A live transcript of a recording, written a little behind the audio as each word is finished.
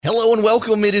Hello and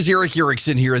welcome. It is Erick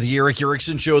Erickson here, the Erick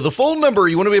Erickson Show. The phone number,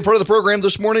 you want to be a part of the program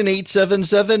this morning,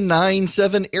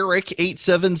 877-97-ERIC,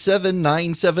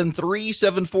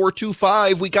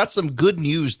 877-973-7425. We got some good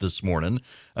news this morning.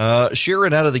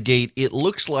 Sharon out of the gate, it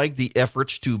looks like the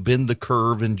efforts to bend the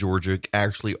curve in Georgia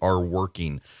actually are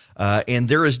working. And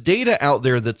there is data out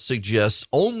there that suggests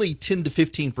only 10 to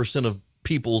 15% of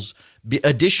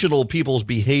additional people's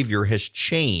behavior has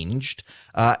changed,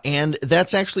 and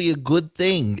that's actually a good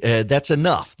thing. That's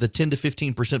enough. The 10 to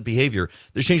 15% behavior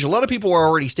that's changed. A lot of people are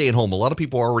already staying home. A lot of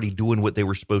people are already doing what they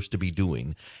were supposed to be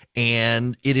doing,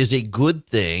 and it is a good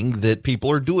thing that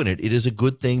people are doing it. It is a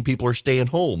good thing people are staying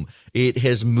home. It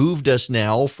has moved us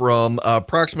now from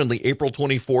approximately April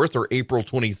 24th or April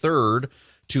 23rd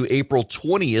to April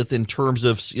 20th in terms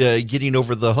of getting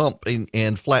over the hump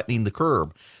and flattening the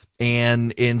curve.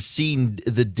 And seeing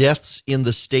the deaths in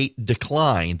the state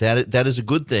decline. That is a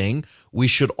good thing. We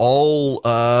should all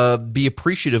be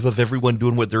appreciative of everyone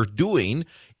doing what they're doing,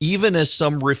 even as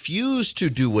some refuse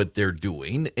to do what they're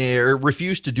doing or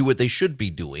refuse to do what they should be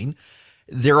doing.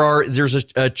 There's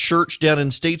a church down in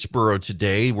Statesboro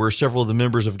today where several of the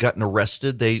members have gotten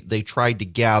arrested. They tried to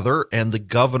gather, and the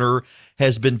governor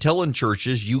has been telling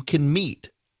churches, you can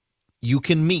meet. You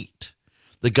can meet.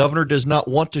 The governor does not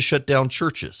want to shut down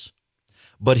churches,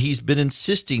 but he's been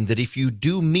insisting that if you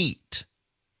do meet,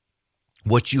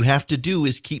 what you have to do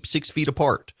is keep 6 feet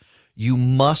apart. You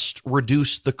must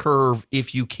reduce the curve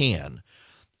if you can.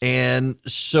 And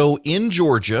so in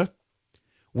Georgia,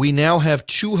 we now have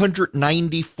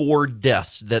 294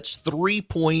 deaths. That's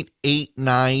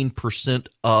 3.89%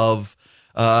 of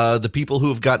the people who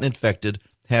have gotten infected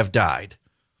have died.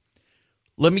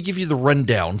 Let me give you the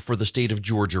rundown for the state of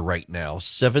Georgia right now.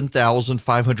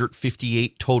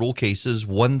 7,558 total cases,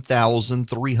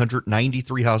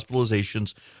 1,393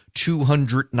 hospitalizations,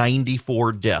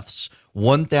 294 deaths.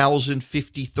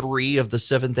 1,053 of the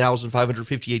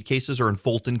 7,558 cases are in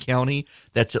Fulton County.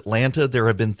 That's Atlanta. There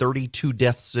have been 32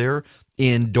 deaths there.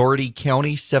 In Dougherty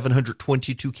County,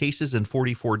 722 cases and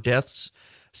 44 deaths.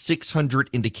 600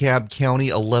 in DeKalb County,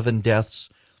 11 deaths.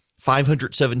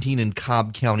 517 in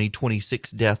Cobb County, 26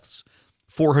 deaths,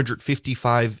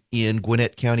 455 in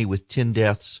Gwinnett County with 10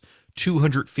 deaths,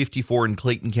 254 in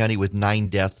Clayton County with 9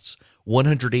 deaths,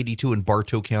 182 in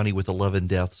Bartow County with 11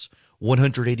 deaths,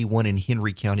 181 in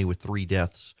Henry County with 3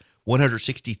 deaths,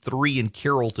 163 in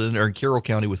Carroll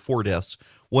County with 4 deaths,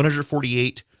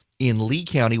 148 in Lee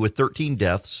County with 13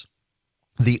 deaths.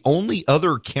 The only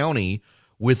other county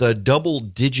with a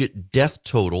double-digit death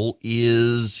total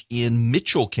is in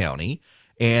Mitchell County,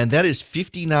 and that is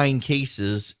 59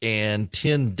 cases and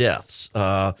 10 deaths,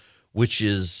 which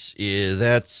is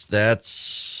that's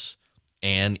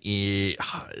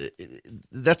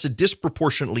a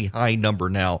disproportionately high number.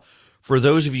 Now, for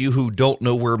those of you who don't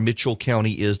know where Mitchell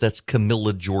County is, that's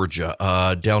Camilla, Georgia,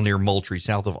 down near Moultrie,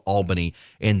 south of Albany,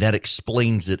 and that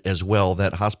explains it as well.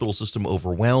 That hospital system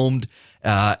overwhelmed,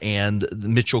 and the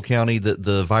Mitchell County,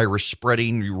 the virus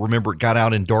spreading. You remember it got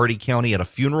out in Dougherty County at a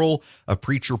funeral. A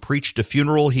preacher preached a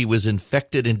funeral. He was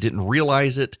infected and didn't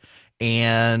realize it,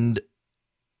 and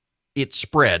it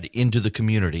spread into the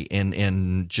community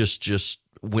and just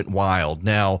went wild.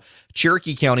 Now,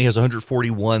 Cherokee County has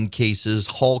 141 cases,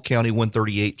 Hall County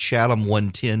 138, Chatham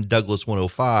 110, Douglas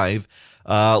 105.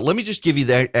 Let me just give you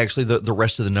the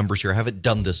rest of the numbers here. I haven't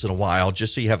done this in a while,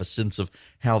 just so you have a sense of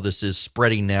how this is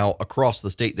spreading now across the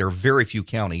state. There are very few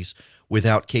counties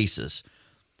without cases.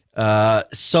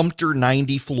 Sumter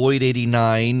 90, Floyd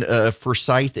 89,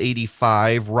 Forsyth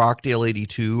 85, Rockdale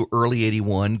 82, Early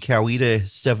 81, Coweta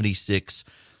 76,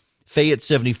 Fayette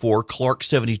 74, Clark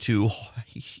 72,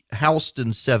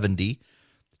 Houston 70,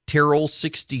 Terrell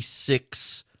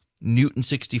 66, Newton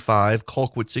 65,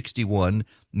 Colquitt 61,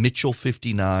 Mitchell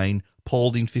 59,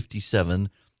 Paulding 57,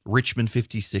 Richmond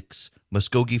 56,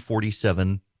 Muskogee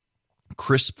 47,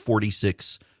 Crisp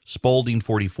 46, Spalding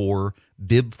 44,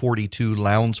 Bibb 42,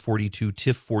 Lowndes 42,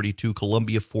 Tiff 42,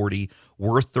 Columbia 40,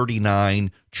 Worth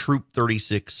 39, Troop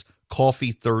 36,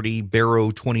 Coffee 30,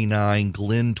 Barrow 29,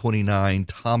 Glenn 29,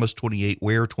 Thomas 28,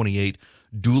 Ware 28,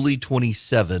 Dooley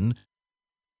 27,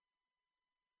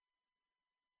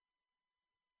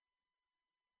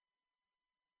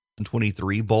 and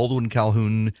 23, Baldwin,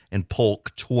 Calhoun, and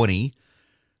Polk 20,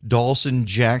 Dawson,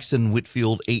 Jackson,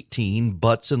 Whitfield 18,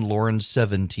 Butts and Lawrence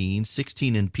 17,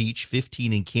 16 in Peach,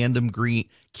 15 in Camden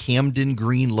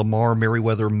Green, Lamar,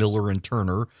 Meriwether, Miller, and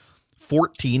Turner,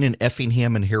 14 in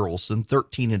Effingham and Harrelson,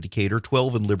 13 in Decatur,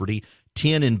 12 in Liberty,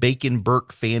 10 in Bacon,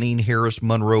 Burke, Fanning, Harris,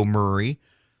 Monroe, Murray,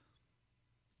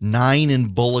 9 in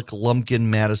Bullock, Lumpkin,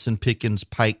 Madison, Pickens,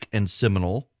 Pike, and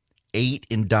Seminole, 8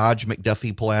 in Dodge,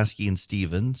 McDuffie, Pulaski, and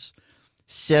Stevens.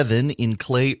 7 in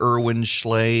Clay, Irwin,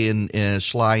 Schley,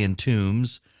 and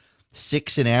Toombs.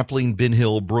 6 in Appling, Ben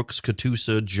Hill, Brooks,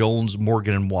 Catoosa, Jones,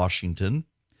 Morgan, and Washington.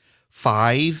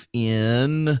 5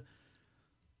 in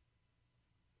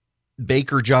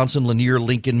Baker, Johnson, Lanier,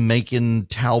 Lincoln, Macon,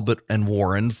 Talbot, and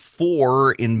Warren.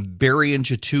 4 in Berry and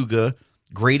Chattooga,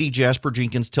 Grady, Jasper,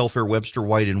 Jenkins, Telfair, Webster,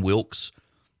 White, and Wilkes.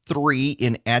 3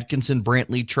 in Atkinson,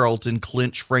 Brantley, Charlton,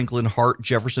 Clinch, Franklin, Hart,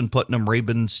 Jefferson, Putnam,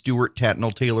 Rabun, Stewart,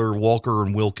 Tatnall, Taylor, Walker,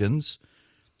 and Wilkins.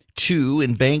 2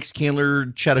 in Banks, Candler,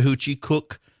 Chattahoochee,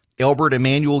 Cook, Elbert,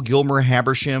 Emmanuel, Gilmer,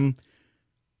 Habersham,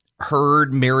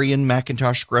 Hurd, Marion,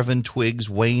 McIntosh, Screven, Twiggs,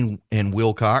 Wayne, and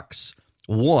Wilcox.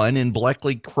 1 in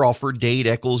Bleckley, Crawford, Dade,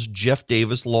 Eccles, Jeff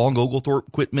Davis, Long,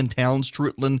 Oglethorpe, Quitman, Towns,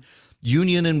 Trutland,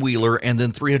 Union, and Wheeler, and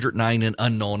then 309 in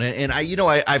unknown. And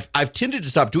I've tended to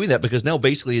stop doing that because now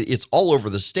basically it's all over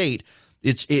the state.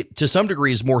 It to some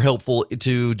degree is more helpful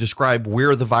to describe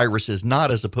where the virus is not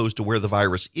as opposed to where the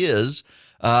virus is,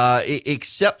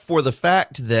 except for the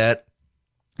fact that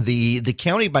the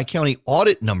county by county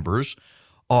audit numbers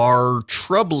are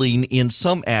troubling in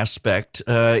some aspect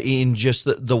in just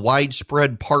the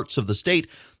widespread parts of the state.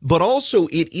 But also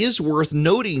it is worth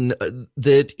noting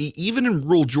that even in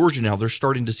rural Georgia now, they're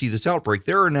starting to see this outbreak.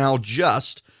 There are now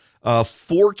just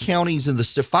 5 counties in the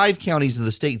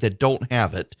state that don't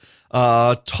have it.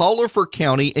 Taliaferro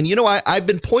County, and I've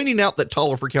been pointing out that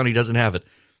Taliaferro County doesn't have it.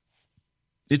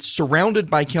 It's surrounded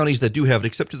by counties that do have it,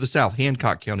 except to the south.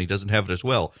 Hancock County doesn't have it as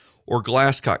well. Or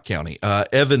Glasscock County,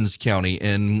 Evans County,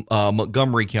 and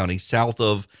Montgomery County, south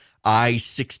of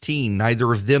I-16.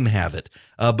 Neither of them have it.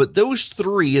 But those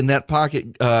 3 in that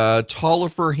pocket,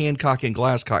 Taliaferro, Hancock, and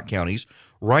Glasscock counties,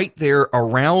 right there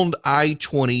around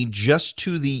I-20, just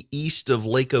to the east of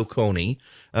Lake Oconee,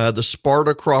 the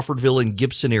Sparta, Crawfordville, and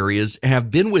Gibson areas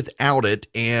have been without it.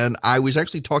 And I was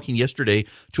actually talking yesterday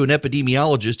to an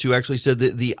epidemiologist who actually said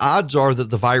that the odds are that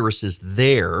the virus is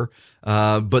there,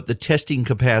 but the testing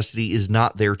capacity is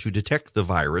not there to detect the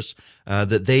virus,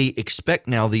 that they expect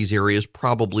now these areas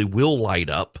probably will light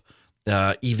up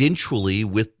eventually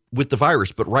with the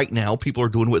virus. But right now, people are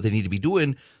doing what they need to be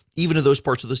doing, even in those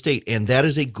parts of the state, and that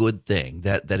is a good thing.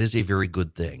 That is a very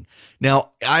good thing.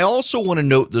 Now, I also want to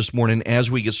note this morning as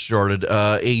we get started,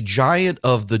 a giant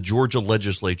of the Georgia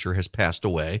legislature has passed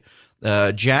away.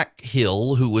 Jack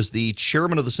Hill, who was the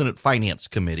chairman of the Senate Finance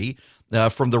Committee,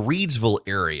 from the Reedsville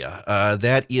area.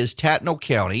 That is Tatnall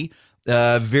County.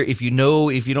 If you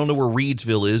don't know where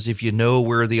Reedsville is, if you know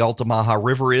where the Altamaha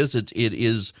River is, it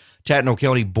is Tatnall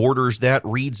County borders that.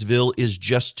 Reedsville is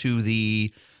just to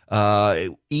the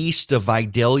east of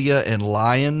Vidalia and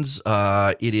Lyons.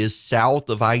 It is south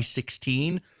of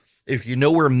I-16. If you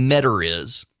know where Metter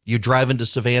is, you drive into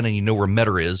Savannah and you know where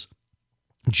Metter is.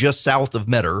 Just south of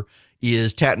Metter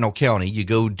is Tatnall County. You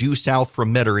go due south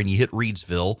from Metter and you hit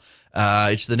Reedsville.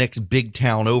 It's the next big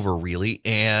town over, really.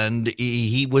 And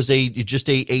he was just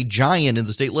a giant in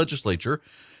the state legislature.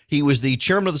 He was the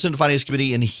chairman of the Senate Finance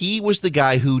Committee, and he was the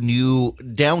guy who knew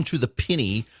down to the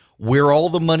penny where all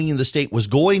the money in the state was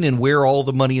going and where all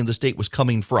the money in the state was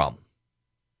coming from.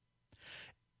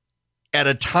 At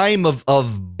a time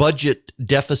of budget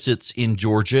deficits in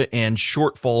Georgia and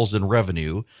shortfalls in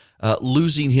revenue,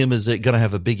 losing him is going to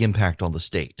have a big impact on the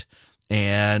state.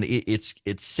 And it's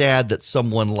sad that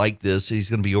someone like this, he's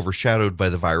going to be overshadowed by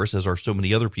the virus, as are so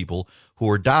many other people who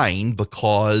are dying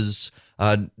because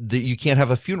you can't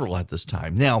have a funeral at this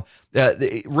time. Now,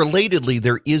 relatedly,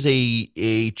 there is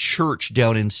a church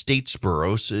down in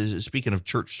Statesboro, speaking of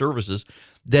church services,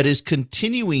 that is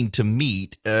continuing to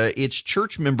meet. Its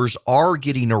church members are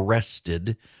getting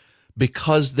arrested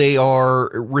because they are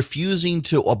refusing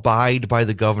to abide by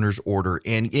the governor's order.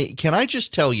 And can I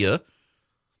just tell you,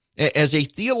 as a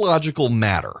theological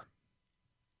matter,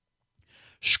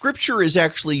 Scripture is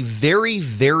actually very,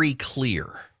 very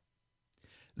clear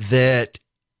that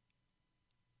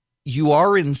you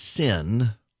are in sin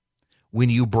when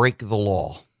you break the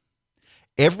law.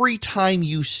 Every time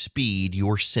you speed,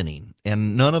 you're sinning.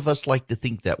 And none of us like to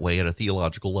think that way at a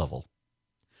theological level.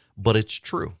 But it's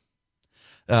true.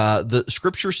 The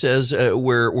Scripture says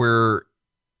where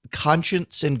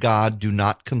conscience and God do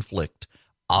not conflict,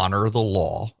 honor the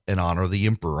law and honor the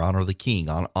emperor, honor the king,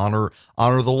 honor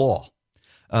the law.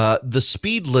 The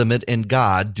speed limit and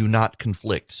God do not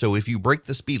conflict. So if you break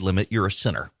the speed limit, you're a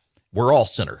sinner. We're all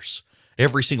sinners.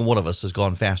 Every single one of us has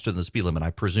gone faster than the speed limit, I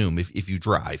presume, if you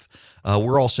drive.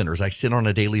 We're all sinners. I sin on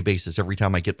a daily basis every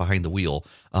time I get behind the wheel,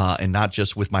 and not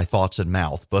just with my thoughts and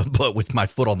mouth, but with my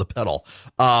foot on the pedal.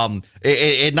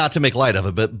 And not to make light of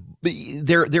it, but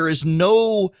there is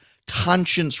no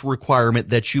conscience requirement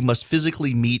that you must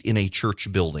physically meet in a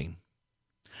church building.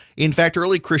 In fact,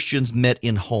 early Christians met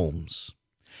in homes.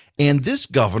 And this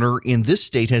governor in this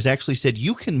state has actually said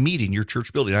you can meet in your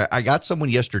church building. I got someone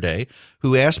yesterday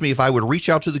who asked me if I would reach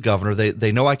out to the governor.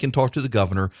 They know I can talk to the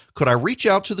governor. Could I reach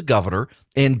out to the governor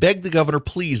and beg the governor,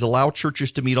 please allow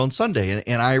churches to meet on Sunday?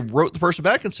 And I wrote the person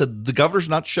back and said, the governor's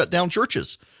not shut down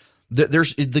churches.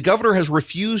 The governor has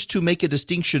refused to make a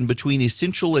distinction between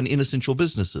essential and inessential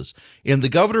businesses. In the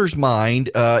governor's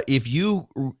mind, if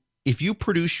you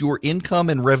produce your income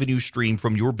and revenue stream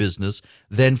from your business,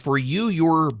 then for you,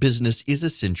 your business is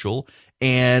essential.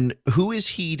 And who is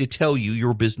he to tell you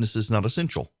your business is not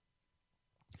essential?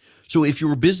 So if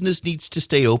your business needs to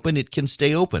stay open, it can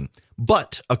stay open.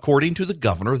 But according to the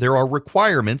governor, there are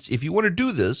requirements. If you want to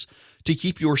do this to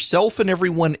keep yourself and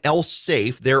everyone else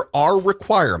safe, there are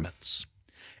requirements.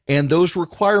 And those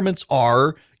requirements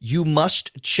are you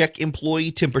must check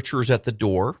employee temperatures at the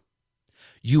door.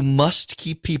 You must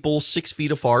keep people 6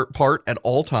 feet apart at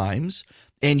all times,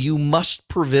 and you must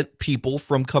prevent people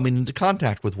from coming into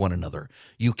contact with one another.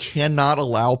 You cannot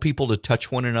allow people to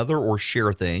touch one another or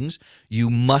share things.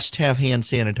 You must have hand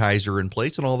sanitizer in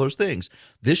place and all those things.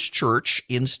 This church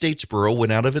in Statesboro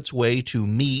went out of its way to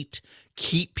meet,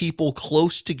 keep people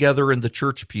close together in the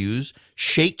church pews,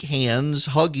 shake hands,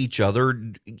 hug each other,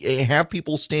 have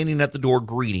people standing at the door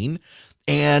greeting.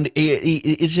 And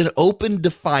it's an open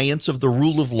defiance of the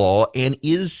rule of law and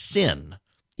is sin,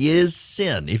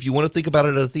 if you want to think about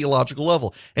it at a theological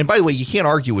level. And by the way, you can't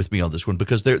argue with me on this one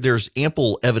because there's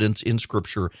ample evidence in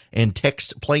Scripture and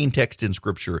plain text in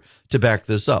Scripture to back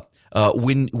this up.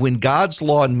 When God's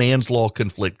law and man's law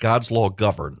conflict, God's law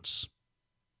governs.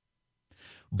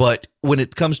 But when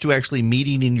it comes to actually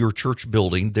meeting in your church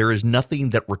building, there is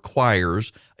nothing that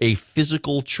requires a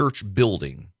physical church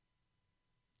building.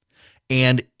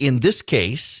 And in this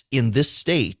case, in this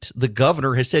state, the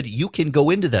governor has said you can go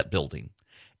into that building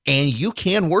and you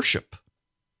can worship.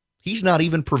 He's not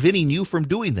even preventing you from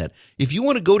doing that. If you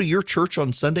want to go to your church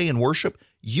on Sunday and worship,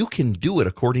 you can do it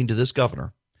according to this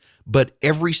governor. But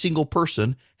every single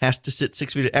person has to sit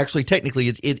 6 feet. Actually, technically,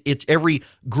 it's every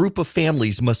group of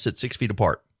families must sit 6 feet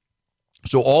apart.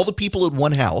 So all the people in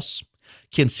one house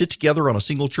can sit together on a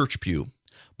single church pew,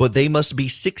 but they must be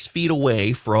 6 feet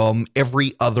away from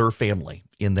every other family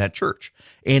in that church.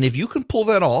 And if you can pull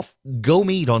that off, go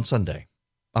meet on Sunday.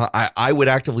 I would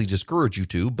actively discourage you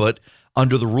to, but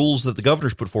under the rules that the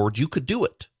governor's put forward, you could do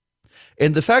it.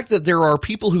 And the fact that there are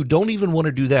people who don't even want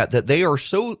to do that they are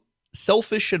so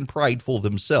selfish and prideful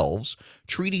themselves,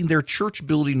 treating their church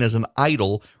building as an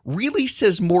idol, really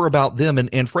says more about them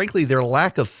and frankly, their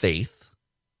lack of faith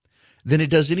than it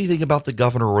does anything about the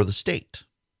governor or the state.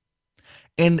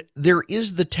 And there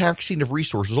is the taxing of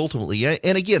resources ultimately.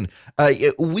 And again,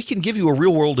 we can give you a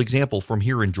real world example from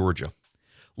here in Georgia.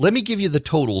 Let me give you the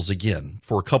totals again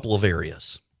for a couple of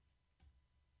areas.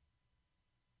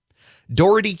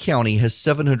 Dougherty County has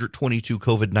 722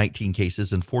 COVID-19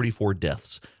 cases and 44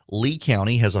 deaths. Lee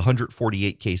County has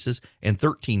 148 cases and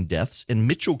 13 deaths. And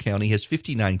Mitchell County has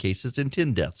 59 cases and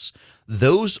 10 deaths.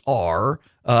 Those are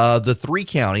the three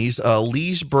counties,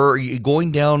 Leesburg,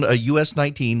 going down US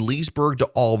 19, Leesburg to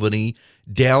Albany,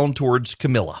 down towards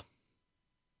Camilla.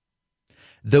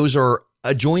 Those are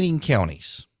adjoining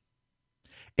counties.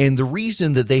 And the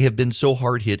reason that they have been so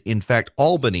hard hit, in fact,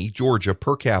 Albany, Georgia,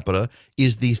 per capita,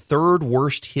 is the third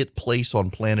worst hit place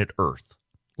on planet Earth.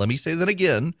 Let me say that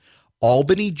again.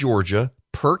 Albany, Georgia,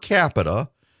 per capita,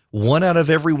 1 out of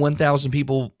every 1,000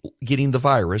 people getting the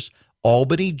virus,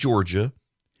 Albany, Georgia,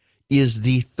 is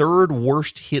the third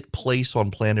worst hit place on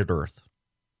planet Earth.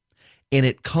 And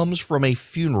it comes from a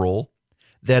funeral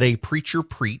that a preacher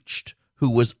preached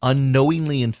who was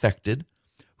unknowingly infected,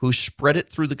 who spread it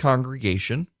through the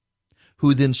congregation,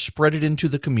 who then spread it into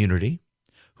the community,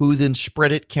 who then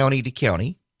spread it county to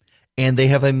county, and they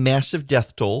have a massive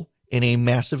death toll and a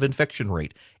massive infection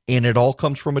rate, and it all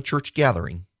comes from a church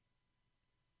gathering.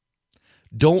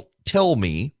 Don't tell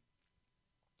me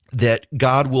that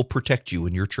God will protect you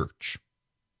in your church.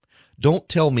 Don't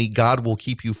tell me God will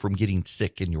keep you from getting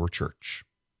sick in your church.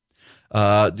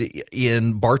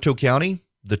 In Bartow County,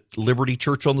 the Liberty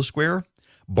Church on the Square,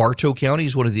 Bartow County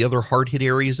is one of the other hard-hit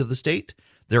areas of the state.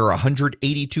 There are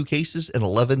 182 cases and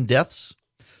 11 deaths.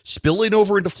 Spilling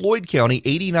over into Floyd County,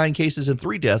 89 cases and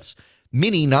 3 deaths.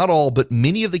 Many, not all, but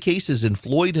many of the cases in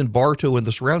Floyd and Bartow and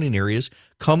the surrounding areas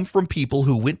come from people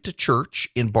who went to church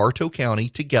in Bartow County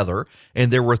together, and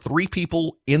there were 3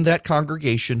 people in that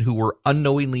congregation who were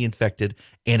unknowingly infected,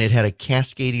 and it had a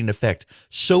cascading effect.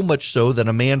 So much so that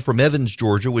a man from Evans,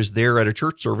 Georgia, was there at a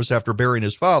church service after burying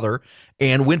his father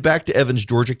and went back to Evans,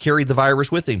 Georgia, carried the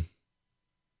virus with him.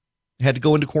 had to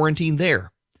go into quarantine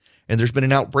there. And there's been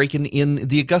an outbreak in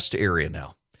the Augusta area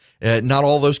now. Not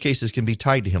all those cases can be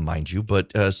tied to him, mind you,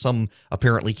 but some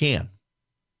apparently can.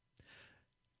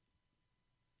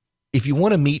 If you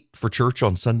want to meet for church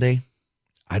on Sunday,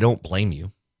 I don't blame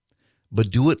you,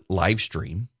 but do it live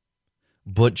stream.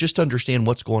 But just understand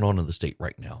what's going on in the state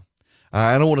right now.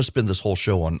 I don't want to spend this whole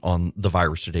show on the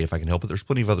virus today if I can help it. There's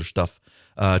plenty of other stuff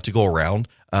to go around.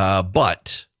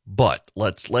 But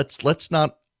let's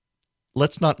not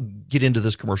get into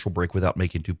this commercial break without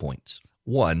making 2 points.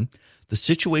 One, the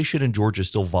situation in Georgia is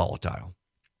still volatile.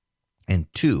 And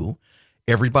two,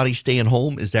 everybody staying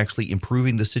home is actually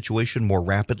improving the situation more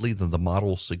rapidly than the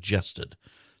model suggested.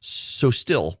 So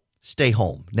still, stay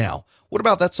home. Now, what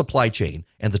about that supply chain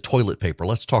and the toilet paper?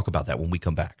 Let's talk about that when we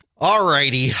come back. All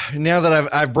righty. Now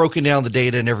that I've broken down the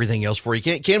data and everything else for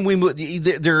you, can we move?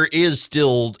 There is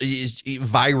still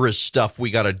virus stuff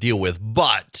we got to deal with,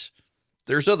 but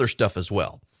there's other stuff as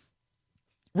well.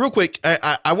 Real quick,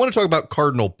 I want to talk about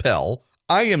Cardinal Pell.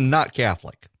 I am not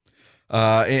Catholic.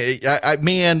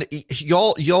 Man,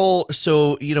 y'all.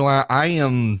 So, you know,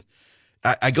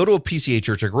 I go to a PCA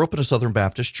church. I grew up in a Southern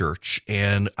Baptist church,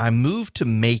 and I moved to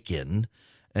Macon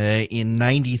in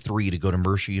 93 to go to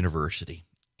Mercer University.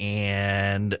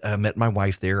 And I met my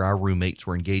wife there. Our roommates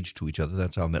were engaged to each other.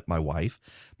 That's how I met my wife.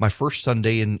 My first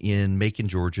Sunday in Macon,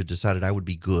 Georgia, decided I would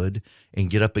be good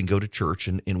and get up and go to church,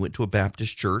 and went to a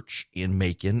Baptist church in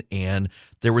Macon. And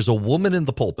there was a woman in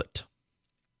the pulpit,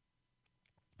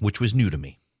 which was new to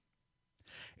me.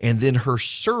 And then her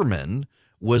sermon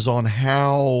was on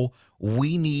how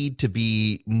we need to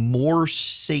be more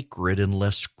sacred and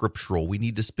less scriptural. We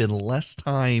need to spend less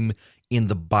time in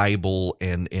the Bible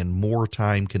and more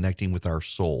time connecting with our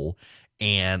soul.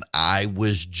 And I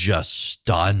was just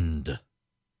stunned.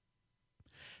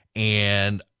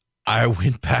 And I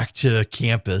went back to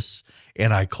campus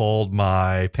and I called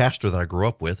my pastor that I grew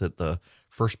up with at the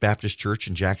First Baptist Church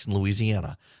in Jackson,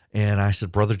 Louisiana. And I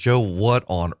said, Brother Joe, what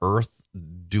on earth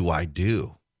do I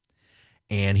do?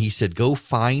 And he said, go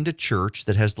find a church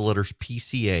that has the letters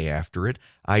PCA after it.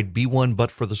 I'd be one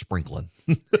but for the sprinkling.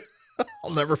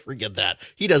 I'll never forget that.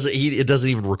 He doesn't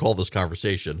even recall this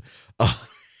conversation.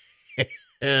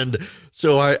 And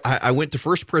so I went to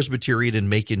First Presbyterian in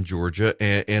Macon, Georgia,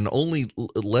 and only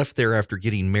left there after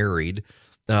getting married.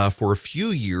 For a few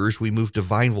years, we moved to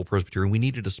Vineville Presbyterian. We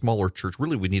needed a smaller church.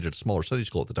 Really, we needed a smaller Sunday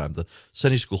school at the time. The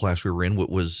Sunday school class we were in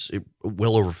was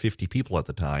well over 50 people at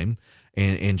the time,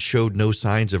 and showed no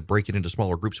signs of breaking into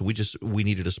smaller groups. So we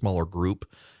needed a smaller group.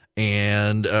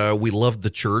 And we loved the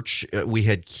church. We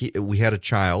had a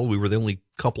child. We were the only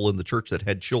couple in the church that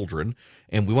had children,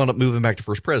 and we wound up moving back to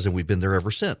First Pres, and we've been there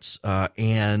ever since.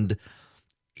 And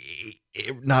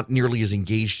not nearly as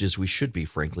engaged as we should be,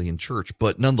 frankly, in church,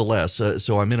 but nonetheless.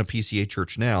 So I'm in a PCA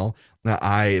church now.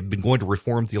 I've been going to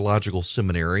Reformed Theological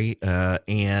Seminary,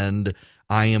 and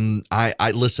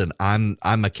listen, I'm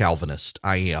a Calvinist.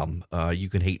 I am. You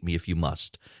can hate me if you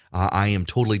must. I am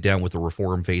totally down with the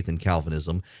Reformed faith and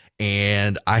Calvinism.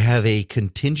 And I have a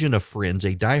contingent of friends,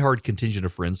 a diehard contingent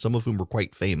of friends, some of whom are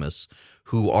quite famous,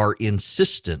 who are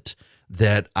insistent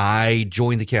that I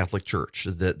join the Catholic Church,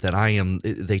 that I am,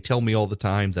 they tell me all the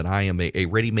time that I am a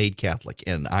ready-made Catholic,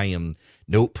 and I am,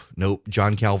 nope,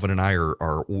 John Calvin and I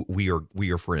we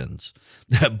are friends.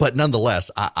 But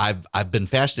nonetheless, I've been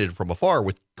fascinated from afar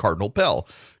with Cardinal Pell.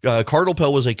 Cardinal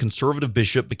Pell was a conservative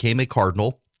bishop, became a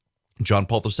cardinal. John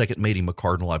Paul II made him a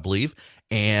cardinal, I believe,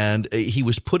 and he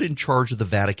was put in charge of the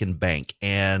Vatican Bank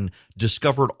and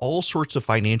discovered all sorts of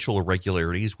financial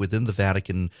irregularities within the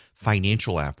Vatican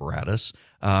financial apparatus,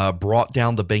 brought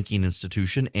down the banking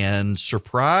institution, and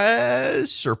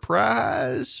surprise,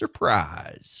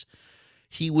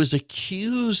 he was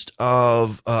accused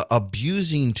of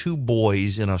abusing two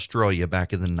boys in Australia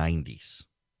back in the 90s.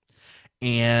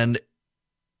 And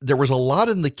there was a lot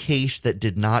in the case that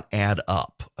did not add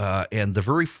up. And the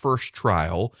very first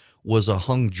trial was a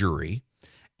hung jury,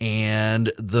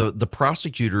 and the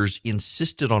prosecutors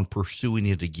insisted on pursuing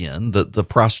it again. The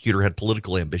prosecutor had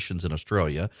political ambitions in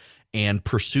Australia and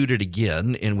pursued it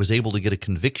again and was able to get a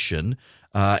conviction.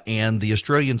 And the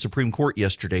Australian Supreme Court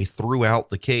yesterday threw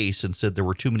out the case and said there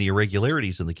were too many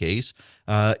irregularities in the case.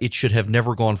 It should have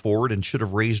never gone forward and should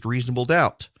have raised reasonable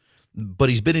doubt. But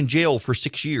he's been in jail for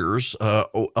 6 years,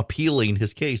 appealing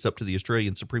his case up to the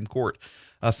Australian Supreme Court.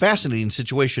 A fascinating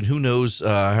situation. Who knows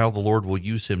how the Lord will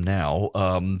use him now.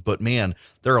 But man,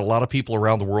 there are a lot of people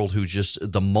around the world who just,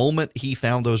 the moment he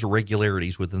found those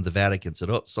irregularities within the Vatican, said,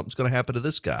 oh, something's going to happen to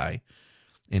this guy.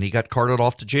 And he got carted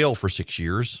off to jail for 6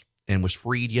 years and was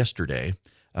freed yesterday.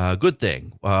 Good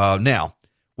thing. Now,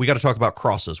 we got to talk about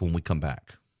crosses when we come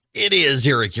back. It is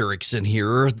Erick Erickson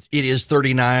here. It is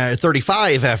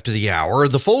 35 after the hour.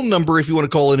 The phone number, if you want to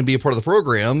call in and be a part of the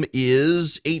program,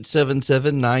 is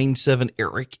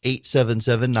 877-97-ERIC,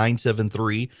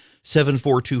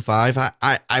 877-973-7425.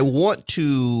 I want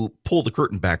to pull the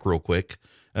curtain back real quick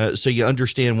so you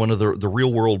understand one of the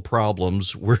real world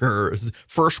problems we're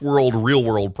first world, real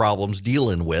world problems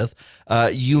dealing with.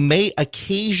 You may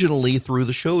occasionally through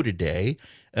the show today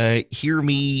hear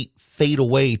me fade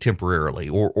away temporarily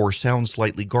or sound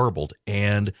slightly garbled.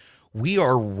 And we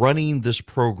are running this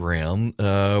program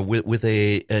with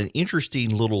an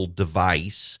interesting little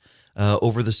device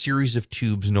over the series of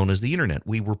tubes known as the internet.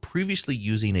 We were previously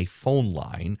using a phone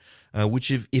line, which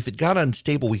if it got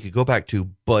unstable, we could go back to,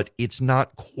 but it's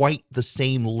not quite the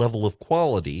same level of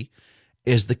quality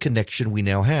as the connection we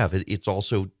now have. It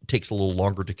also takes a little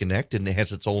longer to connect, and it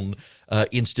has its own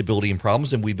instability and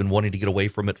problems, and we've been wanting to get away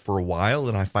from it for a while,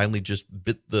 and I finally just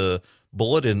bit the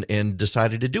bullet and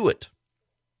decided to do it.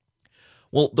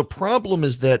 Well, the problem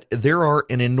is that there are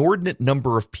an inordinate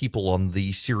number of people on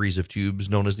the series of tubes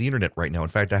known as the internet right now. In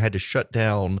fact, I had to shut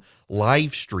down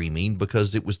live streaming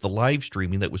because it was the live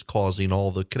streaming that was causing all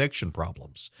the connection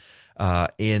problems.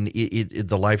 And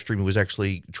the live streaming was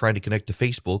actually trying to connect to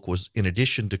Facebook, was in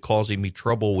addition to causing me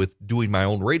trouble with doing my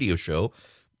own radio show,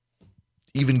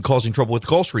 even causing trouble with the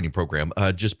call screening program,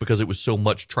 just because it was so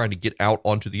much trying to get out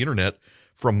onto the internet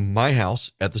from my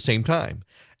house at the same time.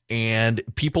 And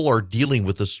people are dealing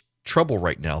with this trouble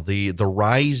right now. The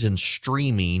rise in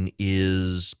streaming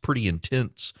is pretty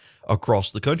intense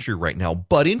across the country right now.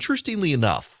 But interestingly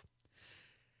enough,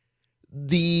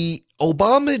 the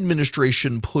Obama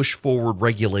administration pushed forward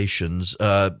regulations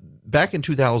back in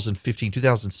 2015,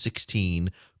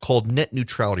 2016 called net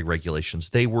neutrality regulations.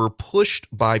 They were pushed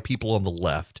by people on the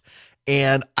left.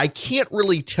 And I can't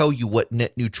really tell you what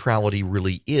net neutrality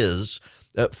really is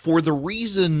for the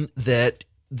reason that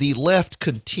the left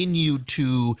continued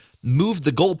to move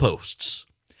the goalposts.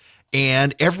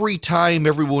 And every time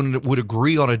everyone would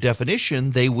agree on a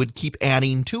definition, they would keep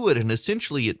adding to it. And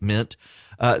essentially it meant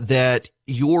that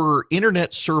your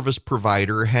internet service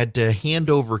provider had to hand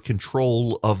over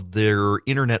control of their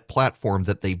internet platform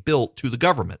that they built to the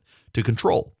government to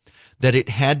control. That it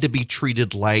had to be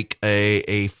treated like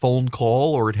a phone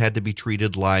call, or it had to be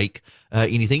treated like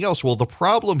anything else. Well, the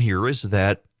problem here is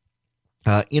that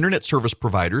internet service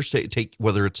providers take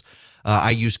whether it's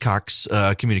I use Cox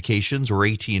Communications or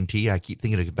AT&T. I keep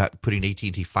thinking about putting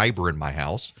AT&T fiber in my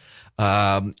house.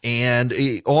 And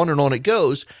on it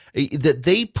goes, that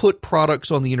they put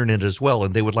products on the internet as well,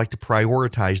 and they would like to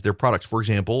prioritize their products. For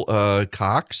example,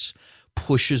 Cox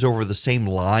pushes over the same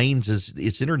lines as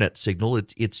its internet signal,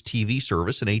 its TV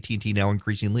service, and AT&T now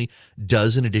increasingly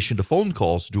does, in addition to phone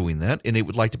calls, doing that, and it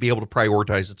would like to be able to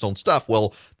prioritize its own stuff.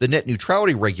 Well, the net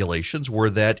neutrality regulations were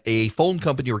that a phone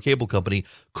company or cable company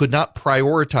could not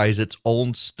prioritize its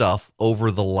own stuff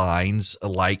over the lines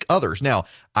like others. Now,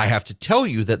 I have to tell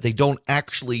you that they don't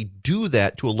actually do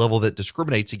that to a level that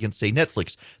discriminates against, say,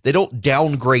 Netflix. They don't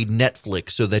downgrade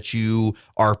Netflix so that you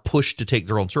are pushed to take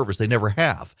their own service. They never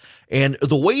have. And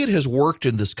the way it has worked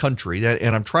in this country,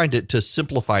 and I'm trying to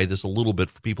simplify this a little bit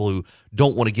for people who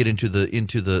don't want to get into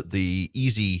the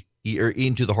easy or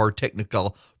into the hard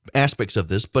technical aspects of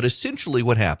this, but essentially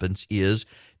what happens is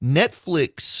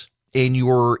Netflix and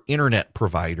your internet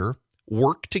provider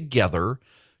work together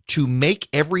to make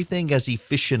everything as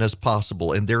efficient as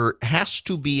possible. And there has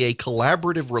to be a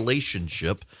collaborative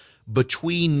relationship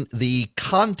between the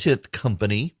content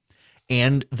company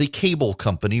and the cable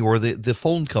company or the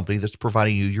phone company that's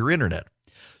providing you your internet.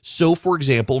 So, for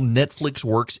example, Netflix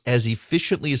works as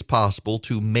efficiently as possible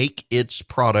to make its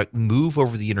product move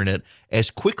over the internet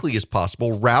as quickly as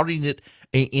possible, routing it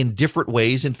in different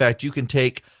ways. In fact, you can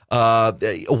take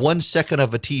 1 second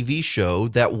of a TV show,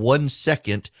 that 1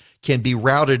 second can be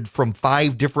routed from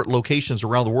 5 different locations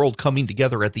around the world coming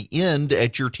together at the end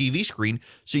at your TV screen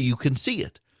so you can see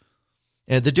it.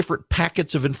 And the different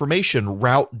packets of information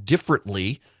route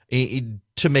differently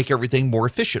to make everything more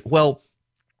efficient. Well,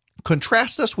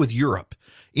 contrast us with Europe.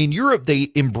 In Europe, they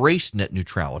embraced net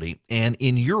neutrality, and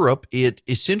in Europe, it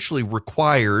essentially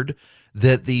required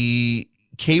that the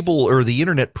cable or the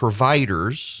internet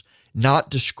providers not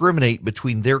discriminate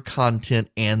between their content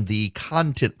and the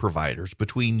content providers,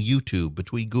 between YouTube,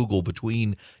 between Google,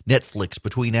 between Netflix,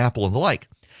 between Apple, and the like.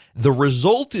 The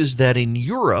result is that in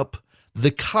Europe,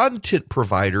 the content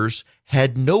providers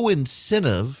had no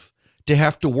incentive to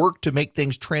have to work to make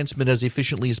things transmit as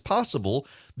efficiently as possible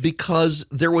because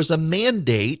there was a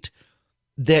mandate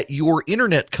that your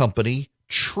internet company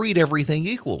treat everything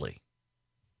equally.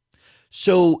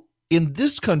 So in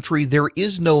this country, there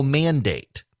is no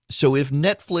mandate. So if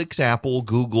Netflix, Apple,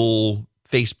 Google,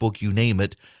 Facebook, you name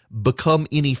it, become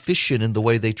inefficient in the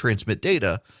way they transmit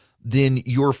data, then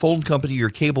your phone company, your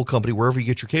cable company, wherever you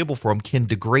get your cable from, can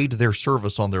degrade their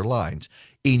service on their lines.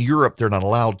 In Europe, they're not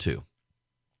allowed to.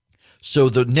 So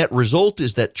the net result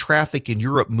is that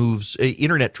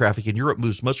internet traffic in Europe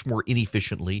moves much more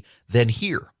inefficiently than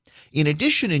here. In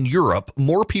addition, in Europe,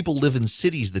 more people live in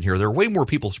cities than here. There are way more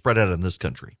people spread out in this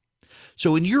country.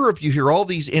 So in Europe, you hear all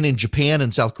these, and in Japan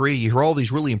and South Korea, you hear all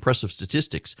these really impressive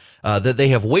statistics that they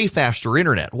have way faster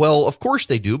internet. Well, of course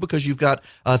they do, because you've got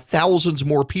thousands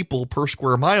more people per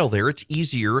square mile there. It's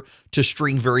easier to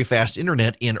string very fast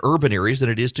internet in urban areas than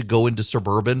it is to go into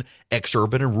suburban,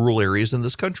 exurban, and rural areas in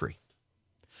this country.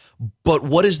 But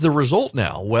what is the result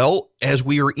now? Well, as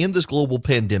we are in this global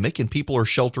pandemic and people are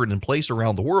sheltering in place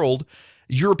around the world,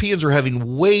 Europeans are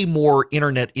having way more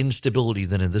internet instability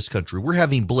than in this country. We're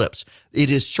having blips.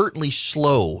 It is certainly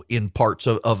slow in parts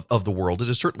of the world. It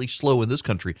is certainly slow in this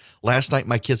country. Last night,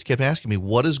 my kids kept asking me,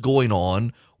 what is going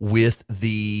on with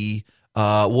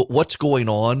what's going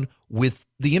on with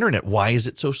the internet? Why is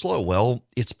it so slow? Well,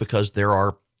 it's because there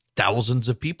are thousands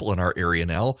of people in our area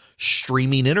now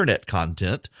streaming internet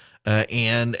content.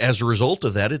 And as a result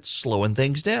of that, it's slowing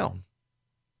things down.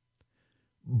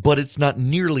 But it's not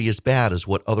nearly as bad as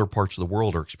what other parts of the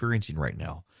world are experiencing right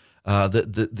now.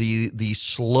 The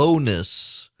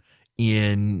slowness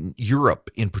in Europe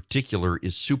in particular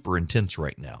is super intense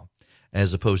right now,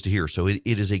 as opposed to here. So it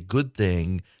is a good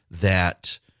thing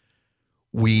that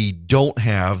we don't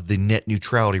have the net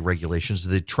neutrality regulations.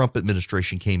 The Trump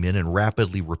administration came in and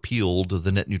rapidly repealed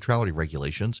the net neutrality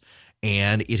regulations,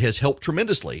 and it has helped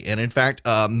tremendously. And in fact,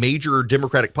 major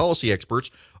Democratic policy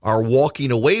experts are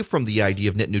walking away from the idea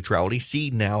of net neutrality,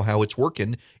 see now how it's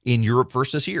working in Europe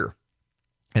versus here.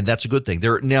 And that's a good thing.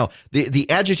 Now, the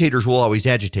agitators will always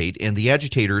agitate, and the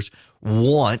agitators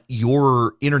want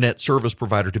your internet service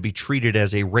provider to be treated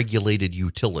as a regulated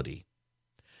utility,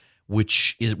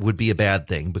 which would be a bad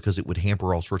thing because it would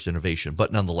hamper all sorts of innovation.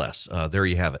 But nonetheless, there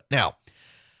you have it. Now,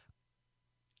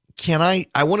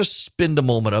 I want to spend a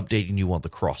moment updating you on the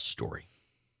cross story,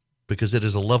 because it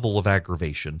is a level of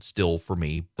aggravation still for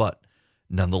me, but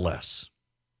nonetheless.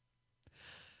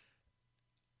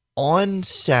 On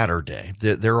Saturday,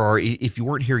 if you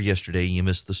weren't here yesterday, you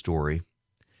missed the story.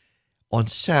 On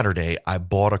Saturday, I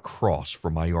bought a cross for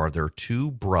my yard. There are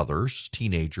two brothers,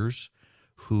 teenagers,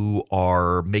 who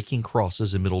are making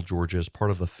crosses in Middle Georgia as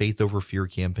part of a Faith Over Fear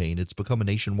campaign. It's become a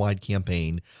nationwide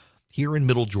campaign. Here in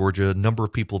Middle Georgia, a number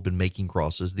of people have been making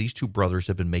crosses. These two brothers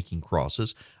have been making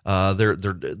crosses.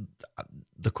 The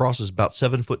cross is about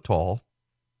 7 foot tall,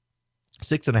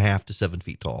 6.5 to 7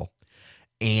 feet tall,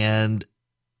 and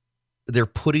they're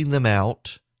putting them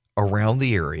out around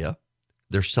the area.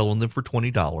 They're selling them for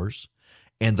 $20,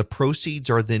 and the proceeds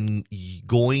are then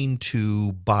going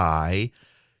to buy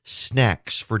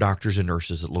snacks for doctors and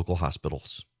nurses at local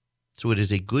hospitals. So it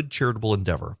is a good charitable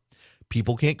endeavor.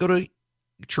 People can't go to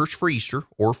church for Easter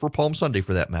or for Palm Sunday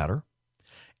for that matter.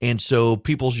 And so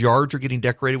people's yards are getting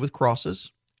decorated with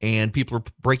crosses, and people are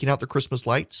breaking out their Christmas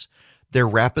lights. They're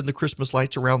wrapping the Christmas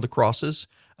lights around the crosses.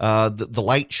 The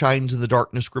light shines in the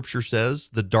darkness, Scripture says.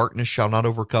 The darkness shall not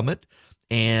overcome it.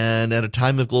 And at a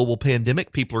time of global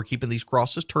pandemic, people are keeping these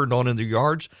crosses turned on in their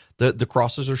yards. The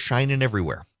crosses are shining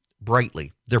everywhere,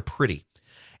 brightly. They're pretty.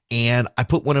 And I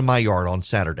put one in my yard on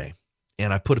Saturday,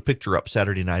 and I put a picture up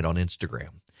Saturday night on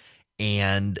Instagram.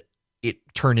 And it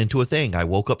turned into a thing. I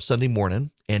woke up Sunday morning,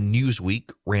 and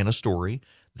Newsweek ran a story.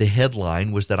 The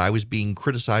headline was that I was being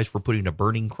criticized for putting a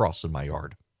burning cross in my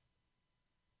yard.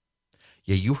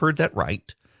 Yeah, you heard that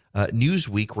right.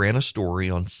 Newsweek ran a story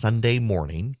on Sunday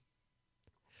morning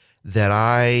that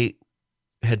I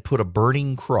had put a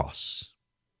burning cross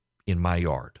in my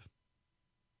yard,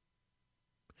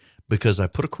 because I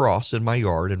put a cross in my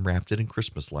yard and wrapped it in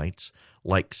Christmas lights,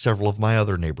 like several of my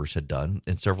other neighbors had done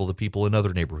and several of the people in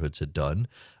other neighborhoods had done,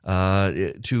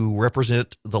 to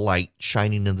represent the light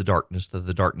shining in the darkness that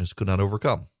the darkness could not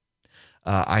overcome.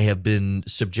 I have been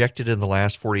subjected in the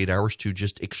last 48 hours to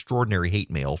just extraordinary hate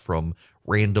mail from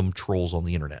random trolls on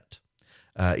the internet.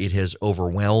 It has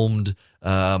overwhelmed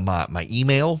my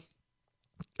email,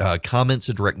 comments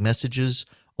and direct messages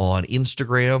on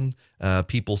Instagram,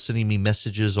 people sending me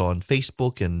messages on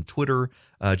Facebook and Twitter,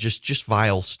 just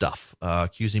vile stuff,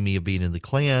 accusing me of being in the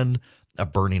Klan,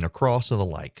 burning a cross and the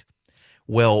like.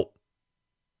 Well,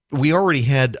 we already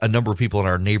had a number of people in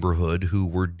our neighborhood who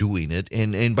were doing it.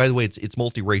 And by the way, it's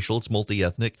multiracial, it's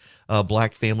multi-ethnic,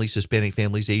 black families, Hispanic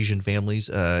families, Asian families,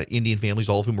 Indian families,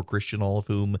 all of whom are Christian, all of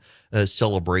whom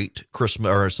celebrate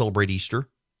Christmas or celebrate Easter.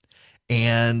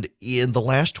 And in the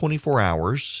last 24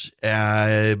 hours,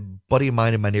 a buddy of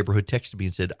mine in my neighborhood texted me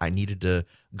and said I needed to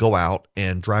go out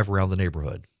and drive around the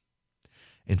neighborhood.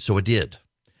 And so I did.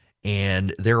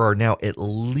 And there are now at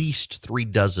least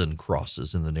 36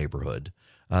 crosses in the neighborhood.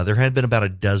 There had been about a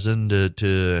dozen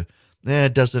to a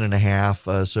dozen and a half,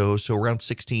 so around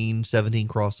 16, 17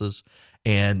 crosses.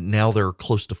 And now they're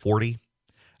close to 40.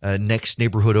 Next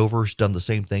neighborhood over has done the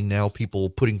same thing now.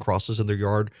 People putting crosses in their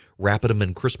yard, wrapping them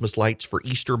in Christmas lights for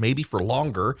Easter, maybe for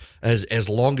longer. As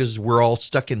long as we're all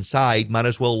stuck inside, might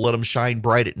as well let them shine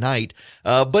bright at night.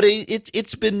 But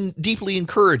it's been deeply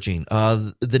encouraging.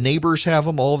 The neighbors have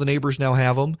them. All the neighbors now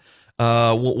have them.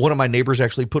 One of my neighbors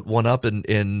actually put one up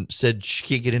and said she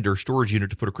can't get into her storage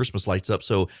unit to put her Christmas lights up.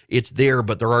 So it's there,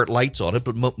 but there aren't lights on it.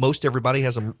 But most everybody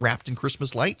has them wrapped in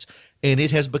Christmas lights, and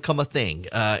it has become a thing.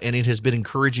 And it has been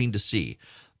encouraging to see.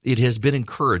 It has been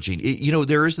encouraging.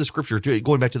 There is the scripture,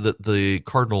 going back to the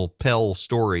Cardinal Pell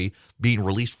story, being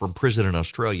released from prison in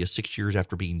Australia 6 years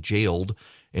after being jailed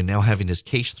and now having his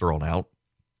case thrown out.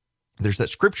 There's that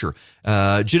scripture,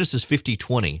 Genesis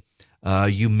 50:20.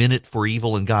 You meant it for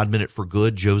evil and God meant it for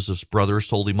good. Joseph's brothers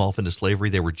sold him off into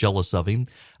slavery. They were jealous of him.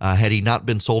 Had he not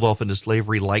been sold off into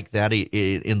slavery like that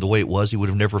in the way it was, he would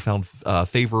have never found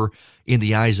favor in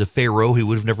the eyes of Pharaoh. He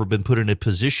would have never been put in a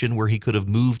position where he could have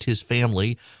moved his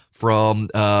family from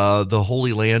the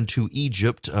Holy Land to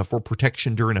Egypt for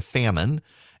protection during a famine.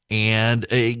 And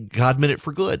God meant it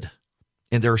for good.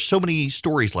 And there are so many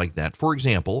stories like that. For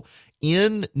example,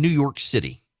 in New York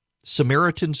City,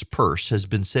 Samaritan's Purse has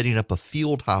been setting up a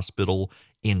field hospital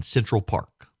in Central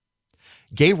Park.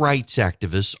 Gay rights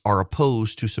activists are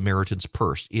opposed to Samaritan's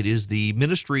Purse. It is the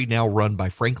ministry now run by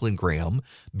Franklin Graham,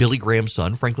 Billy Graham's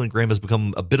son. Franklin Graham has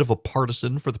become a bit of a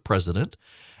partisan for the president,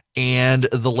 and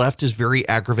the left is very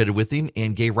aggravated with him,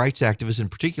 and gay rights activists in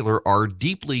particular are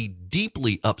deeply,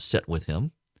 deeply upset with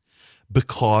him,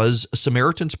 because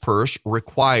Samaritan's Purse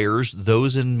requires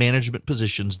those in management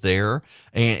positions there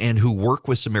and who work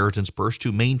with Samaritan's Purse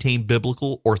to maintain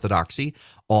biblical orthodoxy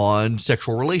on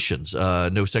sexual relations.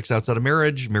 No sex outside of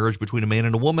marriage between a man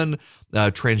and a woman.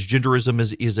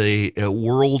 Transgenderism is a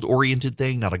world-oriented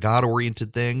thing, not a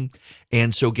God-oriented thing.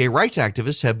 And so gay rights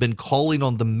activists have been calling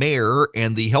on the mayor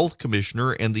and the health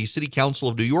commissioner and the city council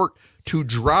of New York to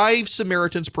drive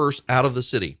Samaritan's Purse out of the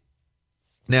city.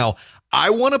 Now, I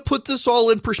want to put this all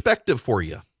in perspective for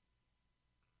you.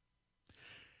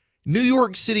 New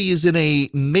York City is in a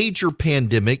major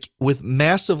pandemic with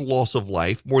massive loss of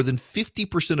life. More than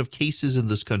 50% of cases in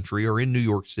this country are in New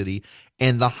York City,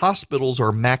 and the hospitals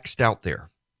are maxed out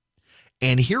there.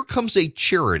 And here comes a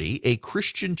charity, a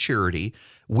Christian charity,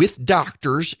 with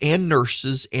doctors and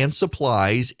nurses and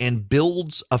supplies, and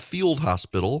builds a field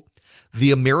hospital.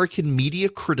 The American media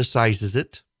criticizes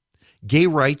it. Gay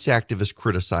rights activists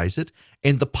criticize it,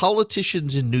 and the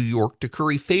politicians in New York, to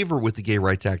curry favor with the gay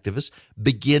rights activists,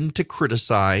 begin to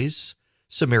criticize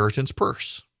Samaritan's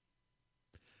Purse.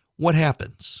 What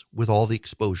happens with all the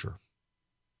exposure?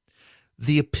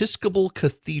 The Episcopal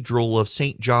Cathedral of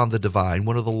St. John the Divine,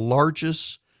 one of the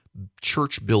largest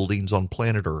church buildings on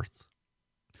planet Earth.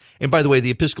 And by the way,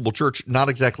 the Episcopal Church, not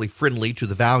exactly friendly to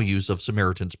the values of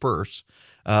Samaritan's Purse,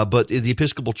 but the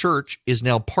Episcopal Church is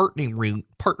now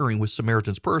partnering with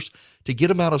Samaritan's Purse to get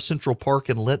them out of Central Park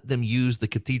and let them use the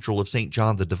Cathedral of St.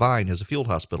 John the Divine as a field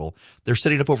hospital. They're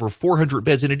setting up over 400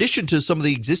 beds. In addition to some of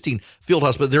the existing field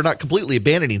hospitals, they're not completely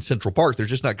abandoning Central Park. They're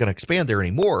just not going to expand there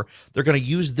anymore. They're going to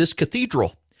use this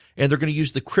cathedral, and they're going to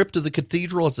use the crypt of the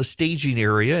cathedral as a staging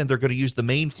area, and they're going to use the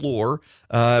main floor,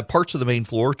 parts of the main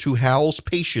floor, to house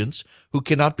patients who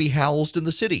cannot be housed in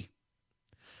the city.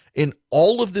 And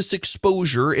all of this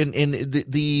exposure and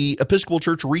the Episcopal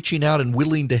Church reaching out and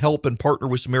willing to help and partner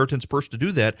with Samaritan's Purse to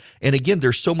do that. And again,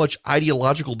 there's so much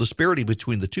ideological disparity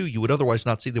between the two, you would otherwise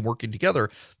not see them working together.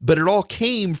 But it all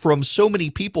came from so many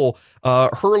people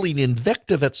hurling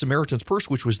invective at Samaritan's Purse,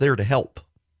 which was there to help.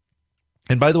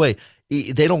 And by the way,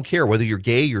 they don't care whether you're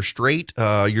gay, you're straight,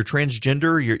 you're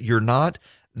transgender, you're not.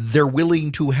 They're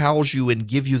willing to house you and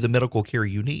give you the medical care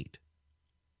you need.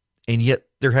 And yet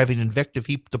they're having invective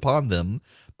heaped upon them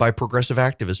by progressive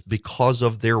activists because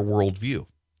of their worldview.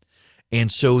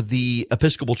 And so the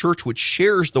Episcopal Church, which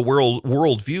shares the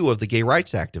worldview of the gay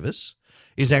rights activists,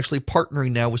 is actually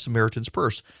partnering now with Samaritan's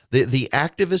Purse. The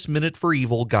activists meant it for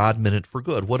evil, God meant it for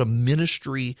good. What a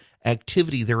ministry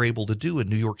activity they're able to do in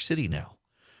New York City now.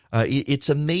 It's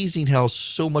amazing how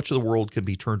so much of the world can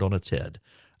be turned on its head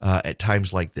at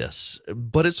times like this.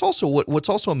 But it's also what's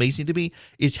also amazing to me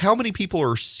is how many people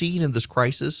are seeing in this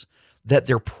crisis that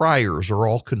their priors are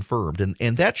all confirmed.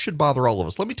 And that should bother all of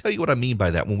us. Let me tell you what I mean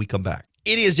by that when we come back.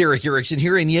 It is Erick Erickson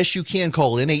here, and yes, you can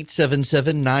call in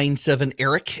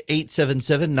 877-97-ERIC,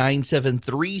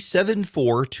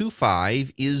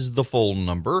 877-973-7425 is the phone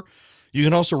number. You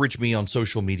can also reach me on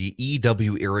social media,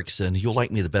 EW Erickson. You'll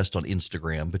like me the best on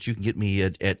Instagram, but you can get me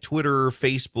at Twitter,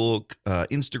 Facebook,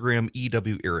 Instagram,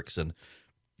 EW Erickson.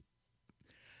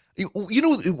 You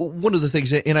know, one of the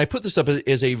things, and I put this up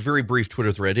as a very brief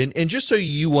Twitter thread, and just so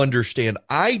you understand,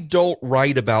 I don't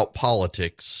write about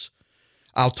politics.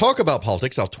 I'll talk about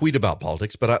politics, I'll tweet about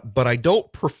politics, but I don't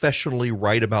professionally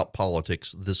write about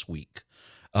politics this week.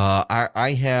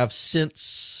 I have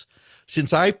since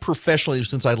I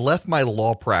left my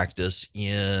law practice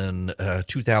in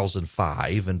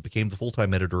 2005 and became the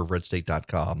full-time editor of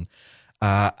redstate.com,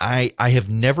 I have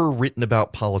never written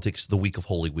about politics the week of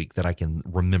Holy Week that I can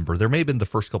remember. There may have been the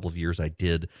first couple of years I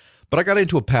did, but I got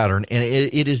into a pattern, and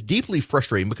it is deeply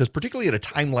frustrating because particularly at a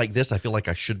time like this, I feel like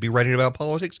I should be writing about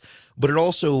politics, but it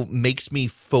also makes me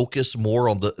focus more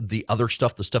on the other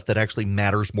stuff, the stuff that actually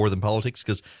matters more than politics,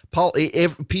 because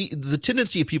the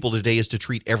tendency of people today is to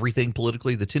treat everything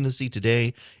politically. The tendency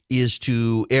today is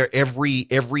to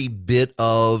every bit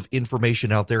of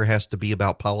information out there has to be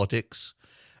about politics.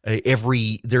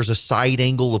 There's a side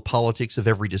angle of politics of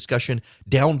every discussion,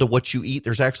 down to what you eat.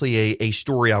 There's actually a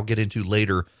story I'll get into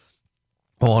later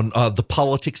on the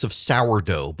politics of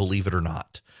sourdough, believe it or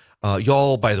not.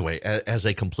 Y'all, by the way, as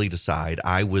a complete aside,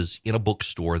 I was in a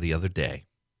bookstore the other day,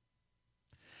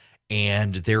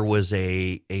 and there was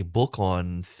a book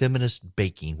on feminist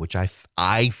baking, which I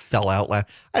fell out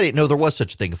laughing. I didn't know there was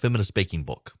such a thing, a feminist baking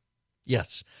book.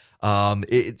 Yes.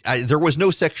 There was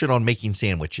no section on making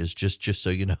sandwiches, just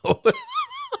so you know.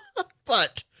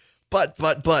 but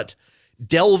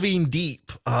delving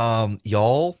deep,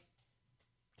 y'all,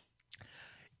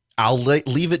 I'll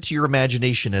leave it to your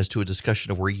imagination as to a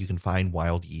discussion of where you can find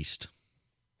wild yeast.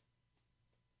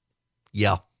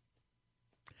 Yeah.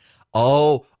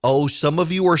 Oh, some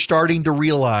of you are starting to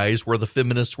realize where the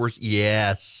feminists were.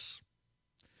 Yes.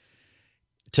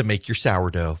 To make your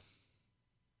sourdough.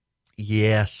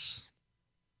 Yes.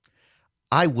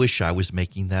 I wish I was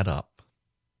making that up.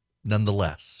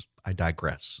 Nonetheless, I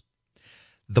digress.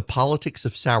 The politics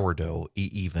of sourdough,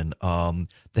 even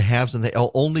the haves and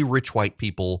the only rich white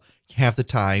people have the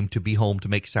time to be home to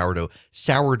make sourdough.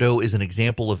 Sourdough is an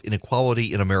example of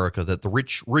inequality in America, that the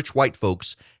rich white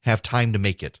folks have time to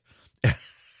make it.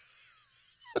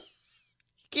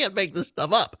 Can't make this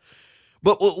stuff up.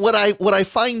 But what I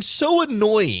find so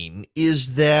annoying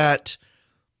is that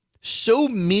so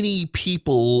many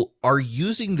people are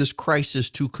using this crisis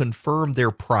to confirm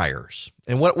their priors.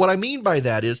 And what I mean by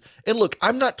that is, and look,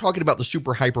 I'm not talking about the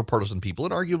super hyper-partisan people,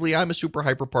 and arguably I'm a super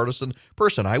hyper-partisan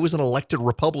person. I was an elected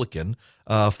Republican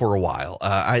for a while.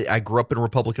 I grew up in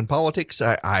Republican politics.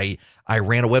 I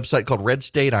ran a website called Red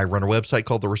State. I run a website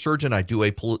called The Resurgent. I do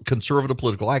a conservative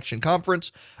political action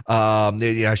conference.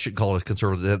 I should call it a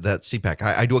conservative, that CPAC.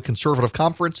 I do a conservative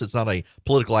conference. It's not a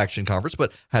political action conference,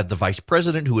 but had the vice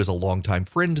president, who is a longtime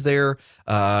friend there,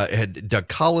 had Doug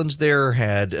Collins there,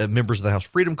 had members of the House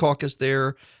Freedom Caucus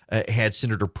there, had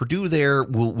Senator Perdue there.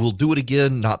 We'll do it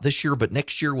again, not this year, but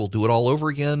next year we'll do it all over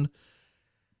again.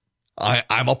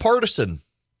 I'm a partisan.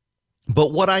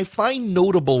 But what I find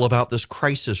notable about this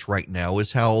crisis right now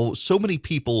is how so many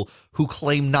people who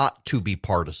claim not to be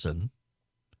partisan,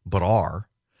 but are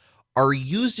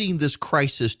using this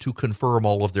crisis to confirm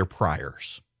all of their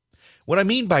priors. What I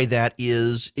mean by that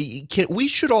is we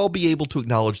should all be able to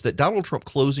acknowledge that Donald Trump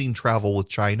closing travel with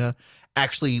China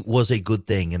actually was a good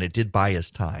thing, and it did buy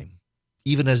us time,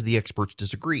 even as the experts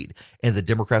disagreed. And the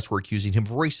Democrats were accusing him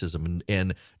of racism,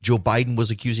 and Joe Biden was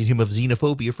accusing him of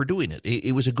xenophobia for doing it.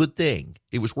 It was a good thing.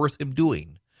 It was worth him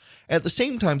doing. At the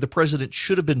same time, the president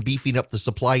should have been beefing up the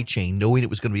supply chain, knowing it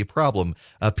was going to be a problem.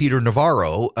 Peter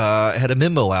Navarro had a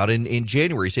memo out in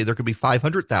January saying there could be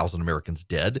 500,000 Americans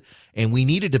dead, and we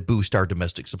needed to boost our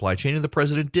domestic supply chain, and the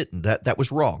president didn't. That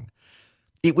was wrong.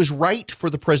 It was right for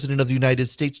the president of the United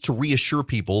States to reassure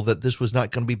people that this was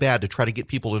not going to be bad, to try to get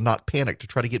people to not panic, to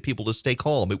try to get people to stay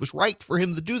calm. It was right for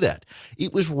him to do that.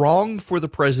 It was wrong for the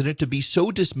president to be so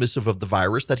dismissive of the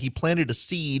virus that he planted a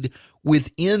seed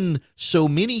within so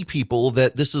many people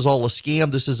that this is all a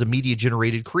scam, this is a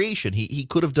media-generated creation. He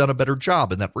could have done a better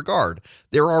job in that regard.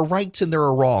 There are rights and there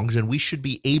are wrongs, and we should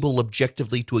be able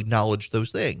objectively to acknowledge those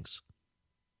things.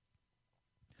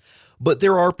 But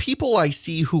there are people I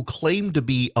see who claim to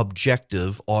be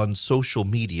objective on social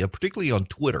media, particularly on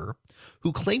Twitter,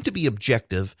 who claim to be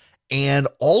objective, and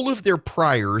all of their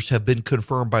priors have been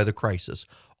confirmed by the crisis.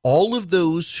 All of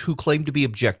those who claim to be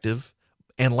objective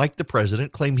and, like the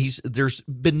president, claim there's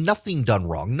been nothing done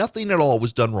wrong. Nothing at all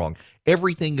was done wrong.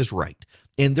 Everything is right.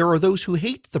 And there are those who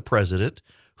hate the president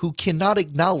who cannot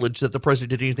acknowledge that the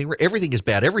president did anything wrong. Everything is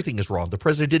bad. Everything is wrong. The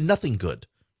president did nothing good.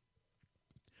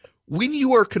 When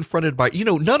you are confronted by,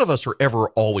 none of us are ever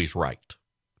always right.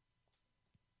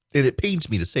 And it pains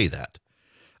me to say that.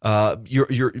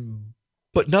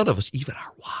 But none of us, even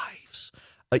our wives,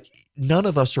 none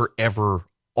of us are ever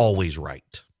always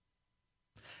right.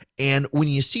 And when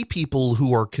you see people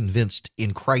who are convinced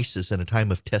in crisis and a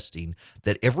time of testing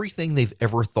that everything they've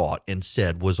ever thought and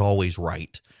said was always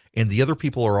right, and the other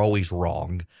people are always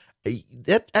wrong,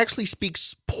 that actually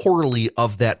speaks poorly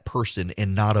of that person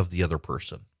and not of the other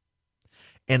person.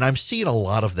 And I'm seeing a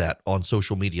lot of that on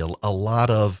social media, a lot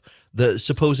of the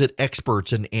supposed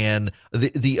experts and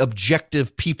the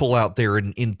objective people out there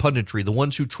in punditry, the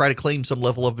ones who try to claim some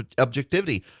level of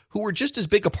objectivity, who are just as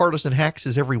big a partisan hacks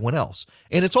as everyone else.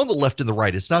 And it's on the left and the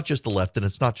right. It's not just the left and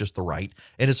it's not just the right.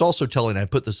 And it's also telling, I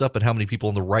put this up, and how many people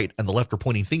on the right and the left are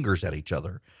pointing fingers at each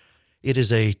other. It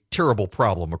is a terrible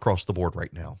problem across the board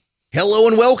right now. Hello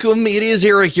and welcome. It is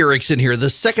Erick Erickson here, the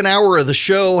second hour of the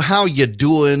show. How you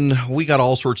doing? We got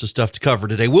all sorts of stuff to cover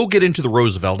today. We'll get into the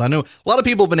Roosevelt. I know a lot of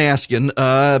people have been asking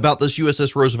about this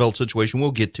USS Roosevelt situation.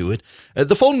 We'll get to it.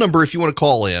 The phone number, if you want to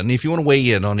call in, if you want to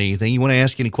weigh in on anything, you want to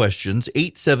ask any questions,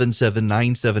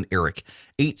 877-97-ERIC,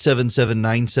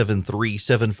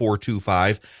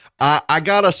 877-973-7425. I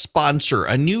got a sponsor,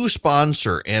 a new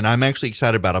sponsor, and I'm actually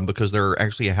excited about them because they're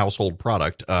actually a household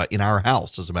product in our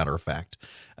house, as a matter of fact.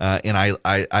 And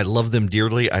I love them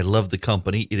dearly. I love the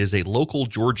company. It is a local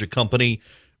Georgia company.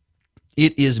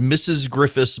 It is Mrs.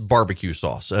 Griffin's barbecue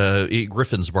sauce.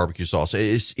 Griffin's barbecue sauce.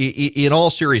 In all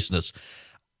seriousness,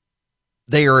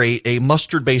 they are a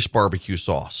mustard-based barbecue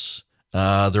sauce.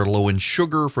 They're low in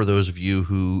sugar for those of you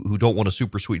who don't want a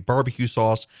super sweet barbecue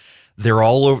sauce. They're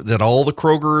all over at all the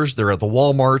Krogers. They're at the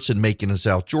Walmarts in Macon and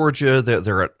South Georgia.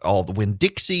 They're at all the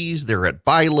Winn-Dixies. They're at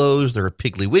Bi-Lo's. They're at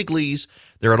Piggly Wiggly's.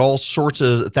 They're at all sorts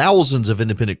of thousands of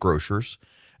independent grocers.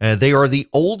 They are the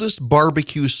oldest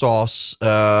barbecue sauce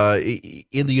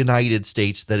in the United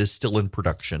States that is still in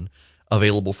production,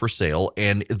 available for sale.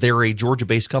 And they're a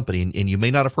Georgia-based company, and you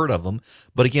may not have heard of them.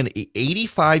 But again,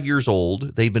 85 years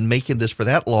old. They've been making this for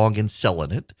that long and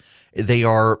selling it. They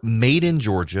are made in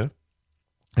Georgia.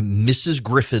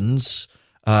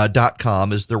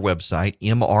 MrsGriffins.com is their website,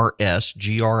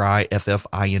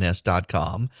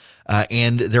 MrsGriffins.com.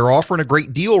 And they're offering a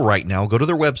great deal right now. Go to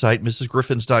their website,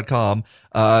 MrsGriffins.com,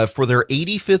 for their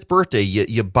 85th birthday.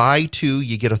 You buy two,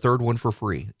 you get a third one for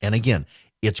free. And again,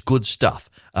 it's good stuff.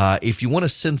 If you want a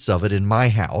sense of it, in my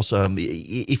house,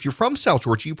 if you're from South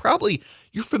Georgia,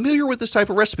 you're familiar with this type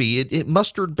of recipe. It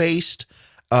mustard-based,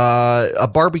 a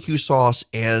barbecue sauce,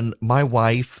 and my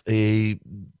wife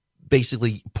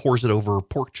basically pours it over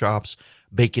pork chops,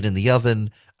 bake it in the oven,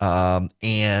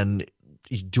 and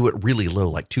you do it really low,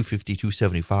 like 250,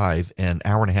 275, and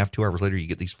an hour and a half, 2 hours later, you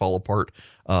get these pulled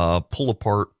pulled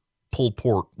pork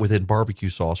within barbecue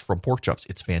sauce from pork chops.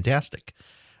 It's fantastic.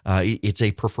 It's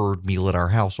a preferred meal at our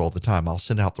house all the time. I'll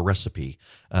send out the recipe,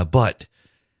 but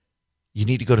you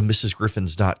need to go to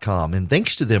MrsGriffins.com, and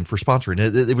thanks to them for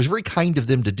sponsoring. It was very kind of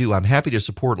them to do. I'm happy to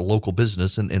support a local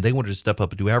business, and they wanted to step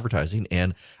up and do advertising,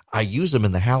 and I use them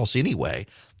in the house anyway,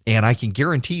 and I can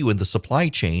guarantee you in the supply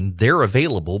chain, they're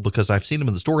available because I've seen them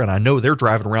in the store, and I know they're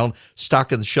driving around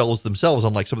stocking the shelves themselves,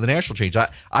 unlike some of the national chains.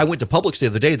 I went to Publix the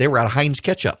other day. They were out of Heinz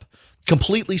ketchup.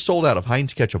 Completely sold out of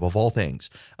Heinz ketchup, of all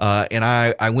things. And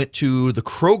I went to the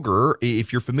Kroger.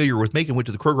 If you're familiar with Macon, went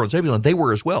to the Kroger on Zebulon. They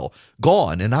were as well.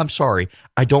 Gone. And I'm sorry,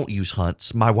 I don't use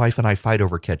Hunt's. My wife and I fight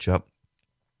over ketchup.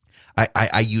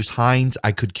 I use Heinz.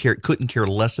 I couldn't care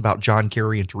less about John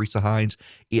Kerry and Teresa Heinz.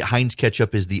 Heinz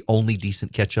ketchup is the only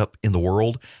decent ketchup in the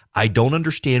world. I don't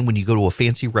understand when you go to a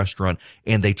fancy restaurant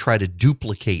and they try to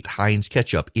duplicate Heinz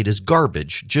ketchup. It is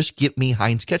garbage. Just get me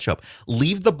Heinz ketchup.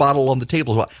 Leave the bottle on the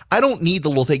table. I don't need the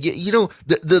little thing.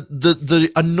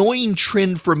 The annoying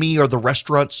trend for me are the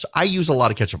restaurants. I use a lot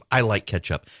of ketchup. I like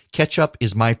ketchup. Ketchup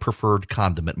is my preferred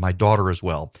condiment. My daughter as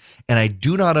well. And I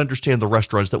do not understand the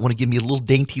restaurants that want to give me a little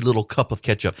dainty little cup of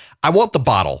ketchup. I want the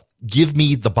bottle. Give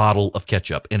me the bottle of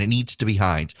ketchup, and it needs to be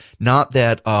Heinz, not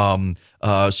that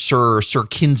Sir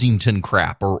Kensington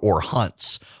crap or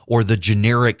Hunt's or the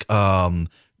generic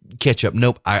ketchup.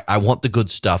 Nope, I want the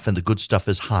good stuff, and the good stuff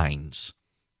is Heinz.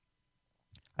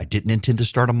 I didn't intend to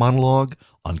start a monologue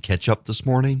on ketchup this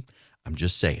morning. I'm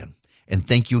just saying. And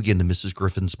thank you again to Mrs.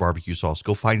 Griffin's barbecue sauce.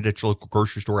 Go find it at your local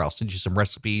grocery store. I'll send you some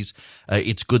recipes.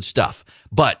 It's good stuff.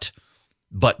 But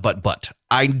But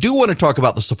I do want to talk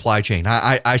about the supply chain.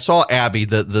 I saw Abby,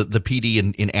 the PD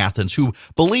in Athens, who,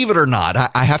 believe it or not,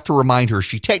 I have to remind her,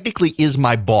 she technically is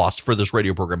my boss for this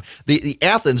radio program. The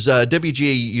Athens,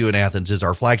 WGAU in Athens is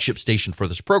our flagship station for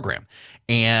this program.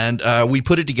 And we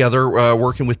put it together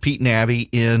working with Pete and Abby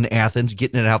in Athens,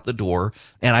 getting it out the door.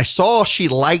 And I saw she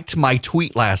liked my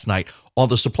tweet last night on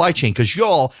the supply chain because,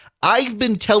 y'all, I've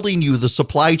been telling you the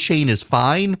supply chain is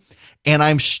fine. And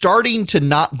I'm starting to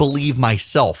not believe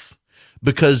myself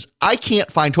because I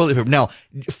can't find toilet paper. Now,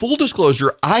 full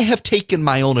disclosure, I have taken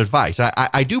my own advice.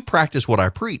 I do practice what I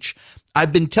preach.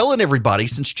 I've been telling everybody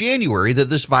since January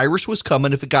that this virus was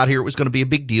coming. If it got here, it was going to be a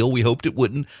big deal. We hoped it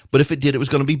wouldn't, but if it did, it was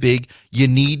going to be big. You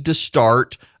need to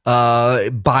start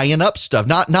buying up stuff,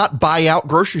 not buy out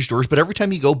grocery stores, but every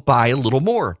time you go, buy a little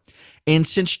more. And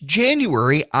since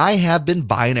January, I have been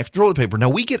buying extra toilet paper. Now,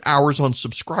 we get ours on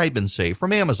Subscribe and Save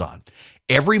from Amazon.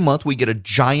 Every month, we get a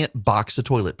giant box of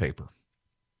toilet paper.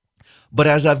 But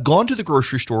as I've gone to the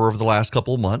grocery store over the last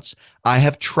couple of months, I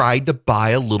have tried to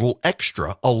buy a little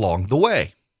extra along the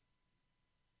way.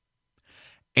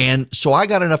 And so I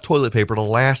got enough toilet paper to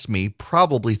last me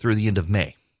probably through the end of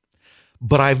May.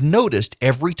 But I've noticed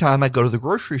every time I go to the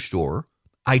grocery store,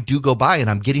 I do go by and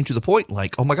I'm getting to the point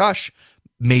like, oh my gosh,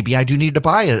 maybe I do need to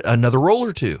buy another roll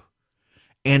or two.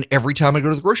 And every time I go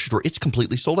to the grocery store, it's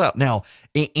completely sold out. Now,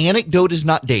 anecdote is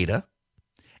not data.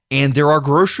 And there are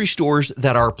grocery stores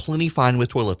that are plenty fine with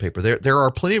toilet paper. There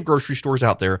are plenty of grocery stores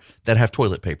out there that have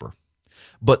toilet paper.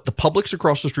 But the Publix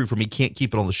across the street from me can't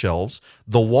keep it on the shelves.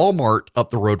 The Walmart up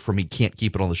the road from me can't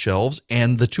keep it on the shelves.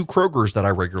 And the two Krogers that I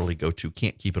regularly go to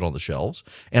can't keep it on the shelves.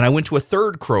 And I went to a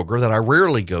third Kroger that I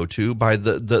rarely go to by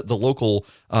the local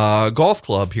golf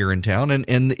club here in town.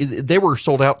 And they were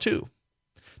sold out too.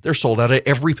 They're sold out of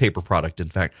every paper product. In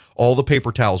fact, all the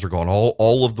paper towels are gone.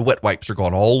 All of the wet wipes are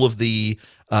gone. All of the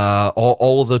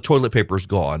toilet paper is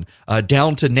gone,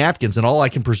 down to napkins. And all I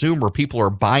can presume are people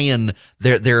are buying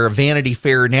their Vanity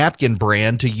Fair napkin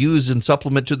brand to use and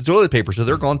supplement to the toilet paper. So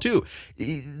they're gone too.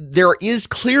 There is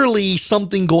clearly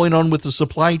something going on with the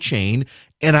supply chain.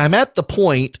 And I'm at the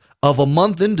point of a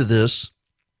month into this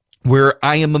where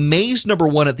I am amazed, number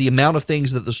one, at the amount of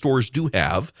things that the stores do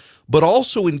have, but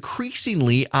also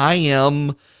increasingly I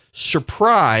am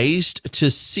surprised to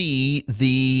see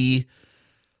the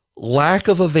lack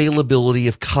of availability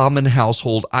of common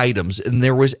household items. And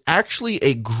there was actually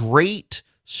a great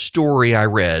story I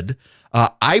read.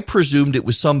 I presumed it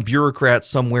was some bureaucrat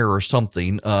somewhere or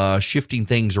something shifting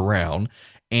things around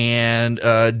and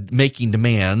making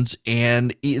demands.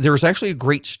 And there was actually a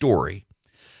great story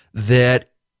that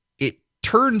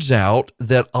turns out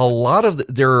that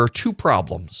there are two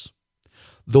problems.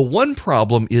 The one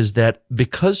problem is that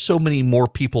because so many more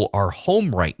people are home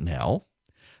right now,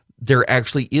 there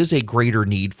actually is a greater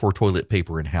need for toilet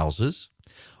paper in houses,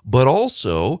 but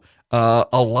also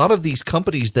a lot of these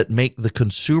companies that make the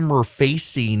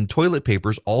consumer-facing toilet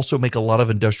papers also make a lot of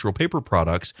industrial paper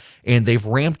products, and they've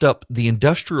ramped up the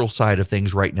industrial side of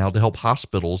things right now to help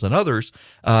hospitals and others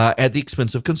at the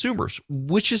expense of consumers,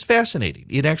 which is fascinating.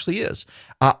 It actually is.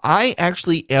 I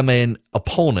actually am an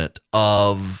opponent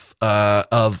of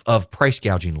price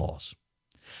gouging laws.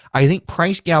 I think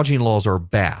price gouging laws are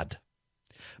bad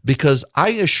because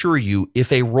I assure you,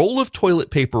 if a roll of toilet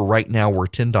paper right now were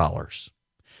 $10,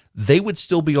 they would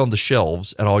still be on the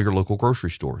shelves at all your local grocery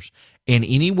stores. And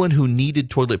anyone who needed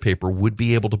toilet paper would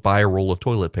be able to buy a roll of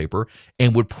toilet paper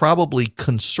and would probably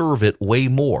conserve it way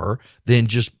more than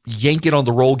just yanking on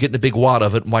the roll, getting a big wad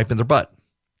of it and wiping their butt,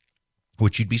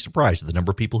 which you'd be surprised at the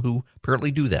number of people who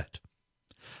apparently do that.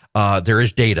 There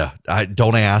is data.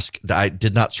 Don't ask. I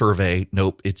did not survey.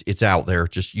 Nope. It's out there.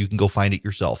 Just, you can go find it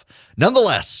yourself.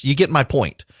 Nonetheless, you get my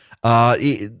point.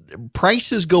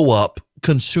 Prices go up.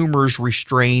 Consumers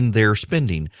restrain their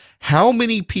spending. How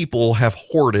many people have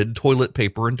hoarded toilet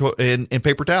paper and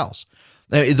paper towels?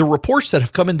 The reports that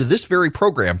have come into this very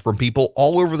program from people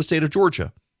all over the state of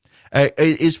Georgia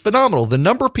is phenomenal. The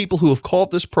number of people who have called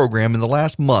this program in the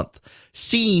last month,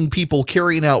 seeing people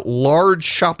carrying out large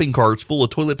shopping carts full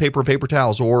of toilet paper and paper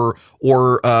towels or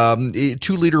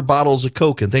 2-liter bottles of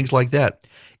Coke and things like that.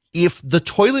 If the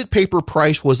toilet paper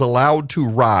price was allowed to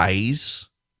rise,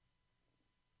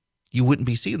 you wouldn't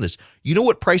be seeing this. You know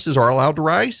what prices are allowed to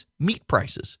rise? Meat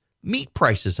prices. Meat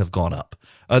prices have gone up.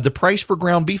 The price for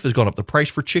ground beef has gone up. The price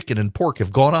for chicken and pork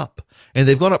have gone up. And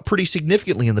they've gone up pretty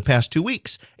significantly in the past 2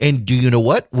 weeks. And do you know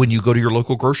what? When you go to your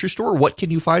local grocery store, what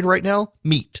can you find right now?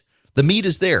 Meat. The meat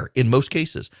is there in most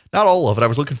cases. Not all of it. I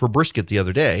was looking for brisket the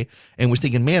other day and was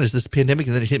thinking, man, is this pandemic?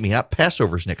 And then it hit me out.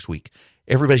 Passover's next week.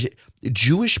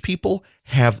 Jewish people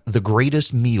have the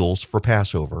greatest meals for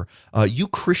Passover. You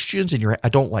Christians and I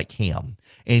don't like ham.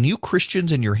 And you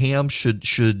Christians and your ham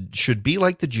should be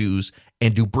like the Jews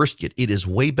and do brisket. It is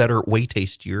way better, way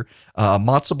tastier.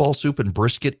 Matzo ball soup and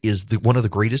brisket is one of the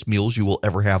greatest meals you will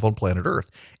ever have on planet Earth.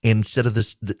 And instead of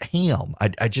this ham,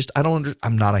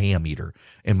 I'm not a ham eater,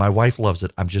 and my wife loves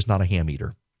it. I'm just not a ham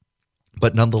eater.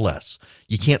 But nonetheless,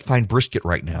 you can't find brisket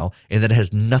right now, and that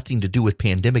has nothing to do with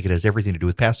pandemic. It has everything to do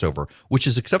with Passover, which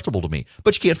is acceptable to me.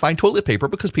 But you can't find toilet paper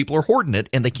because people are hoarding it,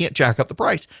 and they can't jack up the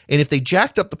price. And if they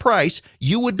jacked up the price,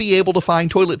 you would be able to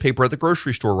find toilet paper at the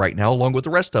grocery store right now, along with the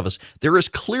rest of us. There is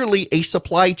clearly a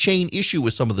supply chain issue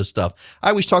with some of this stuff.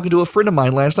 I was talking to a friend of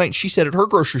mine last night, and she said at her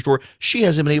grocery store, she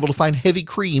hasn't been able to find heavy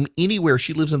cream anywhere.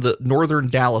 She lives in the northern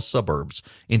Dallas suburbs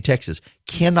in Texas.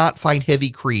 Cannot find heavy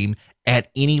cream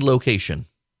at any location.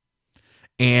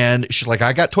 And she's like,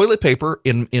 I got toilet paper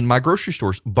in my grocery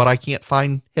stores, but I can't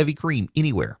find heavy cream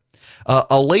anywhere.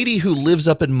 A lady who lives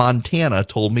up in Montana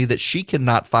told me that she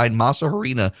cannot find masa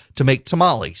harina to make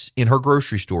tamales in her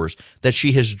grocery stores, that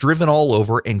she has driven all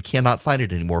over and cannot find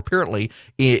it anymore. Apparently,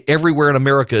 everywhere in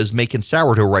America is making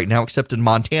sourdough right now, except in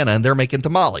Montana, and they're making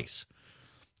tamales.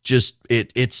 Just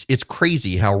it's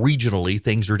crazy how regionally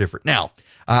things are different. Now,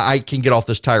 I can get off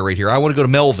this tirade here. I want to go to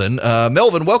Melvin.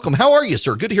 Melvin, welcome. How are you,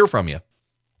 sir? Good to hear from you.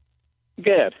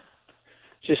 Good.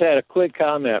 Just had a quick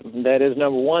comment. That is,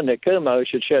 number one, that Cuomo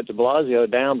should shut de Blasio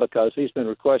down because he's been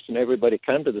requesting everybody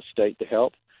come to the state to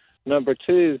help. Number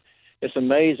two, it's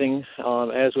amazing,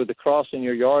 as with the cross in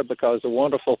your yard, because the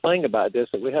wonderful thing about this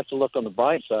that we have to look on the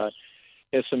bright side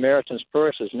is Samaritan's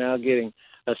Purse is now getting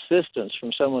assistance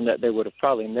from someone that they would have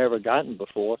probably never gotten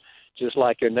before, just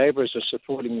like your neighbors are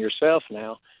supporting yourself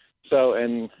now. So,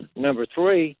 and number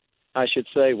three, I should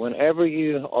say, whenever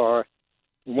you are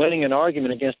winning an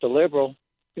argument against a liberal,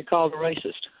 you're called a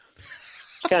racist.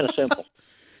 It's kind of simple.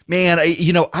 Man,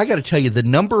 I got to tell you, the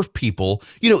number of people,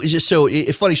 it's just so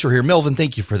funny story here. Melvin,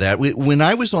 thank you for that. When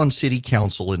I was on city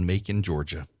council in Macon,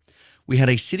 Georgia, we had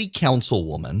a city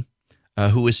councilwoman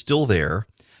who is still there,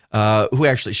 who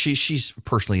actually, she's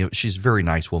a very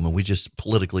nice woman. We just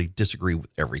politically disagree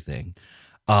with everything.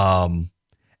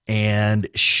 And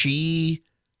she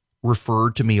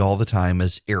referred to me all the time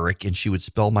as Erick, and she would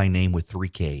spell my name with 3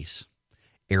 Ks.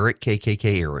 Erick,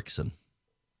 KKK Erickson.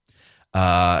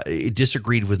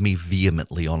 Disagreed with me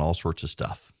vehemently on all sorts of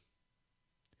stuff.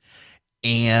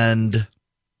 And,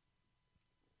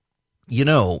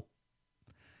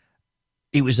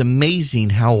 it was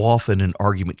amazing how often an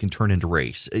argument can turn into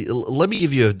race. Let me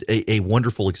give you a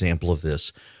wonderful example of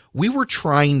this. We were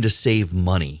trying to save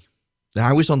money. Now,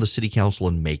 I was on the city council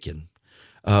in Macon,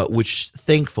 which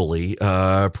thankfully,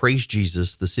 praise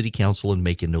Jesus, the city council in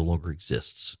Macon no longer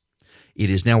exists. It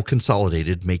is now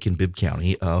consolidated, Macon-Bibb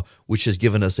County, which has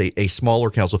given us a smaller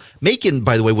council. Macon,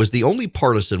 by the way, was the only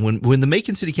partisan, when the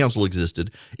Macon City Council existed,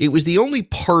 it was the only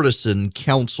partisan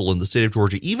council in the state of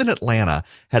Georgia. Even Atlanta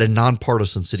had a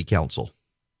nonpartisan city council.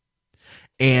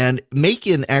 And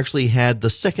Macon actually had the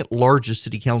second largest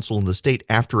city council in the state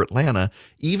after Atlanta,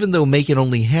 even though Macon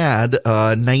only had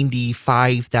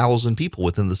 95,000 people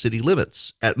within the city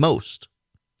limits at most.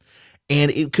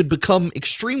 And it could become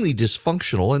extremely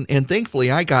dysfunctional. And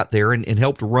thankfully, I got there and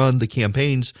helped run the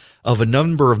campaigns of a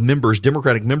number of members,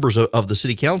 Democratic members of the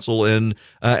city council. And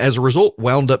as a result,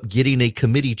 wound up getting a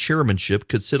committee chairmanship,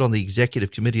 could sit on the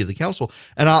executive committee of the council.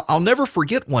 And I'll never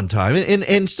forget one time,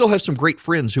 and still have some great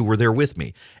friends who were there with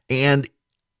me. And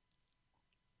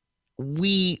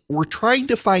we were trying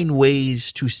to find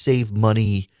ways to save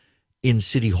money in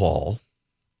City Hall.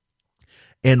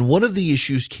 And one of the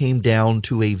issues came down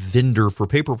to a vendor for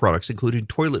paper products, including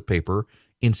toilet paper,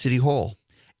 in City Hall.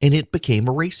 And it became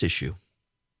a race issue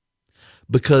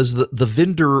because the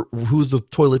vendor who the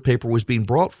toilet paper was being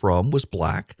brought from was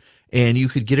black, and you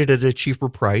could get it at a cheaper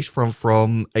price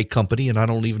from a company. And I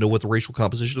don't even know what the racial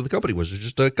composition of the company was. It was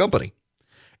just a company.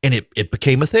 And it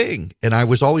became a thing. And I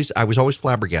was always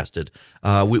flabbergasted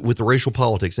with the racial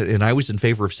politics. And I was in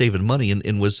favor of saving money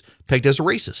and was pegged as a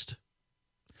racist.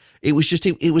 It was just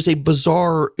it was a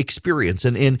bizarre experience,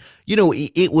 and it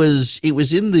was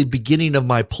in the beginning of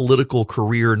my political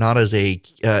career, not as a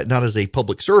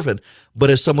public servant,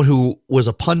 but as someone who was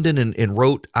a pundit and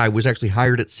wrote. I was actually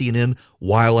hired at CNN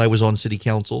while I was on city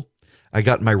council. I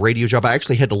got my radio job. I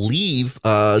actually had to leave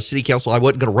city council. I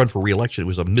wasn't going to run for re-election. It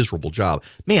was a miserable job.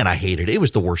 Man, I hated it. It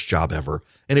was the worst job ever,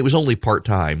 and it was only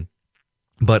part-time.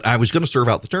 But I was going to serve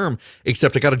out the term,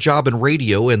 except I got a job in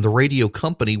radio, and the radio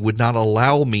company would not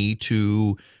allow me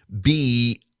to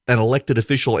be an elected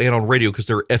official and on radio because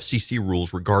there are FCC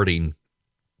rules regarding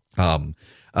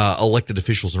elected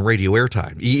officials and radio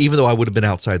airtime, even though I would have been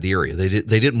outside the area.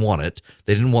 They didn't want it.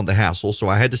 They didn't want the hassle, so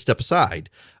I had to step aside,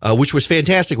 which was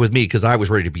fantastic with me because I was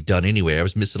ready to be done anyway. I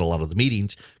was missing a lot of the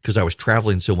meetings because I was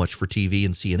traveling so much for TV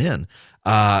and CNN.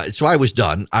 So I was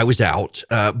done. I was out.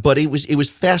 But it was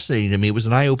fascinating to me. It was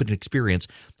an eye-opening experience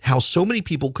how so many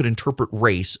people could interpret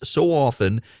race so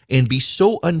often and be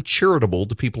so uncharitable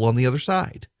to people on the other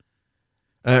side.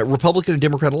 Republican and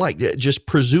Democrat alike, just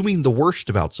presuming the worst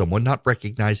about someone, not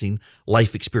recognizing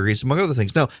life experience, among other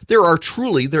things. Now, there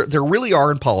really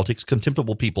are in politics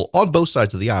contemptible people on both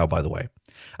sides of the aisle, by the way.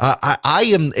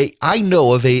 I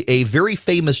know of a very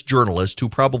famous journalist who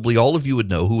probably all of you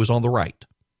would know who was on the right.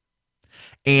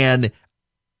 And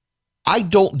I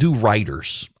don't do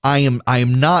writers. I am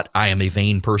a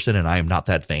vain person, and I am not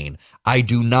that vain. I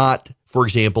do not, for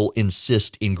example,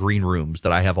 insist in green rooms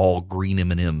that I have all green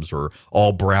M&Ms or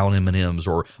all brown M&Ms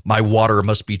or my water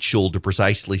must be chilled to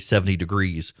precisely 70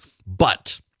 degrees.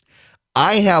 But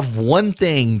I have one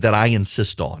thing that I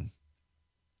insist on.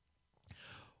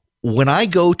 When I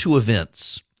go to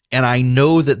events and I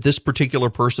know that this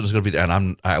particular person is going to be there,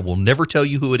 and I will never tell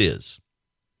you who it is.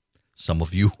 Some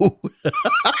of you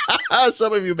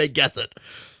may guess it.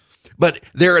 But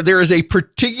there is a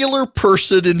particular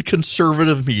person in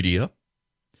conservative media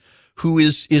who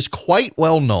is quite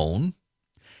well known.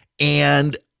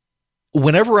 And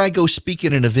whenever I go speak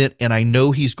at an event and I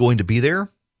know he's going to be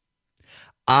there,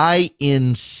 I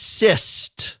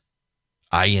insist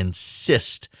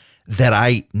that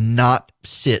I not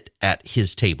sit at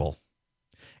his table.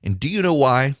 And do you know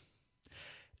why?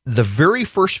 The very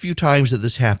first few times that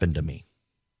this happened to me,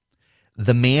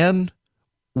 the man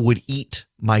would eat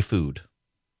my food.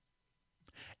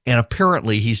 And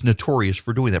apparently he's notorious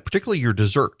for doing that, particularly your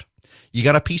dessert. You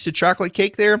got a piece of chocolate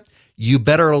cake there? You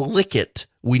better lick it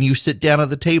when you sit down at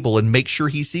the table and make sure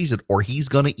he sees it, or he's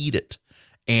going to eat it.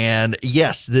 And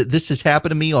yes, this has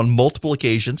happened to me on multiple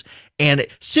occasions. And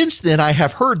since then, I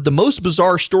have heard the most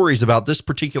bizarre stories about this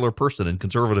particular person in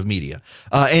conservative media.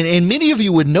 And many of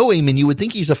you would know him and you would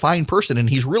think he's a fine person, and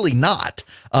he's really not.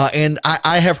 And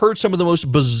I have heard some of the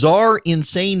most bizarre,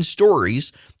 insane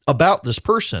stories about this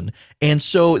person. And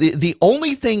so the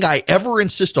only thing I ever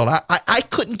insist on, I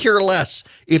couldn't care less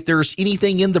if there's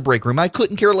anything in the break room. I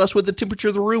couldn't care less what the temperature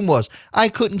of the room was. I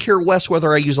couldn't care less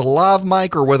whether I use a lav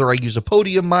mic or whether I use a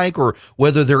podium mic or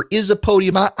whether there is a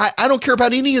podium. I don't care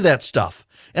about any of that stuff.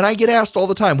 And I get asked all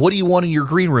the time, what do you want in your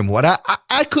green room? What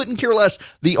I couldn't care less.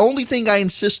 The only thing I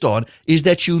insist on is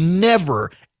that you never,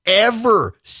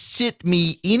 ever sit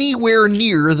me anywhere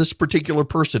near this particular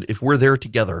person if we're there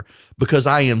together, because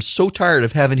I am so tired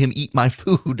of having him eat my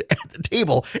food at the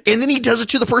table. And then he does it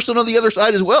to the person on the other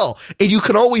side as well. And you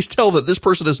can always tell that this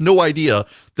person has no idea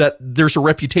that there's a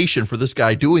reputation for this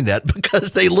guy doing that,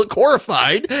 because they look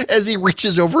horrified as he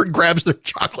reaches over and grabs their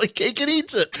chocolate cake and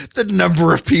eats it. The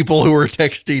number of people who are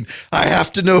texting, I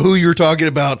have to know who you're talking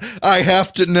about. I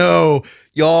have to know.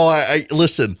 Y'all,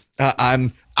 listen,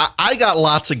 I got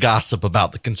lots of gossip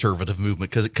about the conservative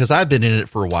movement because I've been in it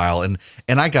for a while, and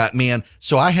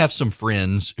so I have some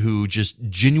friends who just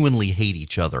genuinely hate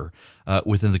each other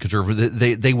within the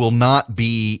conservative. They will not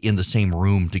be in the same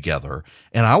room together,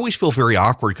 and I always feel very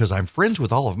awkward because I'm friends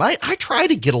with all of them. I try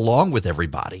to get along with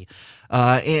everybody.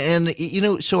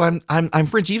 So I'm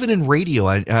friends even in radio.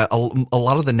 A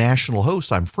lot of the national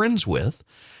hosts I'm friends with.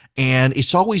 And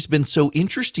it's always been so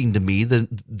interesting to me that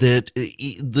the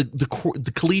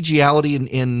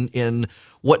collegiality and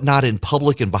whatnot in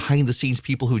public and behind the scenes,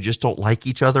 people who just don't like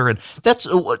each other. And that's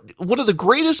one of the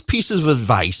greatest pieces of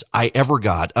advice I ever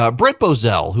got. Brett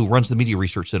Bozell, who runs the Media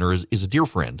Research Center, is a dear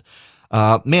friend.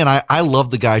 I love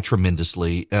the guy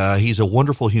tremendously. He's a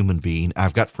wonderful human being.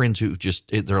 I've got friends who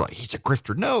they're like, he's a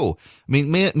grifter. No, I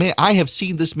mean, I have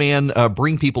seen this man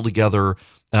bring people together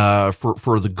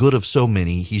for the good of so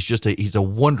many. He's a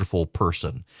wonderful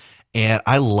person, and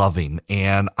I love him.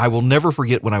 And I will never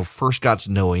forget when I first got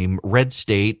to know him, Red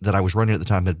State that I was running at the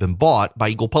time had been bought by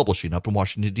Eagle Publishing up in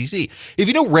Washington, D.C. If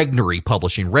you know Regnery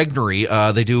Publishing,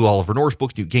 they do Oliver North's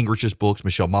books, Newt Gingrich's books,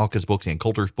 Michelle Malka's books, Ann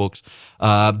Coulter's books,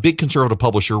 big conservative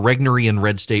publisher. Regnery and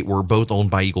Red State were both owned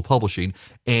by Eagle Publishing,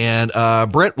 and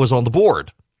Brett was on the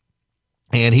board.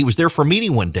 And he was there for a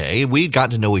meeting one day, and we had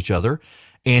gotten to know each other.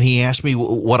 And he asked me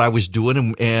what I was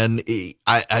doing, and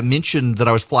I mentioned that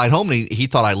I was flying home, and he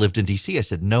thought I lived in D.C. I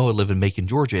said, no, I live in Macon,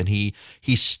 Georgia. And he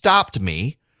stopped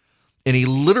me, and he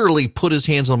literally put his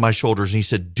hands on my shoulders, and he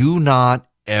said, do not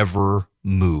ever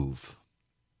move.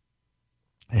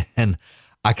 And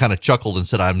I kind of chuckled and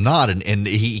said, I'm not. And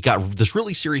he got this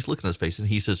really serious look on his face, and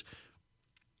he says,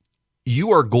 you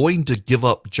are going to give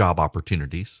up job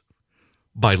opportunities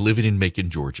by living in Macon,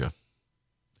 Georgia.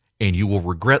 and you will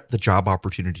regret the job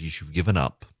opportunities you've given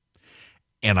up.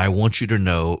 And I want you to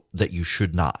know that you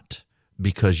should not,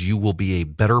 because you will be a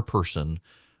better person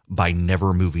by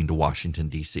never moving to Washington,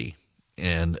 D.C.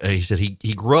 And he said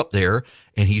he grew up there,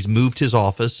 and he's moved his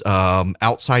office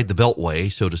outside the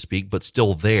Beltway, so to speak, but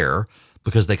still there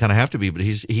because they kind of have to be. But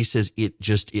he says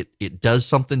it does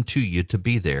something to you to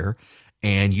be there,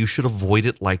 and you should avoid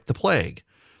it like the plague.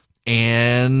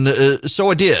 And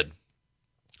so I did.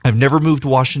 I've never moved to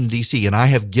Washington, D.C., and I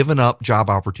have given up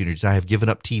job opportunities. I have given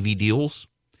up TV deals.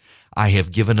 I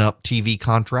have given up TV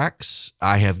contracts.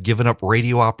 I have given up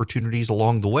radio opportunities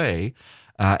along the way.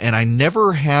 And I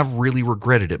never have really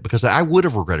regretted it, because I would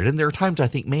have regretted it. And there are times I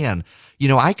think, man,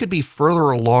 I could be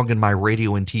further along in my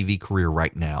radio and TV career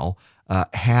right now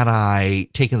had I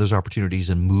taken those opportunities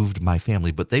and moved my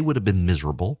family. But they would have been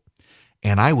miserable,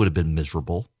 and I would have been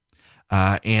miserable.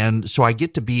 And so I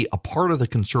get to be a part of the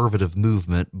conservative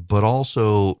movement, but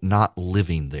also not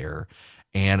living there.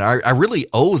 And I really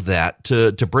owe that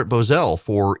to Brent Bozell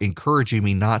for encouraging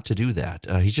me not to do that.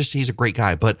 He's a great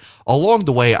guy. But along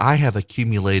the way, I have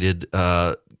accumulated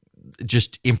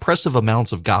just impressive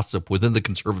amounts of gossip within the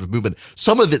conservative movement.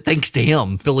 Some of it thanks to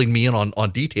him filling me in on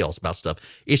details about stuff.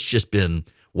 It's just been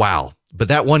wow. But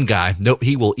that one guy, nope,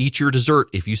 he will eat your dessert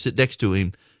if you sit next to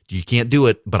him. You can't do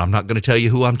it, but I'm not going to tell you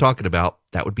who I'm talking about.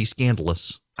 That would be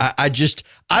scandalous. I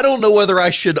don't know whether I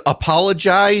should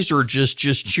apologize or just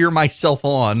cheer myself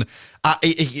on. I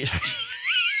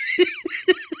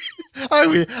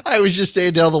was just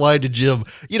saying down the line to Jim,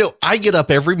 I get up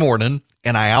every morning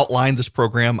and I outline this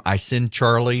program. I send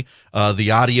Charlie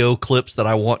the audio clips that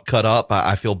I want cut up.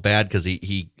 I feel bad because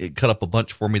he cut up a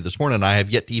bunch for me this morning, and I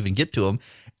have yet to even get to them.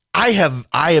 I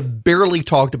have barely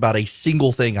talked about a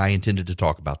single thing I intended to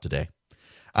talk about today.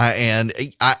 And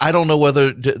I don't know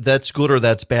whether that's good or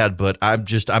that's bad, but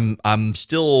I'm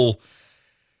still,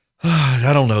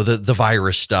 I don't know, the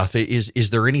virus stuff. Is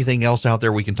there anything else out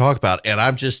there we can talk about? And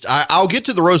I'll get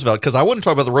to the Roosevelt, because I want to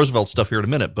talk about the Roosevelt stuff here in a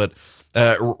minute, but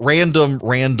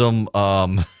random,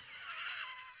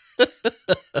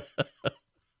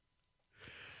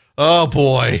 oh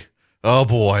boy.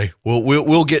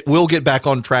 We'll get back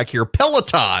on track here.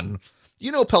 Peloton,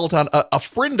 Peloton, a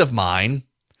friend of mine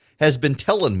has been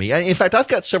telling me, in fact, I've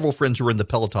got several friends who are in the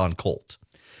Peloton cult.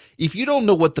 If you don't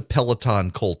know what the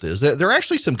Peloton cult is, there are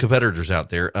actually some competitors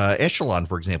out there. Echelon,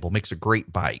 for example, makes a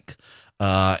great bike.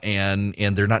 And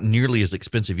they're not nearly as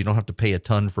expensive. You don't have to pay a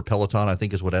ton for Peloton, I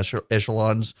think is what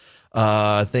Echelon's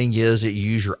thing is. You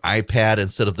use your iPad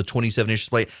instead of the 27-inch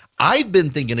display. I've been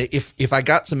thinking if I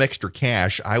got some extra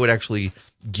cash, I would actually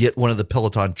get one of the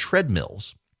Peloton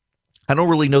treadmills. I don't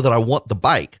really know that I want the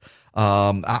bike.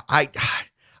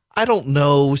 I don't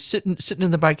know, sitting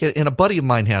in the bike, and a buddy of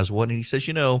mine has one, and he says,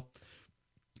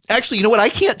 actually, you know what? I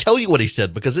can't tell you what he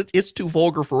said because it's too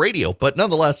vulgar for radio, but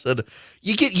nonetheless,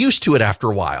 you get used to it after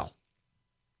a while.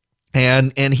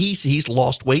 And he's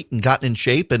lost weight and gotten in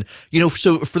shape. And,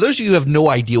 so for those of you who have no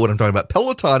idea what I'm talking about,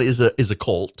 Peloton is a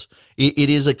cult. It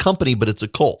is a company, but it's a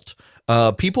cult.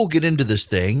 People get into this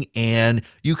thing, and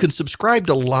you can subscribe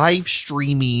to live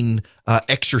streaming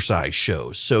exercise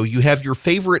shows. So you have your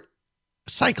favorite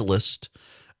cyclist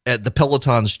at the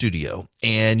Peloton studio,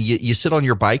 and you sit on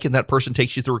your bike, and that person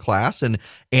takes you through a class, and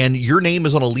your name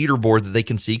is on a leaderboard that they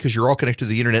can see because you're all connected to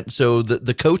the internet. And so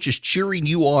the coach is cheering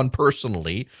you on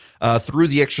personally through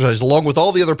the exercise along with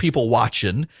all the other people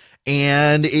watching.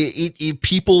 And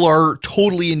people are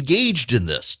totally engaged in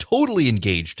this.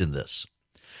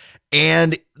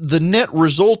 And the net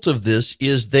result of this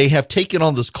is they have taken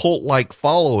on this cult-like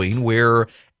following where,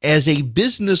 as a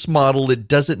business model, it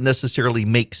doesn't necessarily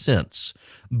make sense,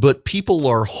 but people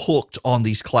are hooked on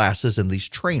these classes and these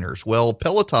trainers. Well,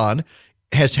 Peloton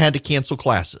has had to cancel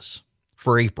classes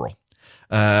for April.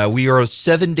 We are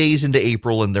 7 days into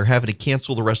April, and they're having to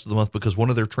cancel the rest of the month because one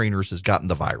of their trainers has gotten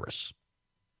the virus.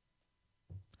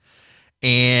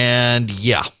 And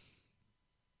yeah,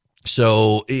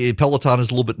 so Peloton is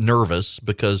a little bit nervous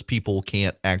because people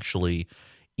can't actually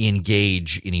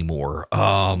engage anymore.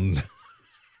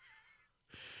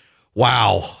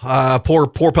 Wow. Poor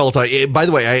Peloton. By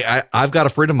the way, I've got a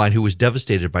friend of mine who was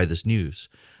devastated by this news.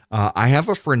 I have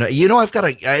a friend, I've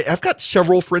got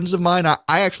several friends of mine. I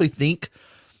actually think,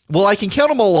 well, I can count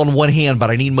them all on one hand, but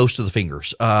I need most of the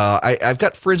fingers. I've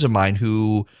got friends of mine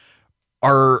who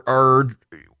are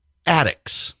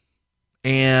addicts,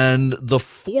 and the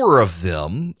four of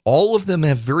them, all of them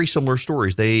have very similar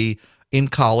stories. They, in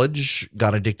college,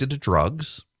 got addicted to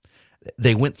drugs.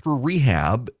 They went through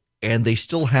rehab, and they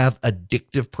still have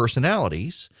addictive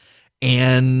personalities,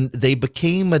 and they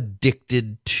became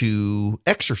addicted to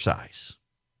exercise.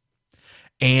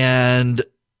 And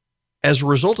as a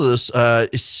result of this,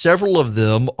 several of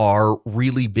them are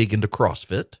really big into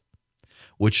CrossFit,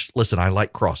 which, listen, I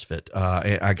like CrossFit.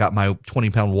 I got my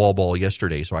 20-pound wall ball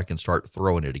yesterday, so I can start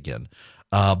throwing it again.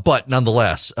 But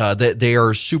nonetheless, they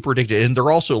are super addicted, and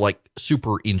they're also like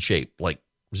super in shape, like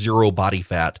zero body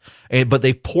fat, but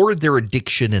they've poured their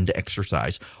addiction into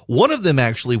exercise. One of them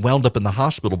actually wound up in the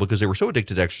hospital because they were so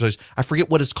addicted to exercise. I forget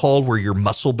what it's called, where your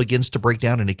muscle begins to break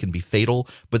down and it can be fatal,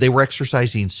 but they were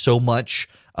exercising so much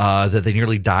that they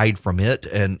nearly died from it,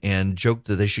 and joked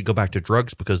that they should go back to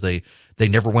drugs because they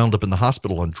never wound up in the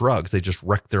hospital on drugs. They just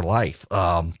wrecked their life.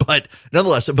 But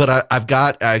nonetheless, I've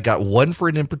got one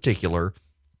friend in particular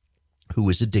who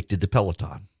is addicted to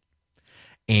Peloton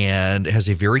and has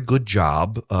a very good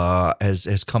job,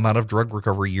 has come out of drug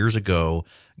recovery years ago,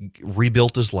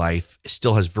 rebuilt his life,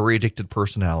 still has very addicted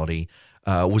personality,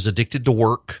 was addicted to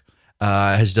work,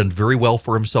 has done very well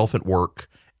for himself at work,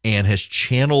 and has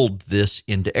channeled this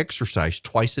into exercise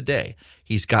twice a day.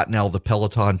 He's got now the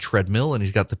Peloton treadmill, and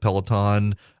he's got the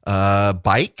Peloton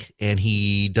bike, and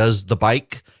he does the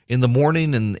bike in the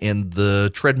morning and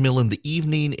the treadmill in the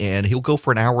evening, and he'll go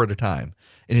for an hour at a time,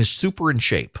 and is super in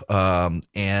shape.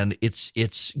 And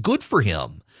it's good for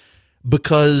him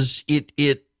because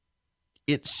it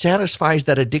satisfies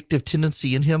that addictive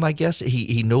tendency in him, I guess.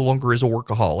 He no longer is a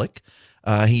workaholic.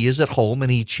 He is at home,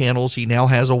 and he channels. He now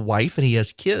has a wife, and he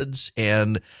has kids,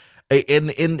 and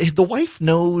the wife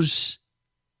knows.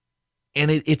 And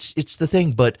it's the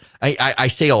thing, but I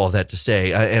say all of that to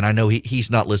say, and I know he's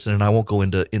not listening, and I won't go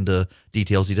into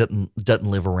details. He doesn't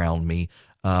live around me,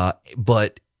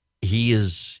 but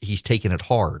he's taken it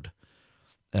hard,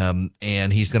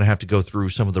 and he's going to have to go through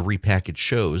some of the repackaged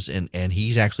shows, and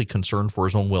he's actually concerned for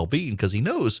his own well-being because he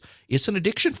knows it's an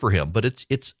addiction for him, but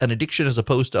it's an addiction as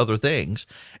opposed to other things.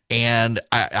 And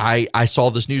I saw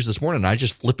this news this morning, and I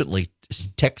just flippantly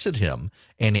texted him,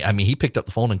 and I mean, he picked up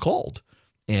the phone and called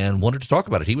and wanted to talk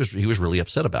about it. He was really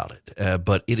upset about it.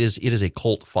 But it is a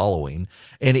cult following,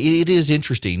 and it is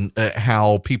interesting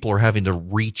how people are having to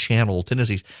rechannel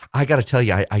tendencies. I got to tell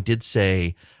you, I did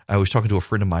say, I was talking to a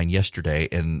friend of mine yesterday,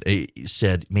 and he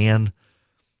said, "Man,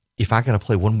 if I got to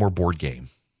play one more board game,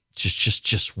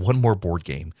 just one more board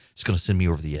game, it's going to send me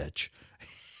over the edge."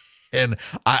 And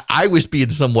I was being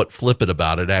somewhat flippant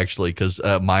about it, actually, because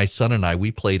my son and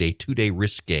we played a 2-day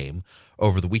Risk game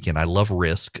over the weekend. I love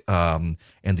Risk, and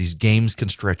these games can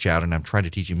stretch out, and I'm trying to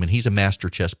teach him. And he's a master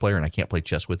chess player, and I can't play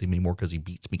chess with him anymore because he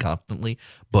beats me constantly.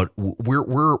 But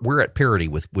we're at parity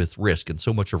with Risk, and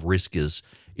so much of Risk is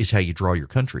how you draw your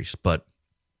countries. But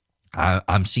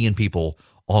I'm seeing people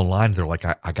online. They're like,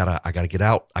 I gotta get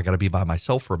out. I gotta be by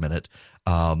myself for a minute.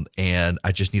 And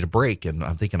I just need a break. And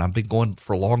I'm thinking, I've been going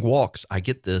for long walks. I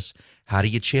get this. How do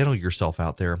you channel yourself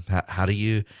out there? How do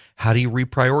you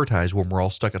reprioritize when we're all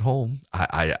stuck at home?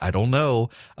 I don't know.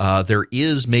 There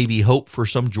is maybe hope for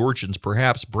some Georgians.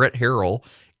 Perhaps Brett Harrell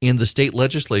in the state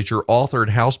legislature authored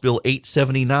House Bill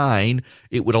 879.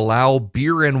 It would allow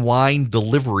beer and wine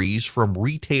deliveries from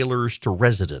retailers to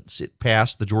residents. It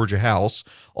passed the Georgia House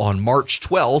on March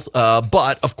 12th,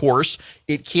 but of course,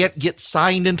 it can't get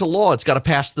signed into law. It's got to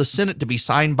pass the Senate to be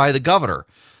signed by the governor.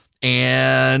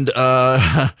 And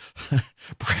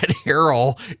Brett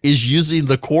Harrell is using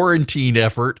the quarantine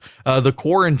effort,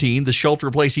 the shelter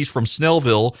in place. He's from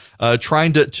Snellville,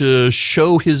 trying to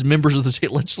show his members of the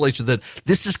state legislature that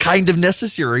this is kind of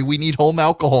necessary. We need home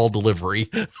alcohol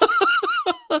delivery.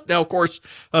 Now, of course,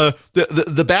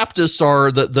 the Baptists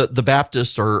are the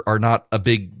Baptists are not a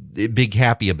big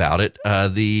happy about it.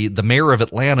 The mayor of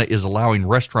Atlanta is allowing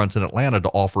restaurants in Atlanta to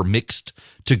offer mixed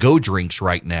to-go drinks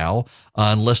right now,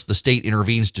 unless the state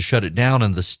intervenes to shut it down,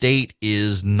 and the state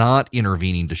is not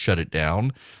intervening to shut it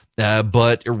down.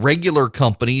 But regular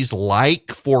companies,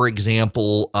 like, for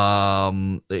example,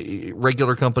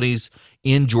 regular companies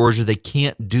in Georgia, they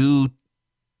can't do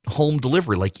home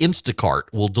delivery. Like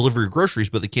Instacart will deliver your groceries,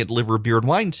 but they can't deliver beer and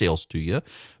wine sales to you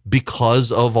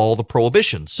because of all the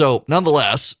prohibition. So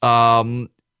nonetheless,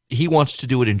 he wants to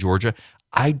do it in Georgia.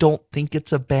 I don't think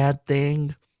it's a bad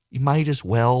thing. You might as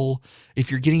well.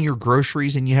 If you're getting your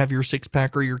groceries and you have your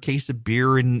 6-pack or your case of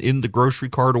beer in the grocery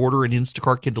cart order, and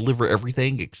Instacart can deliver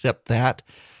everything except that,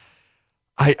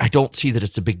 I don't see that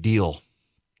it's a big deal.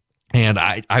 And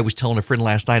I was telling a friend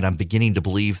last night, I'm beginning to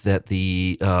believe that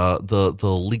the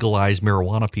legalized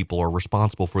marijuana people are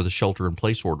responsible for the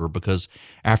shelter-in-place order, because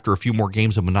after a few more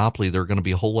games of Monopoly, there are going to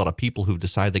be a whole lot of people who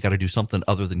decide they got to do something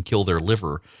other than kill their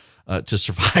liver to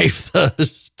survive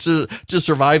to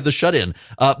survive the shut-in.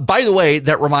 By the way,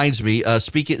 that reminds me.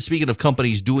 Speaking of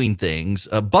companies doing things,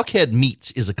 Buckhead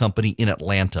Meats is a company in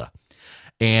Atlanta.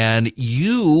 And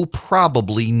you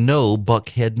probably know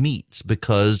Buckhead Meats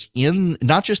because in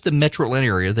not just the metro Atlanta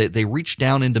area, they reach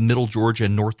down into middle Georgia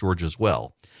and North Georgia as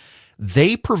well.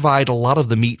 They provide a lot of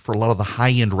the meat for a lot of the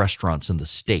high-end restaurants in the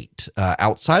state.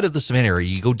 Outside of the Savannah area,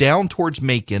 you go down towards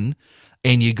Macon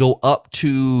and you go up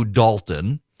to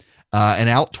Dalton and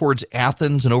out towards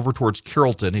Athens and over towards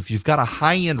Carrollton. If you've got a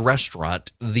high-end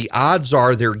restaurant, the odds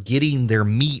are they're getting their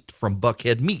meat from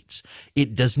Buckhead Meats.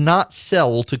 It does not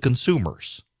sell to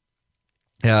consumers.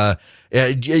 Give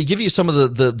you some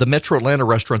of the Metro Atlanta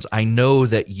restaurants I know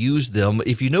that use them.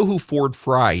 If you know who Ford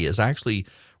Fry is, I actually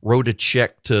wrote a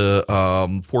check to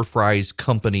Ford Fry's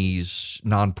company's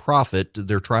nonprofit.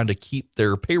 They're trying to keep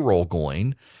their payroll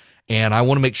going. And I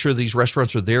want to make sure these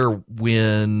restaurants are there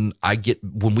when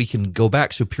we can go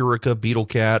back. Superica,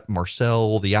 Beetlecat,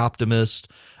 Marcel, The Optimist,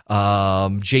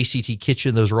 JCT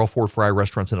Kitchen. Those are all Ford Fry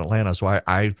restaurants in Atlanta. So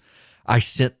I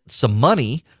sent some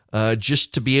money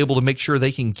just to be able to make sure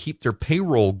they can keep their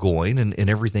payroll going and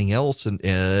everything else.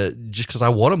 And just because I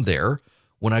want them there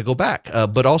when I go back.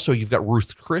 But also you've got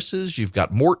Ruth Chris's, you've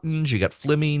got Morton's, you got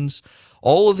Fleming's.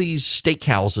 All of these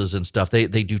steakhouses and stuff, they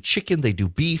do chicken, they do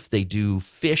beef, they do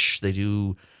fish, they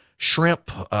do shrimp,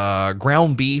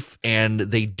 ground beef, and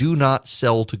they do not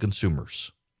sell to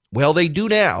consumers. Well, they do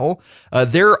now.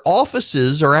 Their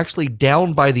offices are actually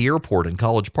down by the airport in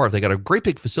College Park. They got a great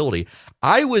big facility.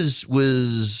 I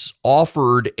was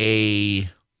offered we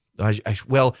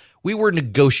were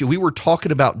negotiating. We were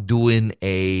talking about doing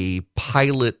a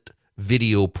pilot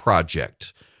video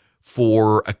project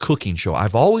for a cooking show.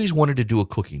 I've always wanted to do a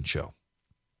cooking show.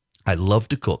 I love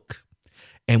to cook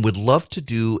and would love to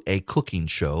do a cooking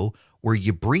show where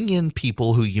you bring in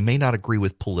people who you may not agree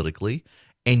with politically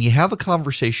and you have a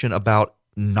conversation about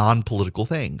non-political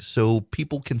things so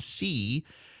people can see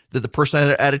that the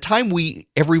person at a time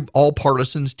all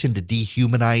partisans tend to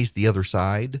dehumanize the other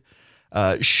side.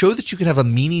 Show that you can have a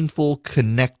meaningful,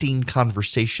 connecting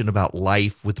conversation about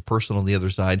life with the person on the other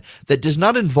side that does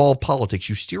not involve politics.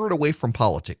 You steer it away from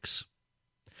politics,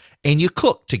 and you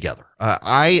cook together.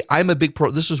 I'm a big pro.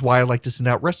 This is why I like to send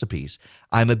out recipes.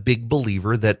 I'm a big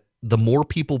believer that the more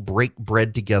people break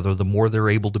bread together, the more they're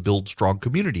able to build strong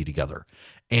community together.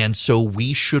 And so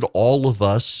we should, all of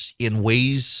us, in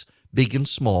ways big and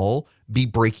small, be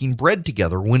breaking bread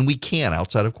together when we can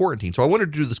outside of quarantine. So I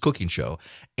wanted to do this cooking show,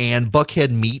 and Buckhead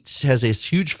Meats has this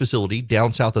huge facility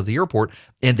down south of the airport,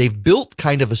 and they've built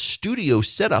kind of a studio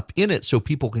setup in it so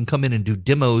people can come in and do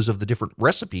demos of the different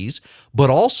recipes, but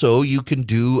also you can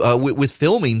do with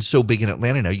filming so big in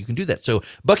Atlanta now, you can do that. So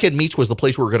Buckhead Meats was the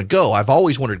place we were going to go. I've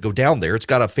always wanted to go down there. It's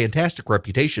got a fantastic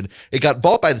reputation. It got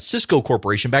bought by the Cisco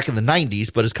Corporation back in the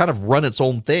 90s, but has kind of run its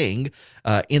own thing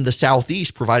in the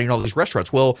Southeast, providing all these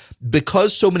restaurants. Well,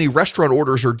 because so many restaurant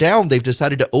orders are down, they've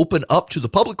decided to open up to the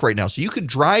public right now. So you can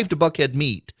drive to Buckhead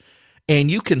Meat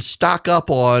and you can stock up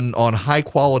on high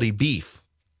quality beef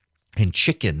and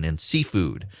chicken and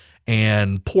seafood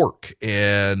and pork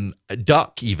and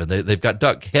duck. Even they've got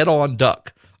duck, head-on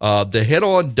duck. The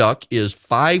head-on duck is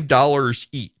 $5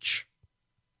 each,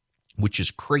 which is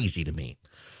crazy to me.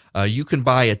 You can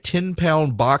buy a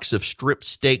 10-pound box of strip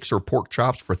steaks or pork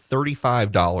chops for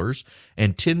 $35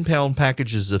 and 10-pound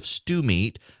packages of stew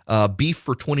meat, beef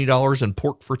for $20 and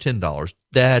pork for $10.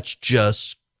 That's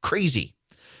just crazy.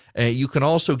 You can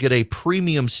also get a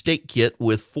premium steak kit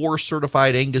with 4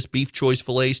 certified Angus beef choice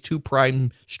fillets, 2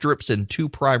 prime strips, and 2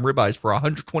 prime ribeyes for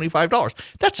 $125.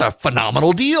 That's a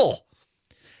phenomenal deal.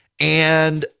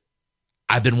 And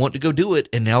I've been wanting to go do it,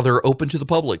 and now they're open to the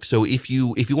public. So if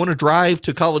you want to drive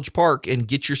to College Park and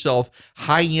get yourself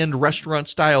high-end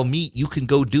restaurant-style meat, you can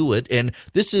go do it. And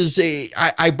this is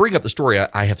I bring up the story.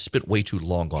 I have spent way too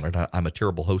long on it. I'm a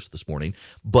terrible host this morning.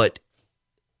 But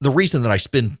the reason that I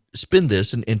spin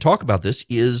this and talk about this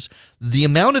is the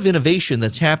amount of innovation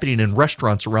that's happening in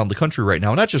restaurants around the country right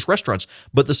now. Not just restaurants,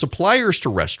 but the suppliers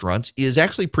to restaurants is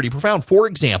actually pretty profound. For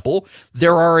example,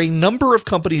 there are a number of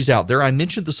companies out there. I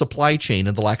mentioned the supply chain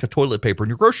and the lack of toilet paper in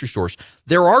your grocery stores.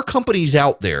 There are companies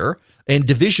out there and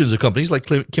divisions of companies like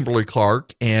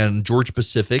Kimberly-Clark and Georgia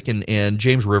Pacific and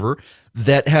James River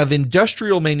that have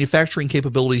industrial manufacturing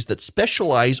capabilities that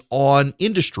specialize on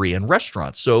industry and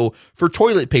restaurants. So for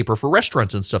toilet paper for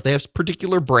restaurants and stuff, they have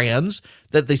particular brands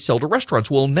that they sell to restaurants.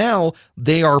 Well, now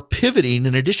they are pivoting,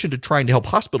 in addition to trying to help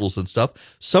hospitals and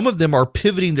stuff, some of them are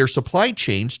pivoting their supply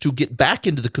chains to get back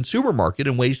into the consumer market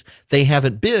in ways they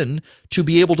haven't been, to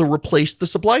be able to replace the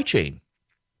supply chain.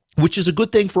 which is a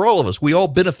good thing for all of us. We all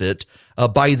benefit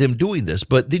by them doing this.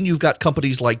 But then you've got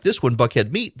companies like this one,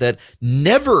 Buckhead Meat, that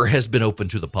never has been open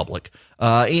to the public.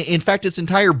 In fact, its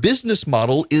entire business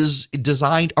model is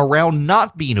designed around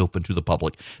not being open to the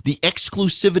public, the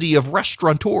exclusivity of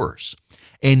restaurateurs.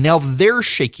 And now they're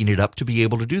shaking it up to be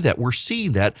able to do that. We're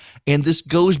seeing that. And this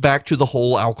goes back to the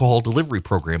whole alcohol delivery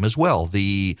program as well.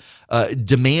 The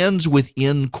demands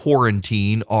within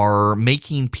quarantine are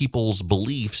making people's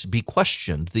beliefs be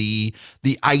questioned. The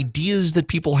ideas that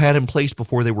people had in place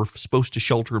before they were supposed to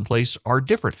shelter in place are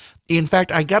different. In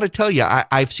fact, I got to tell you,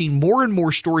 I've seen more and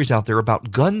more stories out there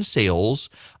about gun sales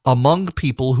among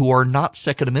people who are not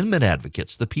Second Amendment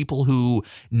advocates, the people who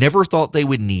never thought they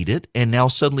would need it and now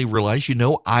suddenly realize,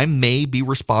 I may be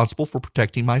responsible for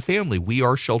protecting my family. We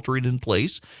are sheltering in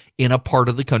place in a part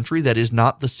of the country that is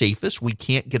not the safest. We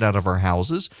can't get out of our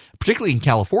houses, particularly in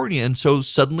California. And so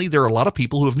suddenly there are a lot of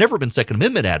people who have never been Second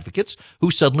Amendment advocates who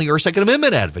suddenly are Second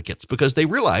Amendment advocates because they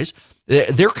realize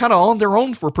they're kind of on their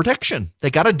own for protection.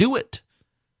 They got to do it.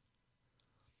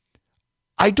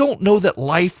 I don't know that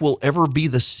life will ever be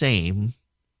the same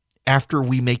after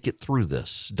we make it through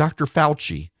this. Dr.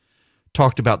 Fauci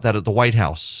talked about that at the White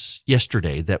House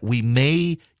yesterday, that we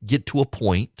may get to a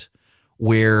point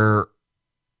where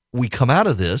we come out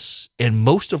of this and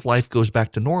most of life goes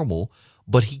back to normal,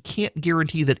 but he can't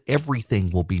guarantee that everything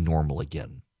will be normal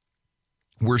again.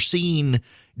 We're seeing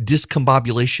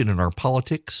discombobulation in our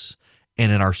politics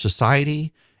and in our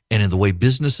society and in the way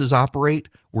businesses operate.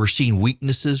 We're seeing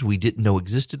weaknesses we didn't know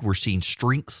existed. We're seeing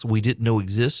strengths we didn't know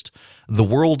exist. The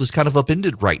world is kind of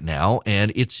upended right now,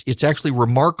 and it's actually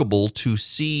remarkable to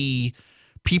see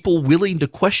people willing to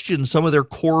question some of their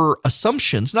core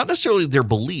assumptions, not necessarily their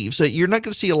beliefs. You're not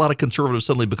going to see a lot of conservatives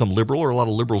suddenly become liberal, or a lot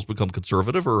of liberals become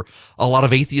conservative, or a lot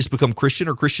of atheists become Christian,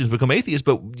 or Christians become atheists,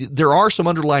 but there are some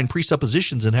underlying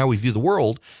presuppositions in how we view the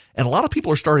world, and a lot of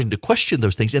people are starting to question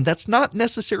those things, and that's not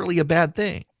necessarily a bad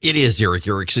thing. It is Erick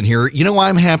Erickson here.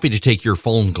 I'm happy to take your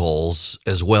phone calls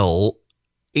as well.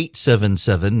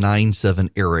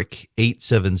 877-97-ERIC,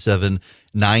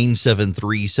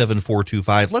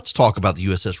 877-973-7425. Let's talk about the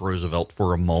USS Roosevelt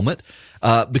for a moment,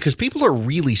 because people are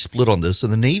really split on this,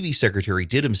 and the Navy Secretary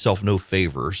did himself no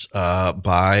favors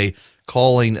by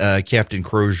calling Captain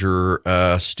Crozier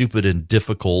stupid and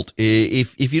difficult.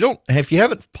 If you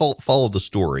haven't followed the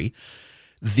story,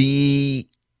 the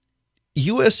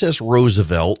USS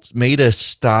Roosevelt made a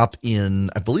stop in,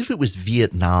 I believe it was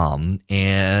Vietnam,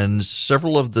 and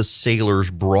several of the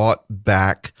sailors brought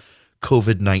back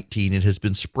COVID-19. It has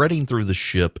been spreading through the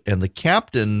ship, and the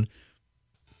captain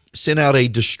sent out a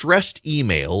distressed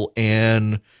email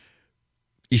and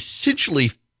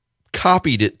essentially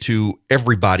copied it to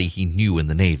everybody he knew in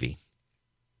the Navy.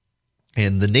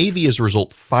 And the Navy, as a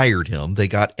result, fired him. They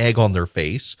got egg on their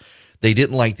face. They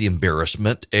didn't like the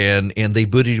embarrassment, and they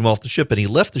booted him off the ship, and he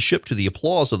left the ship to the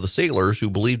applause of the sailors who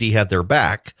believed he had their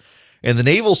back. And the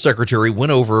Naval Secretary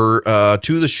went over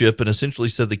to the ship and essentially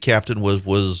said the captain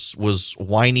was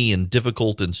whiny and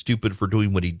difficult and stupid for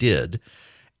doing what he did.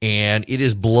 And it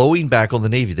is blowing back on the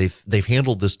Navy. They've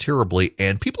handled this terribly,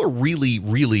 and people are really,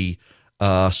 really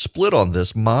split on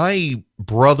this. My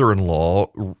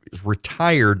brother-in-law is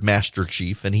retired Master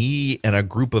Chief, and he and a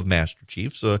group of Master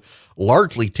Chiefs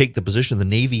largely take the position the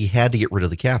Navy had to get rid of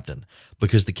the captain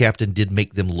because the captain did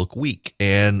make them look weak.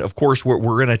 And of course,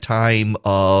 we're in a time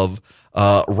of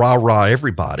rah-rah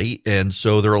everybody, and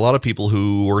so there are a lot of people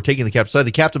who are taking the captain's side.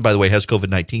 The captain, by the way, has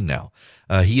COVID-19 now.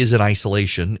 He is in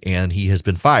isolation, and he has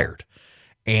been fired.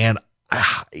 And,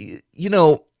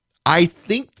 I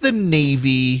think the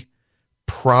Navy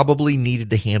probably needed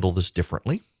to handle this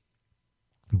differently,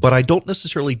 but I don't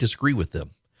necessarily disagree with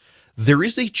them. There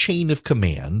is a chain of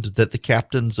command that the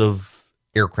captains of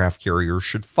aircraft carriers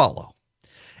should follow.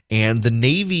 And the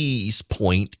Navy's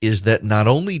point is that not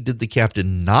only did the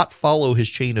captain not follow his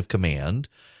chain of command,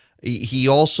 he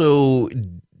also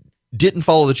didn't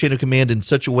follow the chain of command in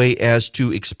such a way as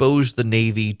to expose the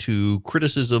Navy to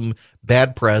criticism,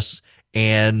 bad press,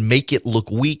 and make it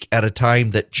look weak at a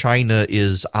time that China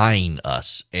is eyeing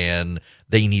us and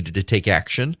they needed to take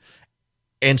action.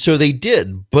 And so they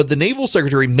did, but the Naval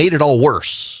Secretary made it all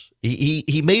worse.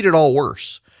 He made it all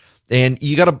worse. And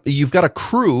you've got a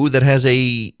crew that has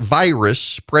a virus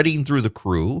spreading through the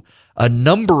crew. A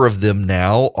number of them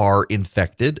now are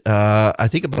infected. I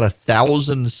think about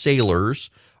 1,000 sailors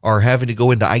are having to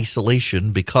go into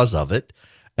isolation because of it.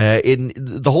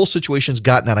 The whole situation's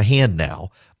gotten out of hand now.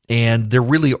 And there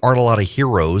really aren't a lot of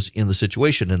heroes in the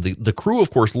situation. And the crew,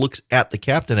 of course, looks at the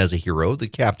captain as a hero. The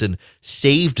captain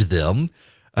saved them.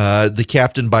 The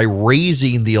captain, by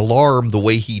raising the alarm the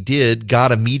way he did,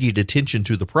 got immediate attention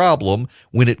to the problem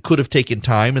when it could have taken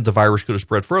time and the virus could have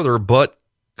spread further. But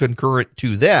concurrent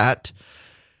to that,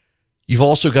 you've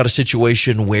also got a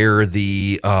situation where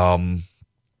the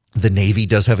Navy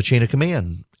does have a chain of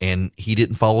command, and he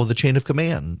didn't follow the chain of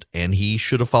command, and he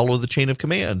should have followed the chain of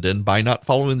command. And by not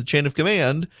following the chain of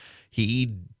command,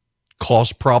 he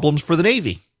caused problems for the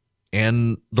Navy.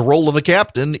 And the role of a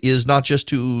captain is not just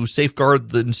to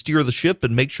safeguard and steer the ship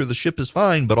and make sure the ship is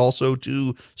fine, but also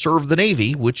to serve the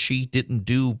Navy, which he didn't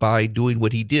do by doing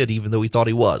what he did, even though he thought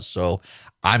he was. So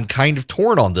I'm kind of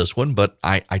torn on this one, but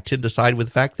I tend to side with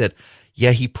the fact that,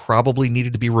 yeah, he probably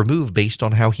needed to be removed based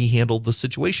on how he handled the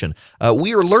situation.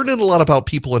 We are learning a lot about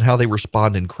people and how they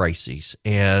respond in crises.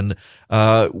 And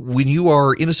when you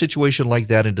are in a situation like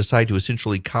that and decide to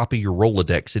essentially copy your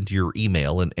Rolodex into your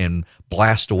email and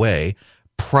blast away,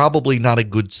 probably not a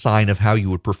good sign of how you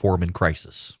would perform in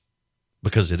crisis,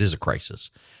 because it is a crisis.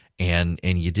 And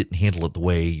you didn't handle it the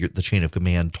way the chain of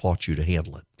command taught you to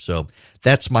handle it. So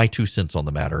that's my 2 cents on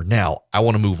the matter. Now, I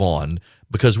want to move on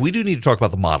because we do need to talk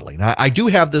about the modeling. I do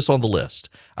have this on the list.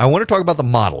 I want to talk about the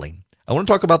modeling. I want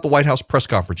to talk about the White House press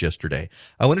conference yesterday.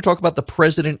 I want to talk about the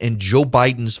president and Joe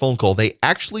Biden's phone call. They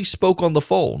actually spoke on the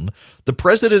phone. The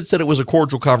president said it was a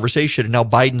cordial conversation, and now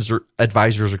Biden's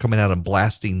advisors are coming out and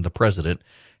blasting the president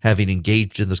having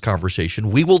engaged in this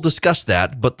conversation. We will discuss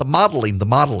that, but the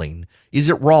modeling, is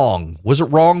it wrong? Was it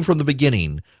wrong from the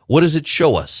beginning? What does it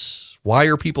show us? Why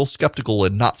are people skeptical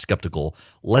and not skeptical?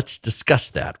 Let's discuss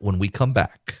that when we come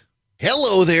back.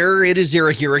 Hello there, it is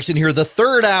Erick Erickson here. The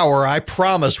third hour, I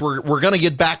promise we're going to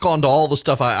get back onto all the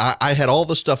stuff. I had all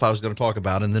the stuff I was going to talk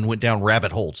about and then went down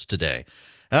rabbit holes today.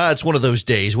 It's one of those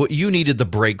days. What you needed the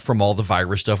break from all the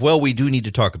virus stuff. Well, we do need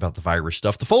to talk about the virus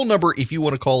stuff. The phone number, if you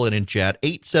want to call in and chat,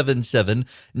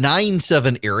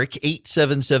 877-97-ERIC,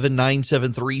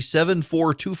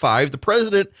 877-973-7425. The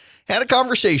president had a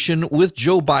conversation with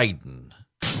Joe Biden.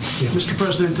 Yeah, Mr.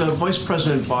 President, Vice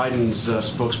President Biden's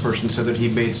spokesperson said that he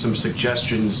made some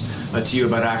suggestions to you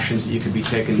about actions that you could be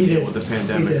taking to deal with the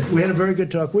pandemic. He did. We had a very good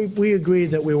talk. We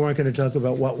agreed that we weren't going to talk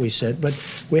about what we said, but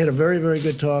we had a very, very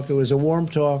good talk. It was a warm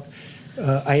talk.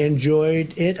 I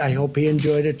enjoyed it. I hope he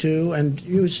enjoyed it, too. And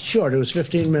it was short. It was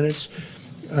 15 minutes.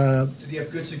 Did he have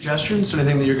good suggestions?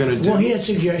 Anything that you're going to do? Well, he had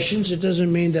suggestions. It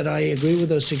doesn't mean that I agree with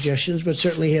those suggestions, but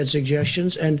certainly he had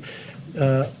suggestions. And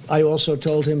I also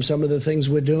told him some of the things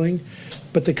we're doing.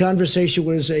 But the conversation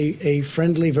was a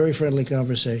friendly, very friendly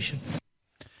conversation.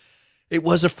 It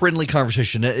was a friendly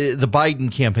conversation. The Biden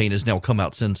campaign has now come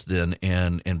out since then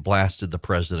and blasted the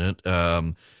president,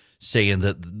 saying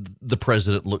that the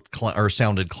president looked or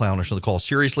sounded clownish on the call.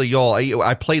 Seriously, y'all,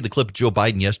 I played the clip of Joe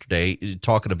Biden yesterday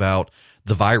talking about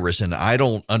the virus, and I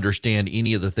don't understand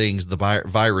any of the things the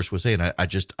virus was saying.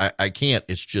 I can't.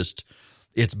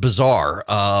 It's bizarre.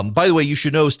 By the way, you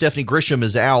should know Stephanie Grisham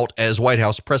is out as White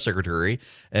House press secretary.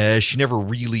 She never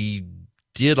really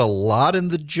did a lot in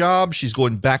the job. She's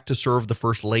going back to serve the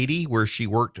first lady where she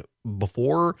worked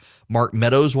before. Mark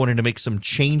Meadows wanted to make some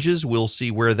changes. We'll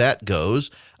see where that goes.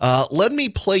 Let me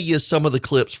play you some of the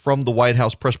clips from the White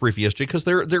House press briefing yesterday, because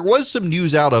there was some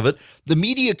news out of it. The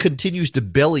media continues to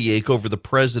bellyache over the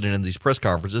president in these press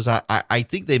conferences. I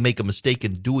think they make a mistake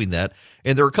in doing that.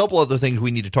 And there are a couple other things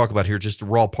we need to talk about here, just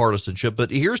raw partisanship.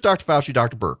 But here's Dr. Fauci,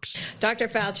 Dr. Birx. Dr.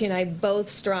 Fauci and I both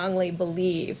strongly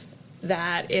believe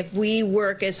that if we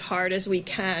work as hard as we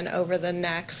can over the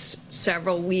next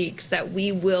several weeks, that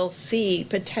we will see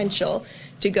potential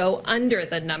to go under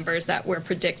the numbers that were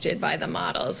predicted by the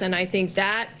models. And I think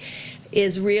that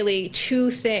is really two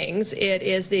things. It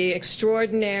is the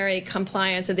extraordinary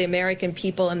compliance of the American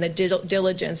people and the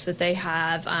diligence that they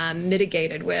have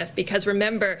mitigated with. Because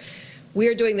remember,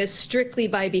 we're doing this strictly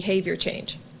by behavior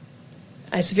change.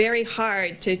 It's very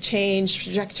hard to change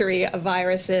trajectory of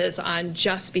viruses on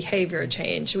just behavior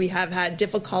change. We have had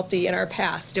difficulty in our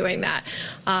past doing that.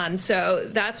 So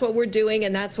that's what we're doing,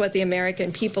 and that's what the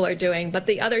American people are doing. But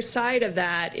the other side of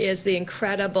that is the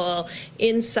incredible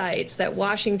insights that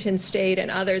Washington State and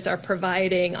others are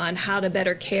providing on how to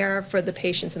better care for the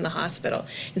patients in the hospital.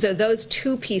 And so those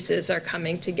two pieces are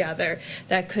coming together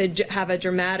that could have a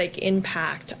dramatic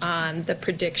impact on the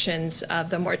predictions of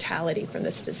the mortality from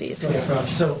this disease.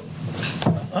 So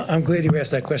I'm glad you asked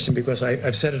that question, because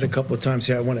I've said it a couple of times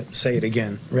here. I want to say it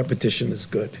again. Repetition is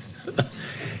good.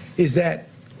 Is that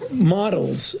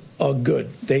models are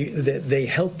good. They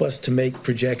help us to make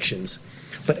projections.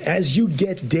 But as you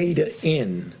get data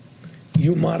in,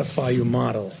 you modify your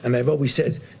model. And I've always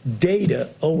said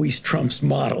data always trumps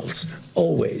models,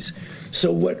 always.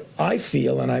 So what I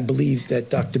feel, and I believe that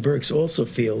Dr. Birx also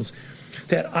feels,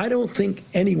 that I don't think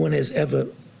anyone has ever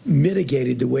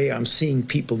mitigated the way I'm seeing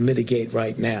people mitigate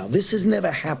right now. This has never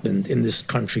happened in this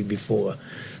country before.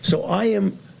 So I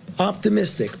am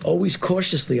optimistic, always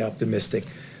cautiously optimistic,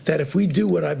 that if we do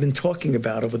what I've been talking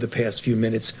about over the past few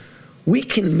minutes, we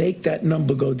can make that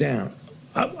number go down.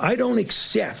 I don't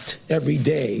accept every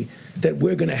day that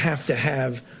we're going to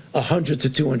have 100 to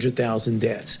 200,000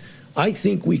 deaths. I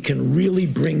think we can really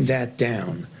bring that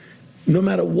down, no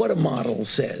matter what a model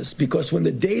says, because when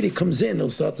the data comes in, they'll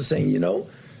start to say,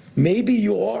 maybe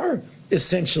you are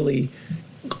essentially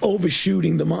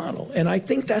overshooting the model. And I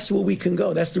think that's where we can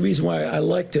go. That's the reason why I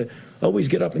like to always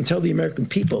get up and tell the American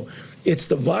people, it's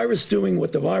the virus doing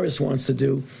what the virus wants to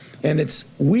do, and it's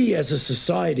we as a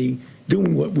society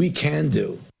doing what we can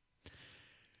do.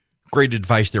 Great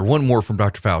advice there. One more from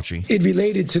Dr. Fauci. It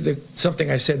related to something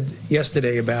I said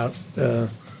yesterday about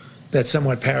that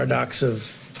somewhat paradox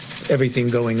of everything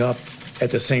going up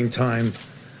at the same time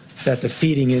that the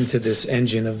feeding into this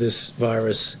engine of this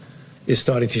virus is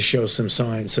starting to show some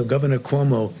signs. So Governor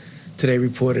Cuomo today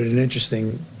reported an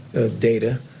interesting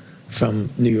data from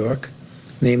New York,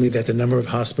 namely that the number of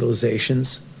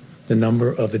hospitalizations, the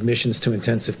number of admissions to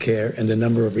intensive care, and the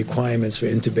number of requirements for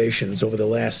intubations over the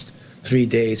last 3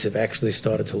 days have actually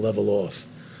started to level off.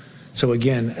 So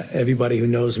again, everybody who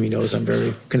knows me knows I'm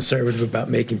very conservative about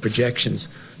making projections,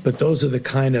 but those are the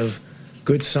kind of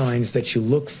good signs that you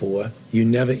look for. You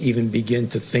never even begin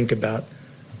to think about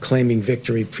claiming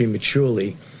victory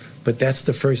prematurely, but that's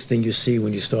the first thing you see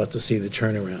when you start to see the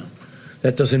turnaround.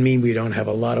 That doesn't mean we don't have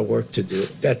a lot of work to do.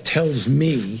 That tells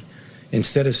me,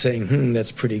 instead of saying,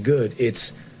 that's pretty good,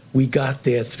 it's we got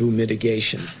there through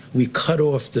mitigation. We cut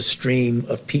off the stream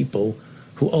of people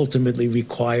who ultimately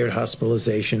required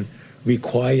hospitalization,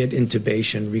 required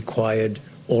intubation, required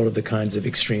all of the kinds of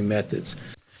extreme methods.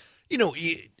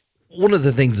 One of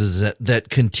the things that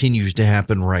continues to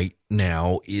happen right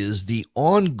now is the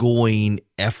ongoing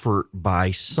effort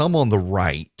by some on the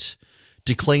right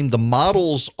to claim the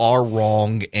models are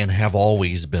wrong and have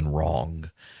always been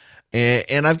wrong.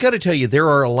 And I've got to tell you, there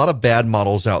are a lot of bad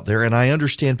models out there, and I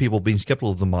understand people being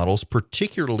skeptical of the models,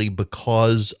 particularly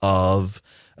because of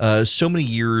so many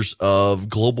years of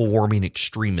global warming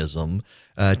extremism,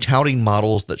 touting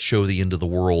models that show the end of the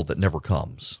world that never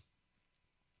comes.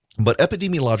 But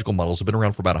epidemiological models have been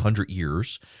around for about 100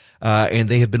 years, and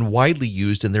they have been widely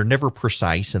used, and they're never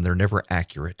precise and they're never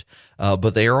accurate.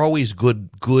 But they are always good.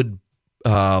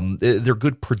 They're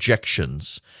good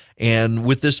projections. And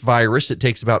with this virus, it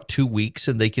takes about 2 weeks,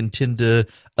 and they can tend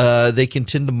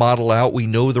to model out. We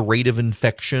know the rate of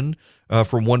infection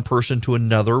from one person to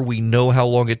another. We know how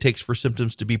long it takes for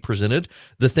symptoms to be presented.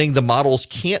 The thing the models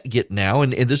can't get now,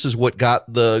 and this is what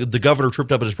got the governor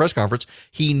tripped up at his press conference,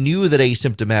 he knew that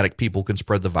asymptomatic people can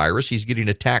spread the virus. He's getting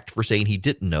attacked for saying he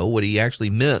didn't know. What he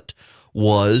actually meant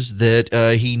was that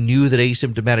he knew that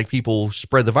asymptomatic people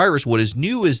spread the virus. What is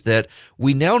new is that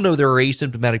we now know there are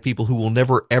asymptomatic people who will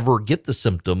never, ever get the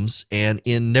symptoms, and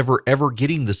in never, ever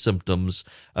getting the symptoms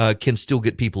can still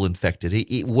get people infected.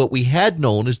 What we had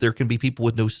known is there can be people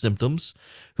with no symptoms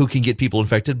who can get people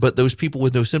infected, but those people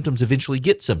with no symptoms eventually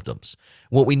get symptoms.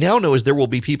 What we now know is there will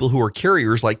be people who are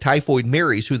carriers like Typhoid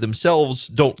Marys who themselves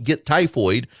don't get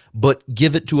typhoid, but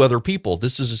give it to other people.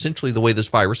 This is essentially the way this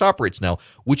virus operates now,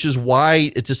 which is why,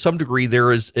 to some degree,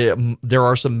 there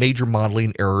are some major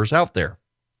modeling errors out there.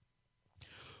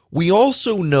 We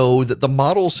also know that the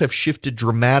models have shifted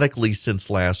dramatically since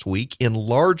last week, in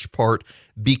large part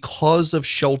because of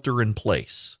shelter in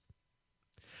place.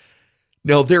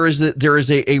 Now, there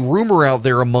is a rumor out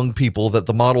there among people that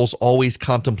the models always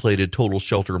contemplated total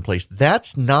shelter in place.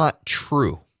 That's not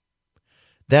true.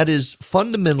 That is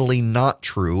fundamentally not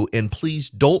true, and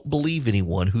please don't believe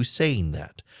anyone who's saying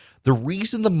that. The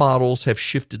reason the models have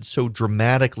shifted so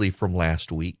dramatically from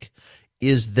last week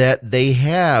is that they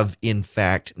have, in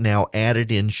fact, now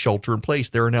added in shelter in place.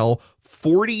 There are now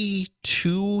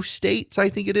 42 states, I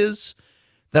think it is,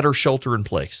 that are shelter in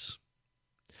place.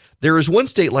 There is one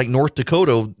state like North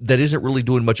Dakota that isn't really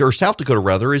doing much, or South Dakota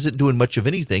rather, isn't doing much of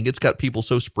anything. It's got people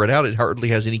so spread out it hardly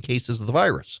has any cases of the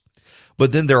virus.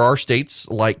 But then there are states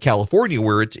like California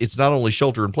where it's not only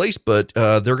shelter in place, but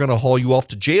they're going to haul you off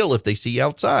to jail if they see you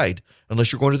outside,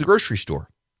 unless you're going to the grocery store.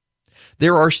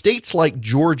 There are states like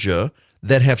Georgia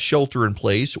that have shelter in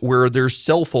place where there's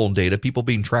cell phone data, people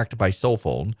being tracked by cell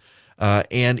phone.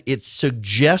 And it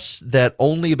suggests that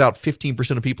only about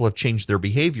 15% of people have changed their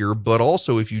behavior. But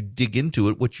also, if you dig into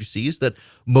it, what you see is that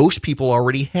most people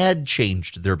already had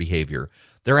changed their behavior.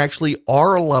 There actually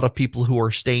are a lot of people who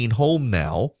are staying home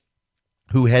now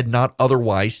who had not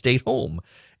otherwise stayed home.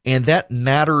 And that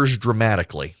matters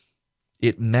dramatically.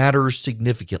 It matters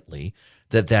significantly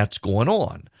that that's going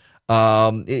on.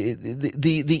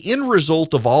 The end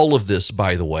result of all of this,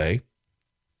 by the way,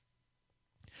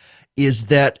 is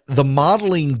that the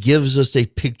modeling gives us a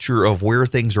picture of where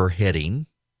things are heading.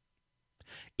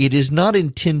 It is not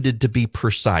intended to be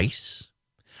precise.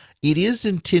 It is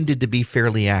intended to be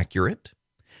fairly accurate.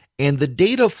 And the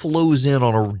data flows in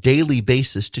on a daily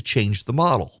basis to change the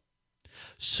model.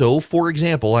 So, for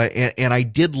example, I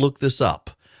did look this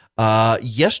up.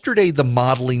 Yesterday, the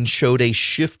modeling showed a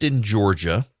shift in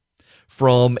Georgia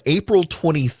from April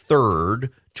 23rd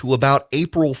to about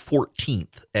April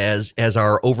 14th as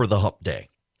our over-the-hump day.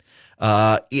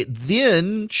 It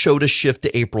then showed a shift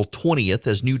to April 20th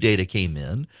as new data came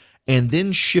in, and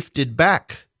then shifted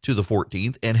back to the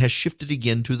 14th and has shifted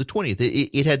again to the 20th.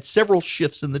 It had several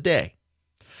shifts in the day.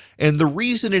 And the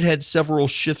reason it had several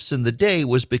shifts in the day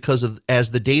was because of,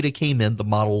 as the data came in, the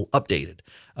model updated.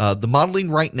 The modeling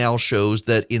right now shows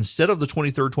that instead of the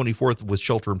 23rd, 24th with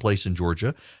shelter in place in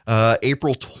Georgia,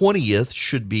 April 20th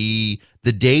should be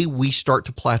the day we start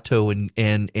to plateau and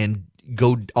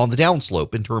go on the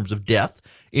downslope in terms of death,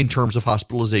 in terms of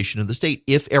hospitalization in the state,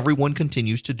 if everyone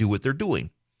continues to do what they're doing.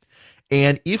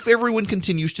 And if everyone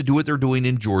continues to do what they're doing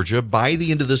in Georgia, by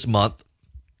the end of this month,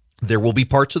 there will be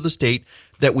parts of the state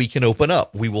that we can open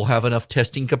up. We will have enough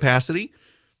testing capacity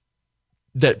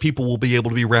that people will be able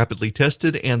to be rapidly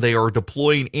tested, and they are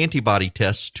deploying antibody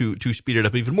tests to speed it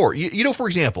up even more. You know, for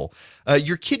example,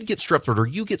 your kid gets strep throat or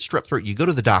you get strep throat, you go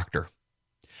to the doctor.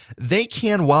 They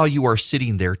can, while you are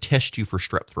sitting there, test you for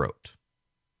strep throat.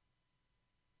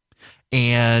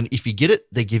 And if you get it,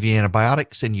 they give you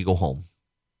antibiotics and you go home.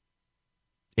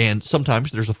 And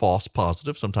sometimes there's a false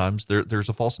positive. Sometimes there's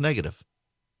a false negative.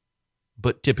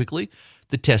 But typically,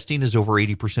 the testing is over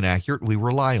 80% accurate. We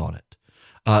rely on it.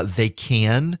 They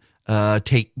can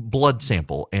take blood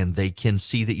sample, and they can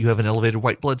see that you have an elevated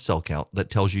white blood cell count that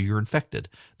tells you you're infected.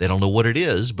 They don't know what it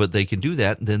is, but they can do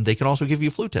that. And then they can also give you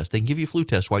a flu test. They can give you a flu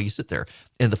test while you sit there.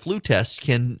 And the flu test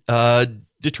can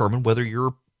determine whether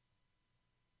you're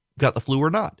got the flu or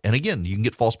not. And again, you can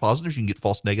get false positives, you can get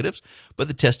false negatives, but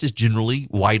the test is generally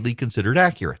widely considered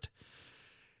accurate.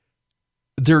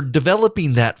 They're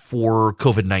developing that for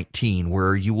COVID-19,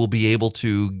 where you will be able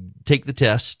to take the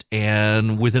test,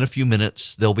 and within a few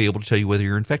minutes, they'll be able to tell you whether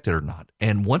you're infected or not.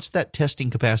 And once that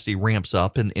testing capacity ramps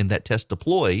up and that test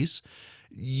deploys,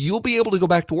 you'll be able to go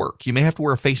back to work. You may have to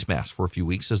wear a face mask for a few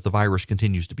weeks as the virus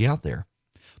continues to be out there,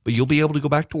 but you'll be able to go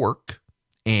back to work.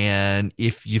 And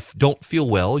if you don't feel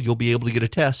well, you'll be able to get a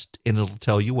test, and it'll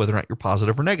tell you whether or not you're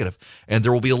positive or negative. And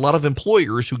there will be a lot of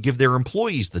employers who give their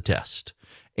employees the test.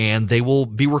 And they will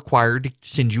be required to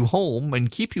send you home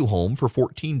and keep you home for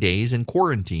 14 days in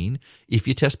quarantine if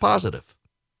you test positive.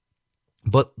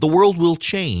 But the world will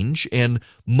change, and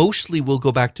mostly will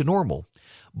go back to normal.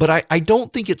 But I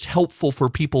don't think it's helpful for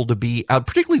people to be,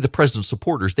 particularly the president's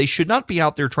supporters, they should not be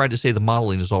out there trying to say the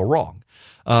modeling is all wrong.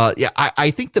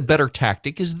 I think the better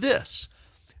tactic is this.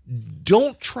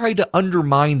 Don't try to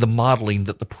undermine the modeling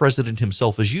that the president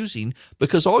himself is using,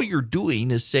 because all you're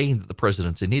doing is saying that the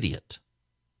president's an idiot.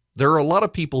 There are a lot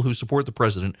of people who support the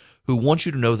president who want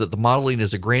you to know that the modeling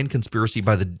is a grand conspiracy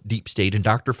by the deep state, and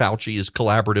Dr. Fauci is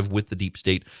collaborative with the deep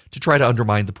state to try to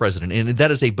undermine the president. And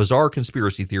that is a bizarre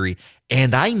conspiracy theory.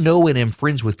 And I know and am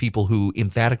friends with people who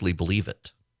emphatically believe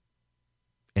it.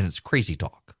 And it's crazy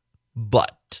talk.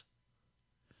 But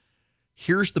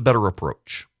here's the better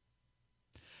approach.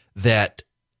 That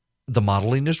the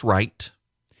modeling is right,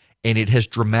 and it has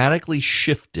dramatically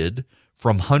shifted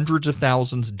from hundreds of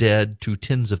thousands dead to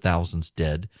tens of thousands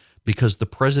dead, because the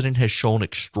president has shown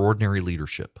extraordinary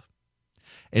leadership.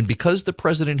 And because the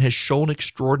president has shown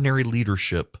extraordinary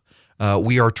leadership,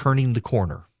 we are turning the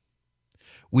corner.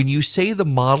 When you say the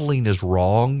modeling is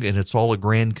wrong and it's all a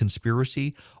grand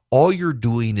conspiracy, all you're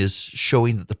doing is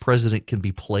showing that the president can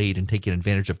be played and taken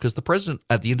advantage of, because the president,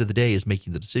 at the end of the day, is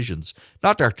making the decisions,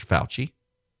 not Dr. Fauci.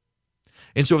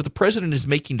 And so if the president is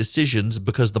making decisions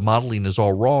because the modeling is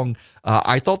all wrong,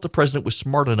 I thought the president was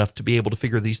smart enough to be able to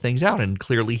figure these things out. And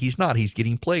clearly he's not. He's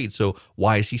getting played. So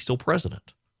why is he still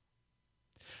president?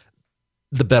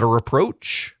 The better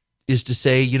approach is to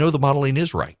say, the modeling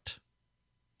is right.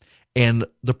 And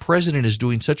the president is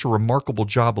doing such a remarkable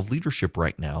job of leadership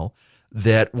right now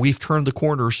that we've turned the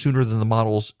corner sooner than the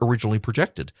models originally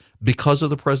projected because of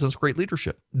the president's great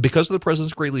leadership. Because of the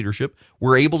president's great leadership,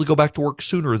 we're able to go back to work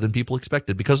sooner than people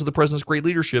expected. Because of the president's great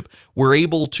leadership, we're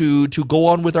able to go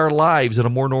on with our lives in a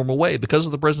more normal way. Because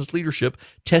of the president's leadership,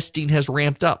 testing has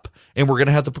ramped up, and we're going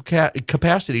to have the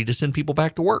capacity to send people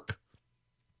back to work.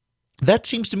 That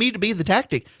seems to me to be the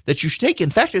tactic that you should take. In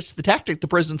fact, it's the tactic the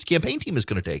president's campaign team is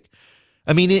going to take.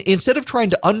 I mean, instead of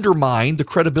trying to undermine the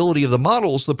credibility of the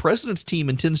models, the president's team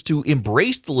intends to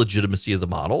embrace the legitimacy of the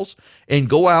models and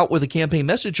go out with a campaign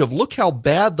message of, look how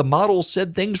bad the models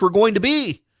said things were going to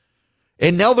be.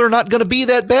 And now they're not going to be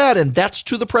that bad. And that's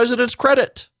to the president's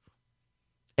credit.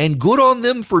 And good on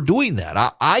them for doing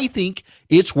that. I think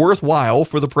it's worthwhile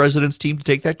for the president's team to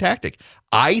take that tactic.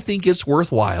 I think it's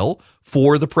worthwhile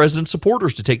for the president's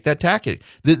supporters to take that tactic.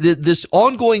 This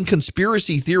ongoing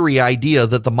conspiracy theory idea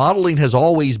that the modeling has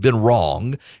always been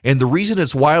wrong, and the reason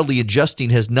it's wildly adjusting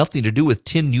has nothing to do with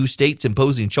 10 new states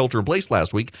imposing shelter in place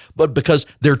last week, but because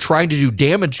they're trying to do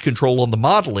damage control on the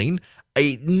modeling.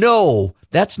 No,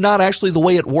 that's not actually the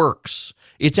way it works.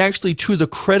 It's actually to the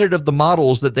credit of the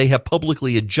models that they have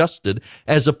publicly adjusted,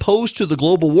 as opposed to the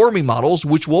global warming models,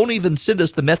 which won't even send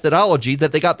us the methodology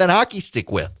that they got that hockey stick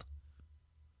with.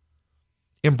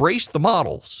 Embrace the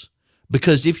models,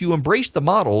 because if you embrace the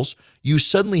models, you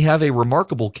suddenly have a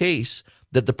remarkable case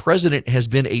that the president has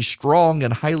been a strong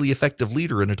and highly effective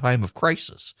leader in a time of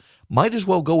crisis. Might as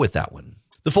well go with that one.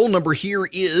 The phone number here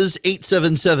is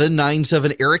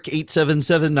 877-97-ERIC,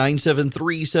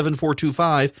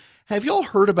 877-973-7425. Have y'all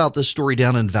heard about this story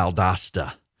down in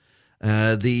Valdosta?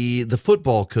 The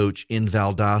football coach in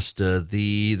Valdosta,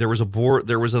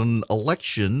 there was an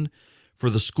election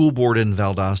for the school board in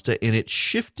Valdosta, and it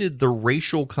shifted the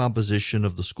racial composition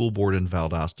of the school board in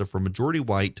Valdosta from majority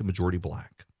white to majority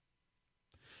black.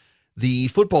 The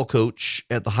football coach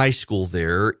at the high school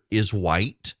there is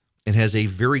white and has a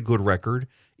very good record,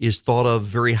 is thought of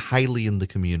very highly in the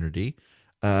community,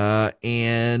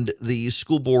 and the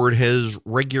school board has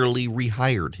regularly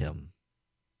rehired him.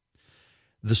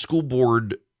 The school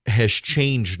board has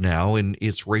changed now in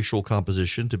its racial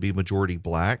composition to be majority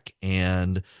black,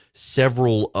 and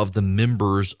several of the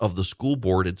members of the school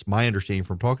board, it's my understanding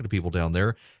from talking to people down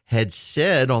there, had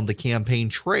said on the campaign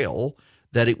trail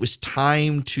that it was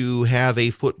time to have a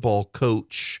football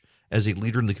coach as a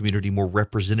leader in the community, more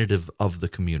representative of the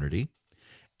community.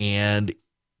 And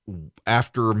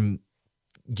after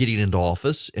getting into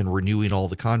office and renewing all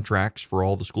the contracts for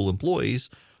all the school employees,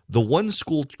 the one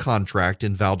school contract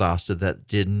in Valdosta that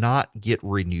did not get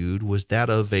renewed was that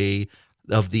of the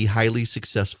highly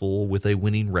successful, with a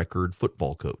winning record,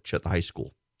 football coach at the high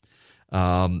school.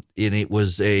 And it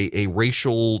was a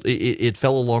racial, it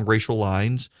fell along racial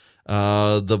lines.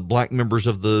 The black members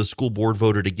of the school board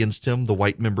voted against him. The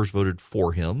white members voted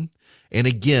for him. And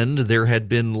again, there had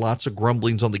been lots of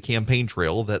grumblings on the campaign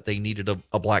trail that they needed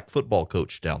a black football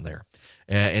coach down there.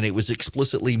 And it was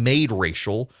explicitly made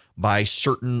racial by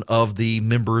certain of the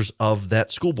members of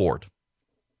that school board.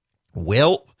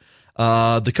 Well,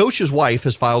 the coach's wife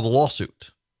has filed a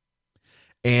lawsuit.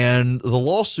 And the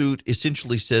lawsuit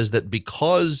essentially says that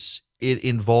because it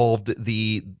involved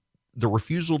the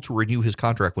refusal to renew his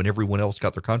contract when everyone else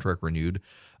got their contract renewed,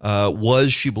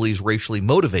 was, she believes, racially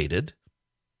motivated,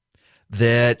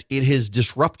 that it has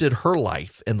disrupted her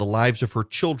life and the lives of her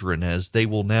children, as they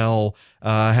will now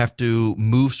have to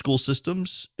move school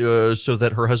systems so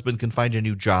that her husband can find a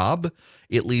new job.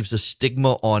 It leaves a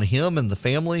stigma on him and the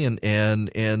family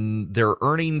and their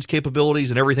earnings capabilities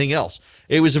and everything else.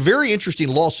 It was a very interesting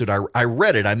lawsuit. I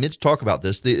read it. I meant to talk about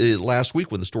this last week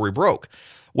when the story broke.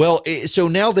 Well, so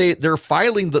now they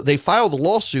filed the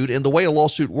lawsuit, and the way a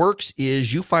lawsuit works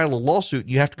is you file a lawsuit, and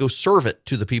you have to go serve it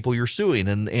to the people you're suing,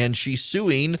 and she's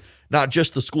suing not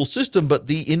just the school system, but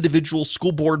the individual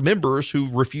school board members who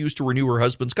refused to renew her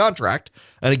husband's contract,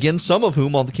 and again, some of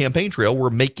whom on the campaign trail were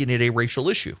making it a racial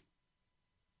issue.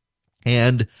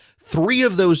 And 3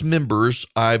 of those members,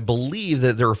 I believe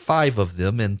that there are 5 of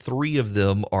them, and 3 of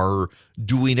them are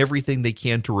doing everything they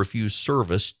can to refuse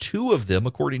service. 2 of them,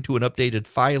 according to an updated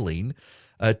filing,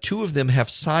 2 of them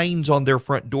have signs on their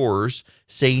front doors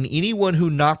saying anyone who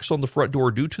knocks on the front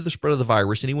door due to the spread of the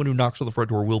virus, anyone who knocks on the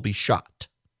front door will be shot.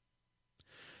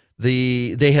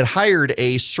 They had hired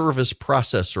a service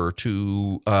processor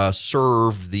to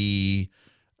serve the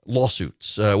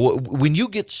lawsuits. When you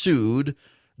get sued,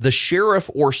 the sheriff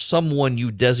or someone you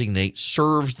designate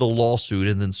serves the lawsuit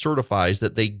and then certifies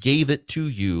that they gave it to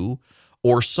you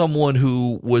or someone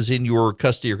who was in your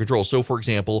custody or control. So, for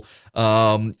example,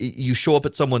 you show up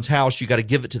at someone's house, you got to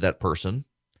give it to that person.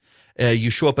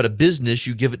 You show up at a business,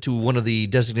 you give it to one of the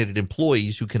designated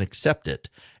employees who can accept it.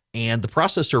 And the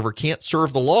process server can't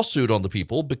serve the lawsuit on the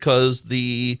people because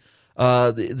there's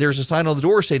a sign on the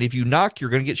door saying if you knock, you're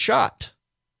going to get shot.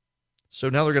 So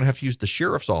now they're going to have to use the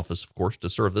sheriff's office, of course, to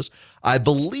serve this. I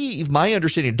believe, my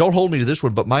understanding, don't hold me to this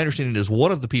one, but my understanding is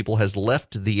one of the people has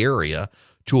left the area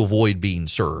to avoid being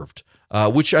served.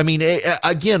 which, I mean,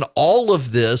 again, all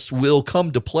of this will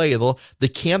come to play.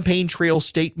 The campaign trail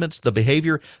statements, the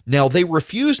behavior. Now, they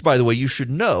refused, by the way, you should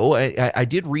know, I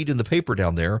did read in the paper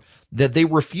down there, that they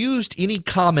refused any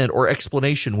comment or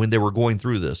explanation when they were going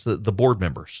through this, the board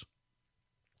members.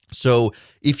 So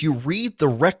if you read the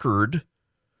record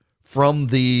from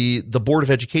the Board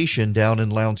of Education down in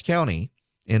Lowndes County,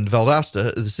 in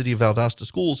Valdosta, the city of Valdosta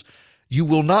schools, you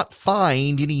will not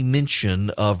find any mention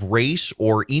of race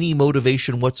or any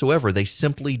motivation whatsoever. They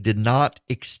simply did not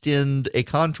extend a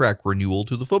contract renewal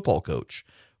to the football coach,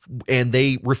 and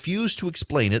they refused to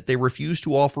explain it. They refused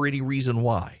to offer any reason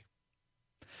why.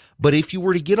 But if you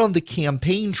were to get on the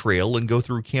campaign trail and go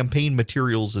through campaign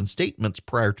materials and statements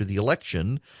prior to the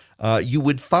election, you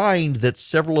would find that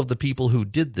several of the people who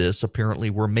did this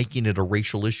apparently were making it a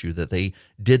racial issue, that they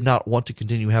did not want to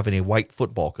continue having a white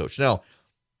football coach. Now,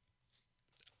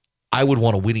 I would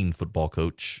want a winning football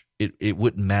coach. It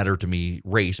wouldn't matter to me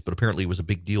race, but apparently it was a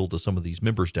big deal to some of these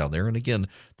members down there. And again,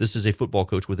 this is a football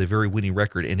coach with a very winning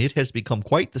record, and it has become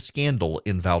quite the scandal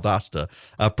in Valdosta,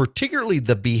 particularly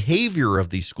the behavior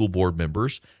of these school board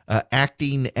members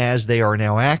acting as they are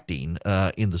now acting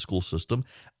in the school system.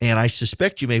 And I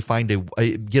suspect you may find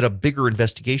get a bigger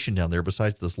investigation down there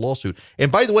besides this lawsuit.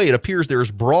 And by the way, it appears there's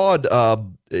broad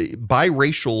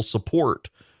biracial support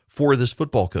for this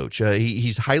football coach.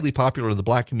 He's highly popular in the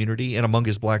black community and among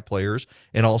his black players,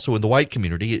 and also in the white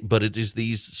community. But it is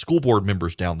these school board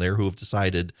members down there who have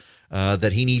decided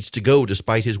that he needs to go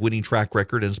despite his winning track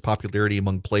record and his popularity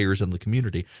among players in the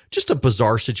community. Just a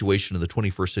bizarre situation in the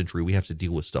 21st century. We have to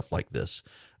deal with stuff like this.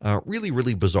 Really,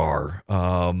 really bizarre.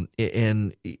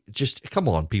 And just, come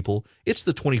on, people. It's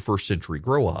the 21st century.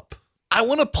 Grow up. I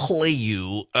want to play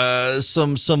you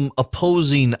some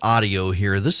opposing audio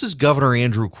here. This is Governor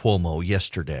Andrew Cuomo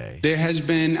yesterday. There has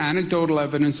been anecdotal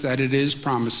evidence that it is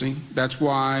promising. That's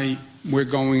why we're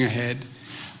going ahead.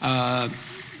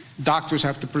 Doctors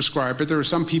have to prescribe it. There are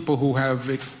some people who have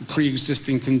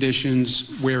pre-existing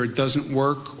conditions where it doesn't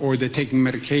work, or they're taking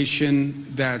medication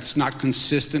that's not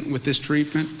consistent with this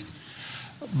treatment.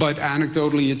 But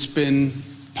anecdotally, it's been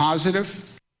positive.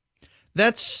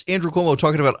 That's Andrew Cuomo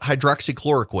talking about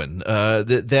hydroxychloroquine,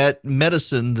 that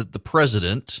medicine that the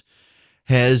president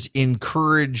has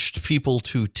encouraged people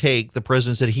to take. The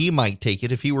president said he might take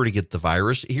it if he were to get the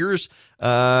virus. Here's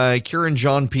Karen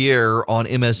Jean-Pierre on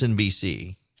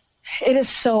MSNBC. It is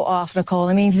so off, Nicole.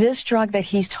 I mean, this drug that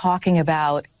he's talking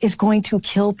about is going to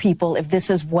kill people if this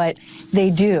is what they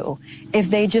do. If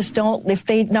they just don't, if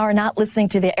they are not listening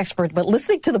to the expert, but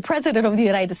listening to the president of the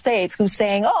United States who's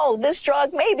saying, oh, this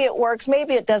drug, maybe it works,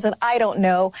 maybe it doesn't, I don't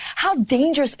know. How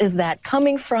dangerous is that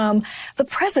coming from the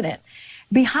president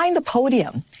behind the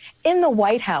podium in the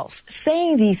White House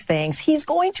saying these things? He's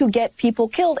going to get people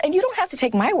killed. And you don't have to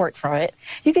take my word for it.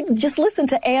 You can just listen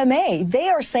to AMA. They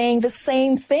are saying the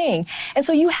same thing. And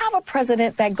so you have a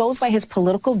president that goes by his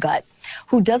political gut,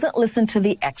 who doesn't listen to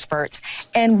the experts.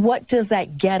 And what does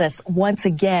that get us? Once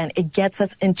again, it gets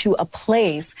us into a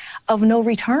place of no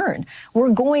return.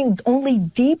 We're going only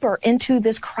deeper into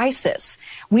this crisis.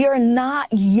 We are not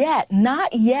yet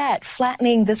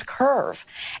flattening this curve.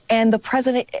 And the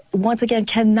president, once again,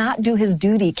 cannot do his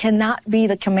duty, cannot be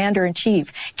the commander in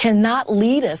chief, cannot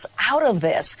lead us out of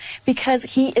this, because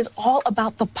he is all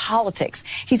about the politics.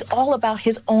 He's all about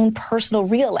his own personal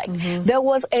reelect. Mm-hmm. There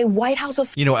was a White House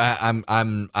of... You know,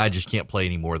 I just can't play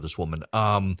any more of this woman.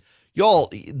 Y'all,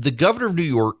 the governor of New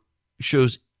York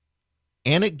shows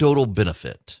anecdotal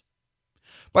benefit.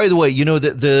 By the way, you know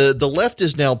that the left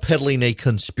is now peddling a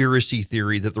conspiracy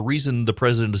theory that the reason the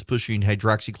president is pushing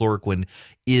hydroxychloroquine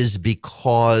is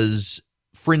because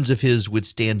friends of his would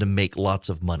stand to make lots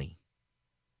of money.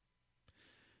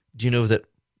 Do you know that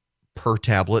per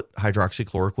tablet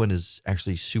hydroxychloroquine is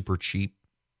actually super cheap,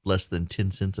 less than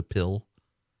 10 cents a pill?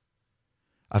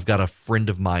 I've got a friend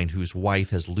of mine whose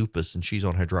wife has lupus, and she's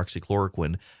on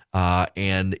hydroxychloroquine,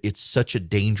 and it's such a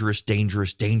dangerous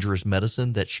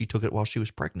medicine that she took it while she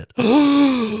was pregnant.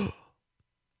 The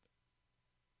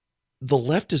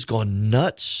left has gone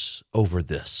nuts over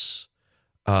this.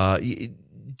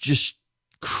 Just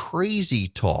crazy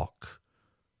talk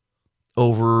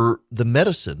over the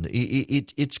medicine.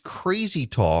 It's crazy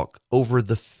talk over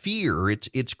the fear.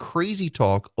 It's crazy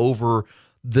talk over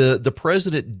the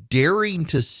president daring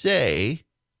to say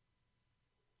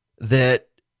that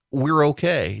we're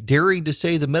okay, daring to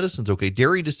say the medicine's okay,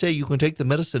 daring to say you can take the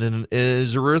medicine and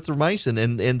erythromycin,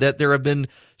 and that there have been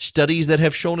studies that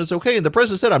have shown it's okay. And the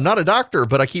president said, I'm not a doctor,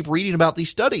 but I keep reading about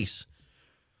these studies.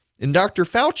 And Dr.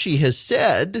 Fauci has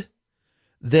said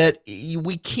that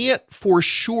we can't for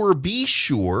sure be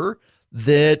sure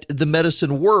that the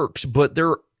medicine works, but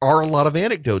there are a lot of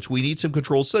anecdotes. We need some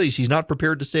controlled studies. He's not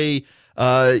prepared to say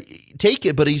take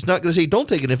it, but he's not going to say don't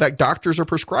take it. In fact, doctors are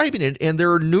prescribing it, and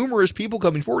there are numerous people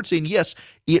coming forward saying, yes,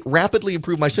 it rapidly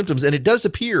improved my symptoms. And it does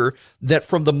appear that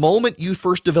from the moment you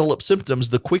first develop symptoms,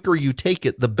 the quicker you take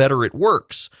it, the better it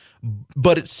works.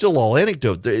 But it's still all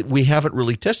anecdote. We haven't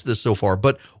really tested this so far.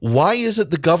 But why isn't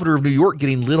the governor of New York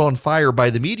getting lit on fire by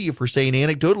the media for saying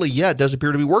anecdotally, yeah, it does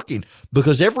appear to be working?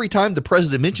 Because every time the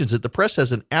president mentions it, the press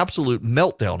has an absolute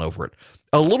meltdown over it.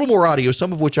 A little more audio,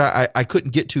 some of which I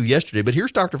couldn't get to yesterday, but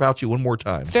here's Dr. Fauci one more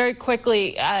time. Very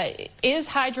quickly, is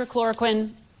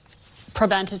hydrochloroquine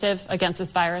preventative against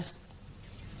this virus?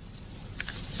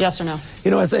 Yes or no?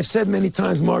 You know, as I've said many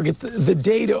times, Margaret, the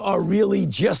data are really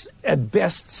just at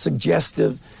best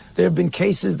suggestive. There have been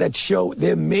cases that show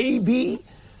there may be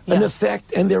an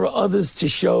effect, and there are others to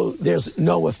show there's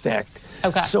no effect.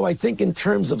 Okay. So I think in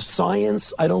terms of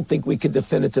science, I don't think we could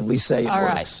definitively say it All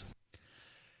works. right.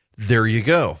 There you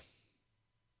go.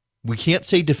 We can't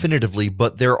say definitively,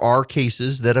 but there are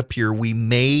cases that appear we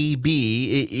may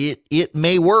be, it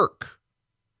may work.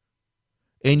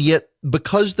 And yet,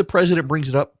 because the president brings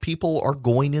it up, people are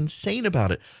going insane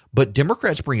about it. But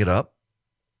Democrats bring it up,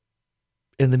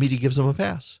 and the media gives them a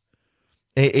pass.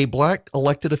 A black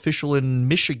elected official in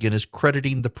Michigan is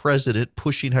crediting the president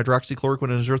pushing hydroxychloroquine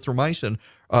and azithromycin.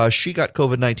 She got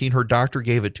COVID-19. Her doctor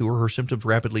gave it to her. Her symptoms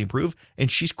rapidly improved,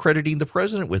 and she's crediting the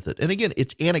president with it. And again,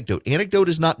 it's anecdote. Anecdote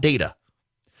is not data.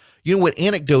 You know what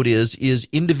anecdote is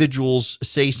individuals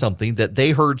say something that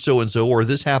they heard so-and-so or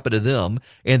this happened to them,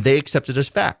 and they accept it as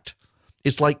fact.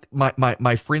 It's like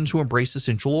my friends who embrace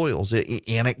essential oils.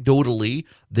 Anecdotally,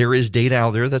 there is data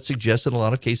out there that suggests in a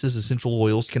lot of cases essential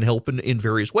oils can help in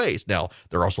various ways. Now,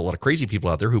 there are also a lot of crazy people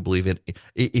out there who believe in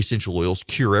essential oils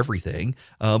cure everything.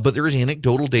 But there is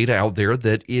anecdotal data out there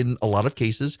that in a lot of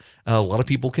cases, a lot of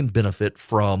people can benefit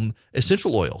from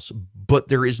essential oils. But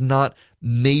there is not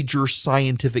major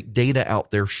scientific data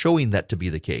out there showing that to be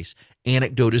the case.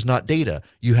 Anecdote is not data.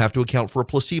 You have to account for a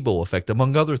placebo effect,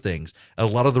 among other things. A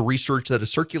lot of the research that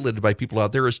is circulated by people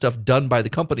out there is stuff done by the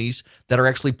companies that are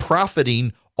actually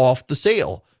profiting off the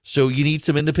sale. So you need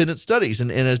some independent studies.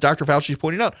 And as Dr. Fauci is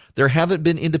pointing out, there haven't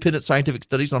been independent scientific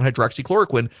studies on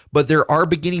hydroxychloroquine, but there are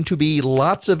beginning to be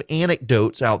lots of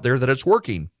anecdotes out there that it's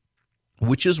working,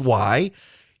 which is why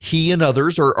he and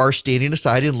others are standing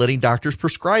aside and letting doctors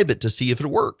prescribe it to see if it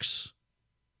works.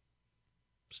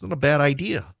 It's not a bad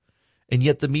idea. And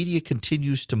yet the media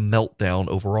continues to melt down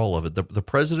over all of it. The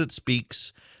president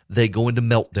speaks, they go into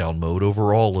meltdown mode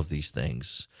over all of these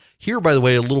things. Here, by the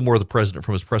way, a little more of the president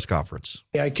from his press conference.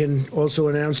 I can also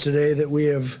announce today that we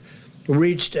have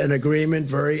reached an agreement,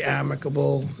 very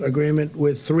amicable agreement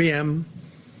with 3M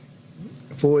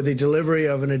for the delivery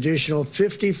of an additional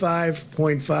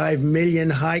 55.5 million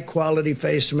high-quality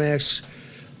face masks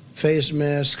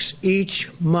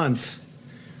each month,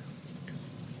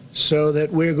 so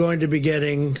that we're going to be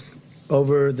getting,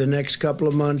 over the next couple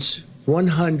of months,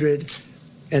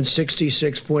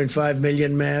 166.5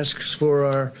 million masks for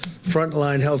our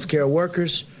frontline healthcare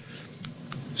workers.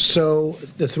 So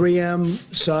the 3M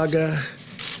saga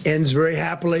ends very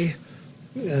happily.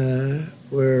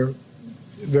 We're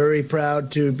very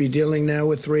proud to be dealing now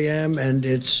with 3M and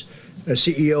its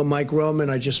CEO, Mike Roman.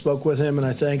 I just spoke with him, and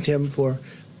I thanked him for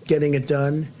getting it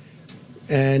done.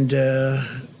 And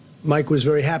Mike was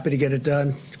very happy to get it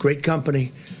done. Great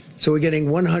company. So we're getting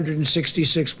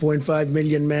 166.5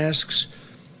 million masks,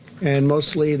 and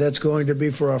mostly that's going to be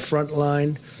for our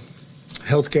frontline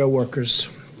healthcare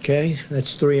workers. Okay?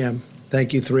 That's 3M.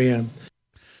 Thank you, 3M.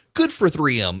 Good for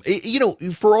 3M. You know,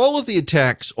 for all of the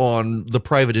attacks on the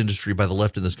private industry by the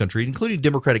left in this country, including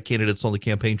Democratic candidates on the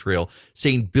campaign trail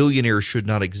saying billionaires should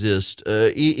not exist,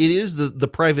 it is the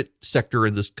private sector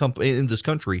in this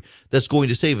country that's going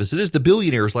to save us. It is the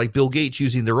billionaires like Bill Gates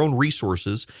using their own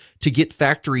resources to get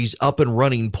factories up and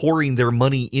running, pouring their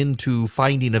money into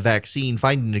finding a vaccine,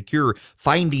 finding a cure,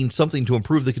 finding something to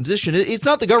improve the condition. It's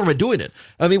not the government doing it.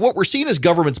 I mean, what we're seeing is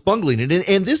governments bungling it.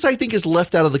 And this, I think, is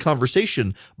left out of the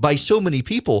conversation by so many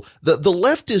people. The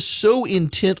left is so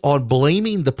intent on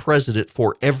blaming the president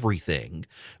for everything.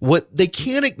 What they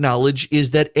can't acknowledge is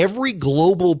that every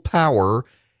global power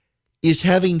is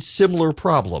having similar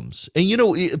problems. And, you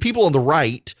know, people on the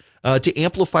right to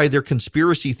amplify their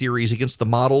conspiracy theories against the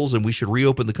models and we should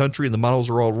reopen the country and the models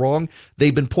are all wrong,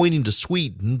 they've been pointing to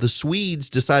Sweden. The Swedes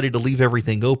decided to leave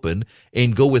everything open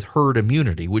and go with herd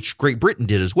immunity, which Great Britain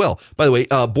did as well. By the way,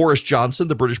 Boris Johnson,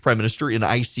 the British Prime Minister, in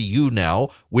ICU now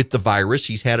with the virus.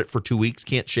 He's had it for 2 weeks,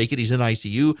 can't shake it. He's in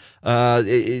ICU.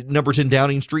 Number 10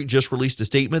 Downing Street just released a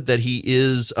statement that he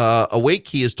is awake.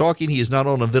 He is talking. He is not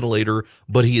on a ventilator,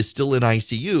 but he is still in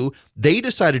ICU. They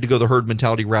decided to go the herd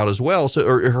mentality route as well. So,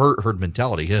 or herd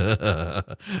mentality,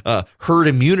 herd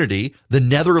immunity. The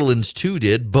Netherlands too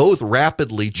did. Both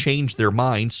rapidly changed their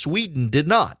mind. Sweden did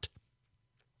not.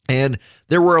 And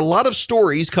there were a lot of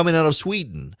stories coming out of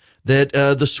Sweden that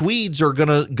the Swedes are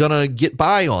gonna get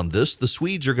by on this. The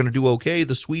Swedes are gonna do okay.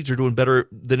 The Swedes are doing better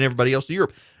than everybody else in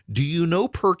Europe. Do you know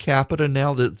per capita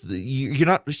now that you're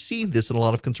not seeing this in a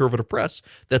lot of conservative press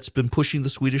that's been pushing the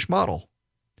Swedish model?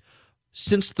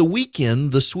 Since the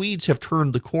weekend, the Swedes have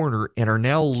turned the corner and are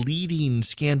now leading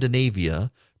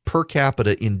Scandinavia per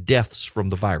capita in deaths from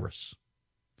the virus.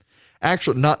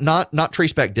 Actually, not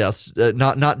traceback deaths,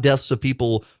 not deaths of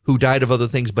people who died of other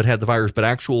things but had the virus, but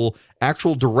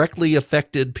actual directly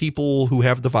affected people who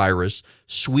have the virus.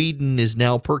 Sweden is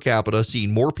now per capita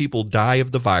seeing more people die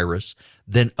of the virus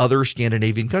than other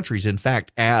Scandinavian countries. In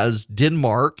fact, as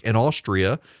Denmark and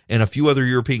Austria and a few other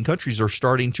European countries are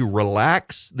starting to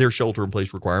relax their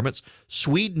shelter-in-place requirements,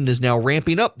 Sweden is now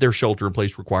ramping up their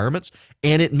shelter-in-place requirements,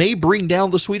 and it may bring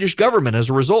down the Swedish government as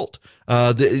a result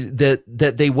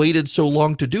that they waited so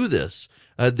long to do this.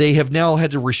 They have now had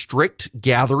to restrict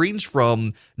gatherings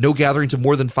from no gatherings of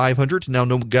more than 500 to now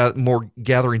no more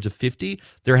gatherings of 50.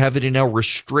 They're having to now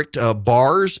restrict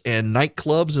bars and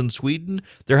nightclubs in Sweden.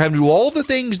 They're having to do all the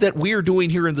things that we're doing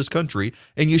here in this country.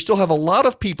 And you still have a lot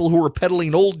of people who are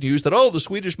peddling old news that, oh, the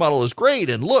Swedish model is great.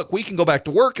 And look, we can go back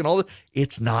to work and all that.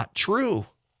 It's not true.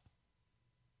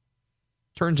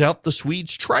 Turns out the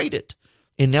Swedes tried it.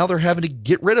 And now they're having to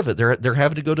get rid of it. They're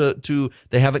having to go to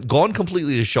they haven't gone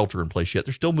completely to shelter in place yet.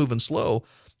 They're still moving slow.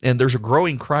 And there's a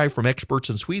growing cry from experts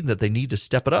in Sweden that they need to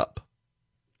step it up.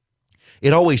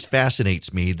 It always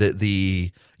fascinates me that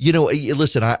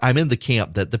listen, I'm in the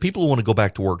camp that the people who want to go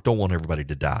back to work don't want everybody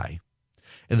to die.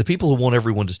 And the people who want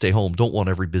everyone to stay home don't want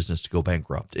every business to go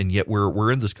bankrupt. And yet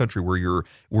we're in this country where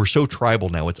we're so tribal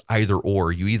now. It's either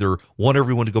or. You either want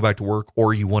everyone to go back to work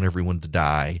or you want everyone to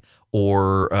die.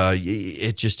 Or or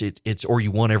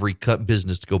you want every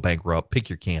business to go bankrupt. Pick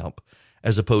your camp,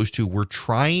 as opposed to we're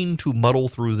trying to muddle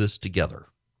through this together.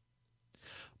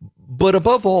 But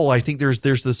above all, I think there's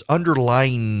this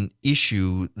underlying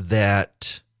issue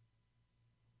that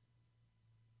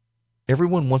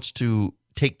everyone wants to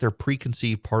take their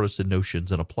preconceived partisan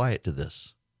notions and apply it to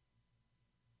this.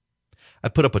 I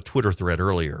put up a Twitter thread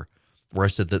earlier where I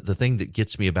said that the thing that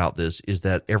gets me about this is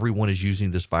that everyone is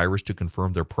using this virus to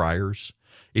confirm their priors.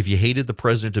 If you hated the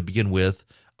president to begin with,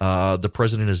 the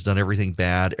president has done everything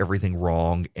bad, everything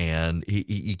wrong, and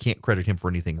you can't credit him for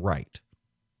anything right.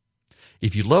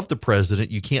 If you love the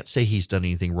president, you can't say he's done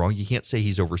anything wrong. You can't say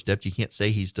he's overstepped. You can't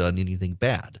say he's done anything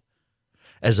bad.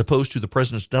 As opposed to the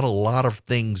president's done a lot of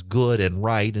things good and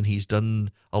right, and he's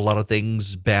done a lot of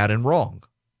things bad and wrong.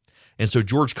 And so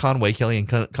George Conway,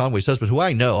 Kellyanne Conway's husband, who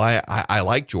I know, I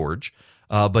like George,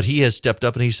 but he has stepped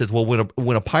up and he said, well,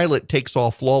 when a pilot takes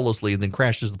off flawlessly and then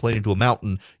crashes the plane into a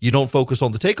mountain, you don't focus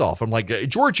on the takeoff. I'm like,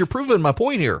 George, you're proving my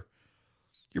point here.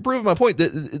 You're proving my point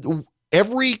that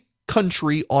every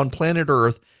country on planet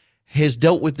Earth has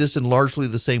dealt with this in largely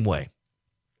the same way.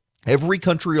 Every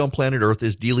country on planet Earth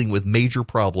is dealing with major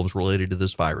problems related to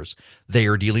this virus. They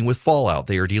are dealing with fallout.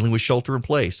 They are dealing with shelter in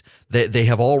place. They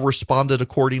have all responded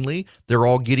accordingly. They're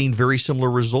all getting very similar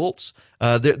results.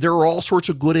 There are all sorts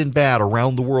of good and bad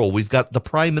around the world. We've got the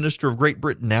Prime Minister of Great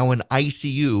Britain now in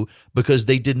ICU because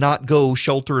they did not go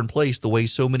shelter in place the way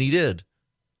so many did.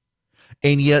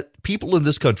 And yet people in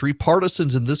this country,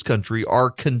 partisans in this country,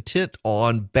 are content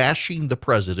on bashing the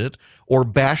president or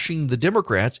bashing the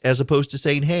Democrats as opposed to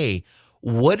saying, hey,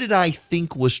 what did I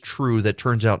think was true that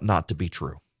turns out not to be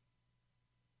true?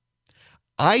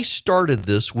 I started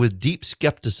this with deep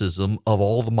skepticism of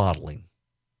all the modeling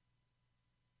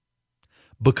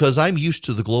because I'm used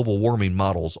to the global warming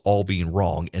models all being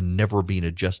wrong and never being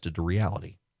adjusted to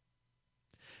reality.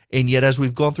 And yet as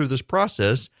we've gone through this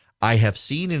process, I have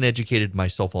seen and educated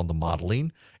myself on the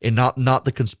modeling and not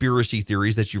the conspiracy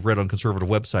theories that you've read on conservative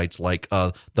websites like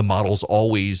the models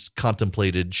always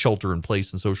contemplated shelter in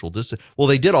place and social distance. Well,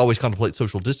 they did always contemplate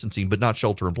social distancing, but not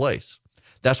shelter in place.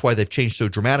 That's why they've changed so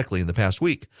dramatically in the past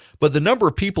week. But the number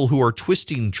of people who are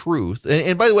twisting truth,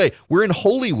 and by the way, we're in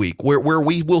Holy Week where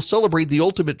we will celebrate the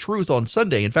ultimate truth on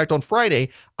Sunday. In fact, on Friday,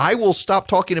 I will stop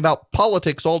talking about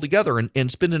politics altogether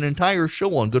and spend an entire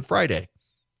show on Good Friday.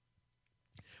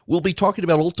 We'll be talking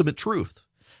about ultimate truth.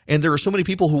 And there are so many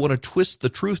people who want to twist the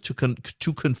truth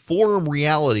to conform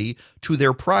reality to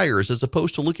their priors, as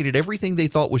opposed to looking at everything they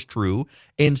thought was true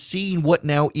and seeing what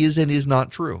now is and is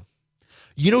not true.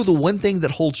 You know, the one thing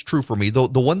that holds true for me, the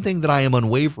one thing that I am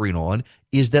unwavering on,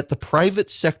 is that the private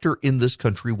sector in this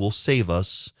country will save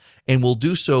us and will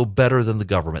do so better than the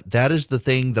government. That is the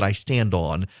thing that I stand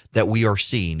on, that we are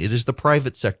seeing. It is the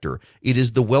private sector. It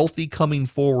is the wealthy coming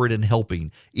forward and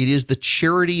helping. It is the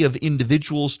charity of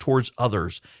individuals towards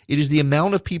others. It is the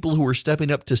amount of people who are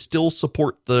stepping up to still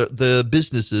support the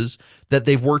businesses that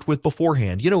they've worked with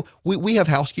beforehand. You know, we have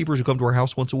housekeepers who come to our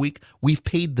house once a week. We've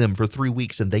paid them for 3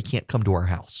 weeks and they can't come to our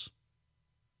house.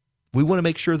 We want to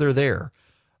make sure they're there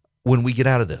when we get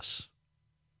out of this.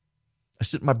 I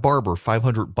sent my barber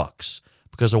 $500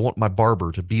 because I want my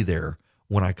barber to be there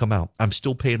when I come out. I'm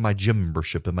still paying my gym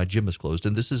membership and my gym is closed.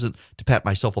 And this isn't to pat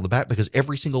myself on the back, because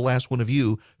every single last one of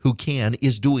you who can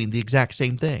is doing the exact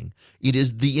same thing. It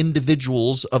is the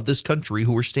individuals of this country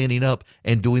who are standing up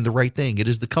and doing the right thing. It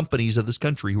is the companies of this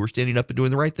country who are standing up and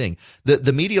doing the right thing.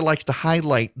 The media likes to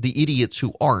highlight the idiots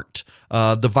who aren't.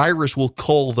 The virus will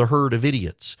cull the herd of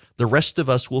idiots. The rest of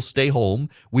us will stay home.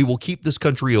 We will keep this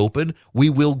country open.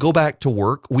 We will go back to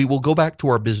work. We will go back to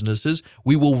our businesses.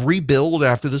 We will rebuild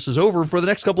after this is over. For the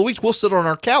next couple of weeks, we'll sit on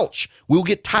our couch. We'll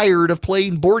get tired of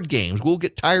playing board games. We'll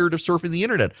get tired of surfing the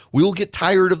internet. We'll get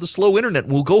tired of the slow internet.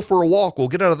 We'll go for a walk. We'll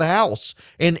get out of the house.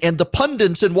 And the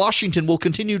pundits in Washington will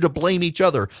continue to blame each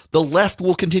other. The left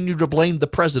will continue to blame the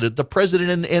president. The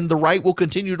president and the right will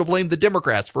continue to blame the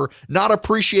Democrats for not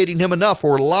appreciating him enough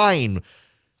or lying.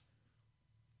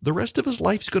 The rest of his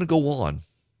life's going to go on.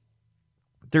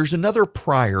 There's another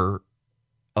prior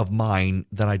of mine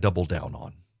that I double down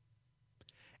on.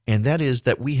 And that is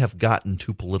that we have gotten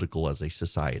too political as a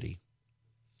society.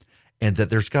 And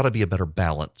that there's got to be a better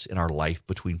balance in our life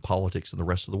between politics and the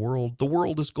rest of the world. The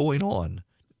world is going on.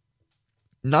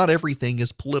 Not everything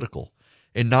is political,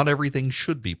 and not everything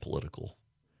should be political.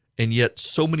 And yet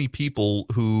so many people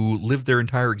who live their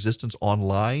entire existence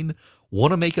online want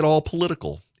to make it all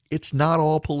political. It's not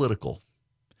all political.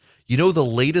 You know the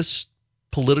latest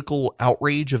political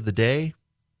outrage of the day?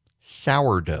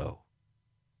 Sourdough.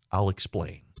 I'll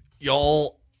explain.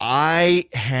 Y'all, I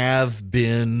have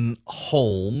been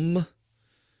home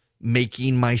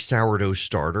making my sourdough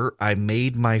starter. I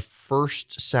made my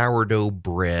first sourdough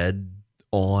bread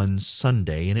on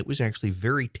Sunday, and it was actually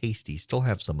very tasty. Still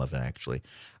have some of it, actually.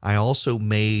 I also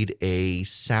made a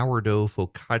sourdough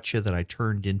focaccia that I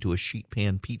turned into a sheet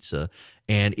pan pizza,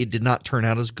 and it did not turn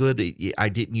out as good. I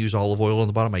didn't use olive oil on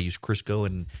the bottom. I used Crisco,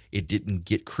 and it didn't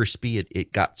get crispy.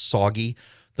 It got soggy.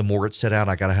 The more it set out,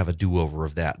 I got to have a do-over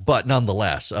of that. But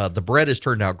nonetheless, the bread has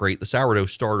turned out great. The sourdough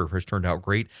starter has turned out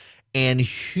great. And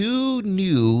who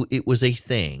knew it was a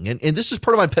thing? And this is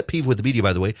part of my pet peeve with the media,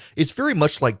 by the way. It's very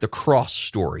much like the cross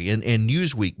story and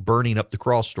Newsweek burning up the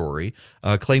cross story,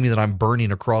 claiming that I'm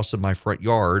burning a cross in my front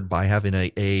yard by having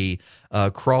a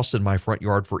cross in my front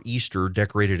yard for Easter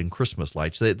decorated in Christmas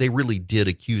lights. They really did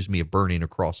accuse me of burning a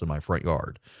cross in my front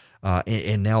yard.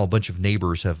 And now a bunch of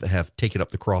neighbors have taken up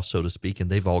the cross, so to speak,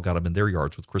 and they've all got them in their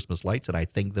yards with Christmas lights, and I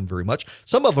thank them very much.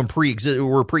 Some of them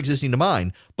were pre-existing to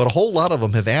mine, but a whole lot of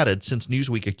them have added since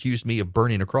Newsweek accused me of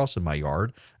burning a cross in my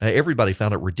yard. Everybody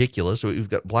found it ridiculous. We've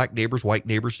got black neighbors, white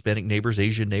neighbors, Hispanic neighbors,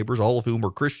 Asian neighbors, all of whom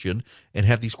are Christian and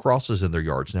have these crosses in their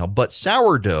yards now. But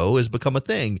sourdough has become a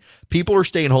thing. People are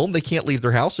staying home. They can't leave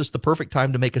their house. It's the perfect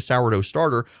time to make a sourdough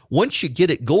starter. Once you get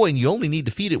it going, you only need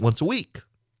to feed it once a week.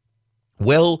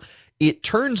 Well, it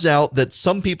turns out that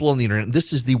some people on the internet,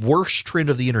 this is the worst trend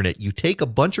of the internet. You take a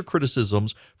bunch of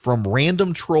criticisms from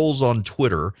random trolls on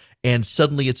Twitter and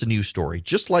suddenly it's a news story.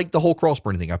 Just like the whole cross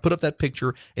burning thing. I put up that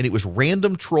picture and it was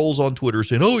random trolls on Twitter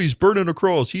saying, oh, he's burning a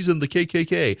cross. He's in the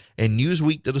KKK. And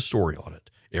Newsweek did a story on it.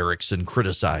 Erickson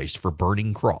criticized for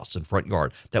burning cross in front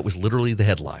yard. That was literally the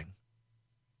headline.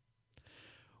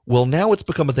 Well, now it's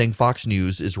become a thing. Fox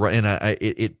News is right, and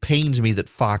it pains me that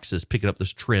Fox is picking up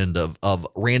this trend of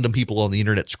random people on the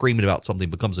internet screaming about something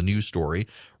becomes a news story.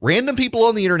 Random people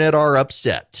on the internet are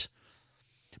upset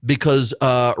because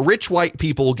rich white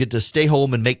people get to stay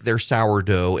home and make their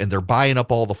sourdough, and they're buying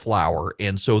up all the flour,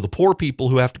 and so the poor people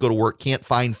who have to go to work can't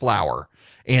find flour,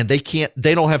 and they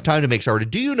don't have time to make sourdough.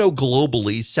 Do you know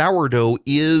globally sourdough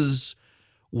is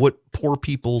what poor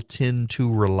people tend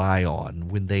to rely on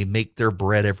when they make their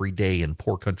bread every day in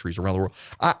poor countries around the world.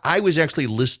 I was actually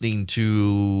listening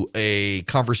to a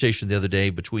conversation the other day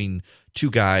between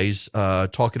two guys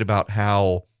talking about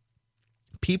how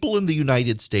people in the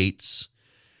United States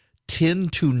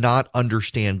tend to not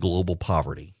understand global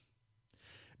poverty,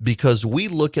 because we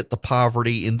look at the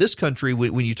poverty in this country.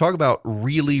 When you talk about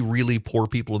really, really poor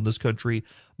people in this country,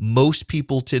 most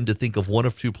people tend to think of one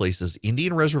of two places: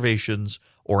 Indian reservations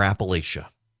or Appalachia.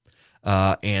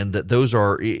 And that those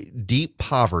are deep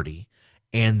poverty,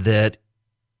 and that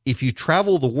if you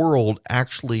travel the world,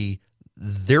 actually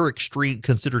they're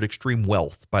considered extreme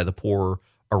wealth by the poor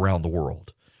around the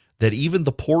world. That even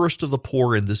the poorest of the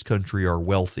poor in this country are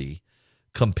wealthy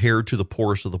compared to the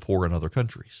poorest of the poor in other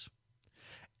countries.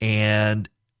 And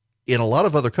in a lot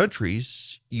of other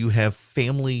countries, you have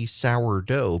family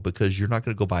sourdough because you're not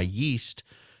going to go buy yeast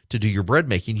to do your bread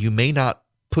making. You may not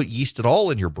put yeast at all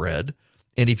in your bread.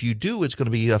 And if you do, it's going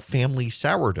to be a family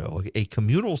sourdough, a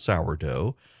communal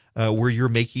sourdough, where you're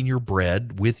making your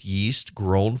bread with yeast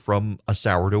grown from a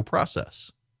sourdough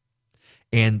process.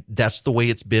 And that's the way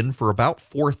it's been for about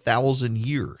 4,000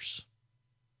 years.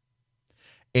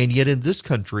 And yet in this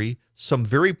country, some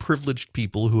very privileged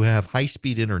people who have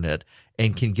high-speed internet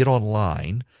and can get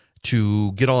online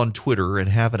to get on Twitter and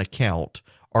have an account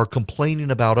are complaining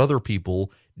about other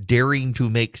people daring to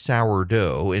make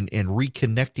sourdough and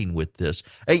reconnecting with this.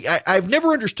 I've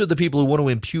never understood the people who want to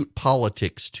impute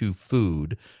politics to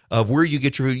food, of where you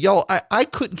get your food. Y'all, I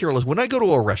couldn't care less. When I go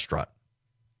to a restaurant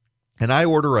and I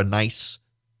order a nice,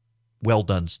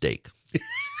 well-done steak,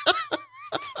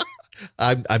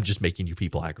 I'm just making you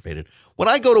people aggravated. When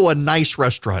I go to a nice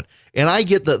restaurant and I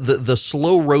get the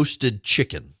slow roasted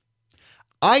chicken,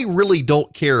 I really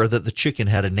don't care that the chicken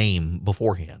had a name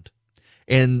beforehand.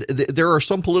 And there are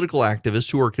some political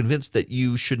activists who are convinced that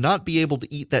you should not be able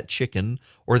to eat that chicken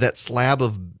or that slab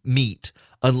of meat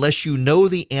unless you know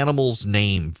the animal's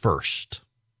name first.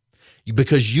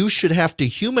 Because you should have to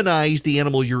humanize the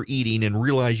animal you're eating and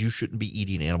realize you shouldn't be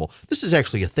eating animal. This is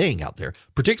actually a thing out there,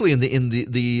 particularly in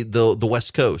the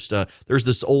West Coast. There's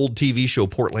this old TV show,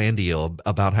 Portlandia,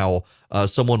 about how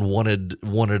someone wanted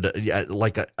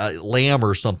like a lamb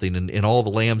or something, and all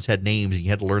the lambs had names, and you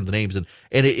had to learn the names, and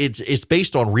it's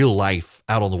based on real life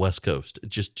out on the West Coast.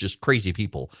 Just crazy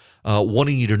people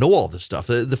wanting you to know all this stuff.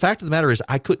 The fact of the matter is,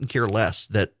 I couldn't care less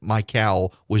that my cow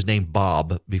was named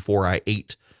Bob before I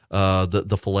ate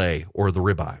the filet or the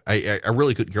ribeye. I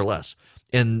really couldn't care less.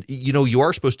 And you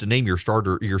are supposed to name your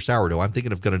sourdough. I'm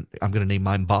thinking I'm gonna name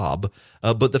mine Bob.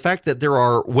 But the fact that there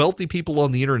are wealthy people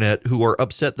on the internet who are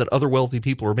upset that other wealthy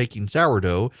people are making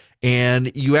sourdough,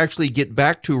 and you actually get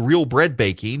back to real bread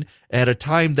baking at a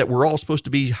time that we're all supposed to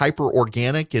be hyper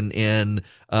organic and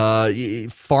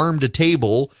farm to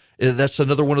table. That's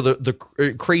another one of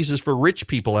the crazes for rich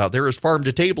people out there, is farm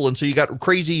to table. And so you got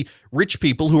crazy rich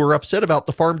people who are upset about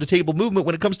the farm to table movement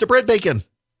when it comes to bread baking.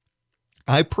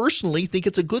 I personally think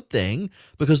it's a good thing,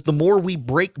 because the more we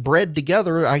break bread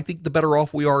together, I think the better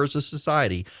off we are as a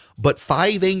society. But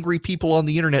 5 angry people on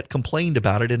the internet complained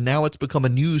about it, and now it's become a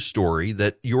news story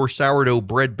that your sourdough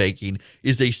bread baking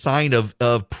is a sign of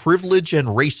privilege and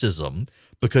racism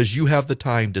because you have the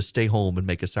time to stay home and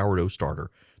make a sourdough starter.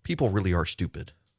 People really are stupid.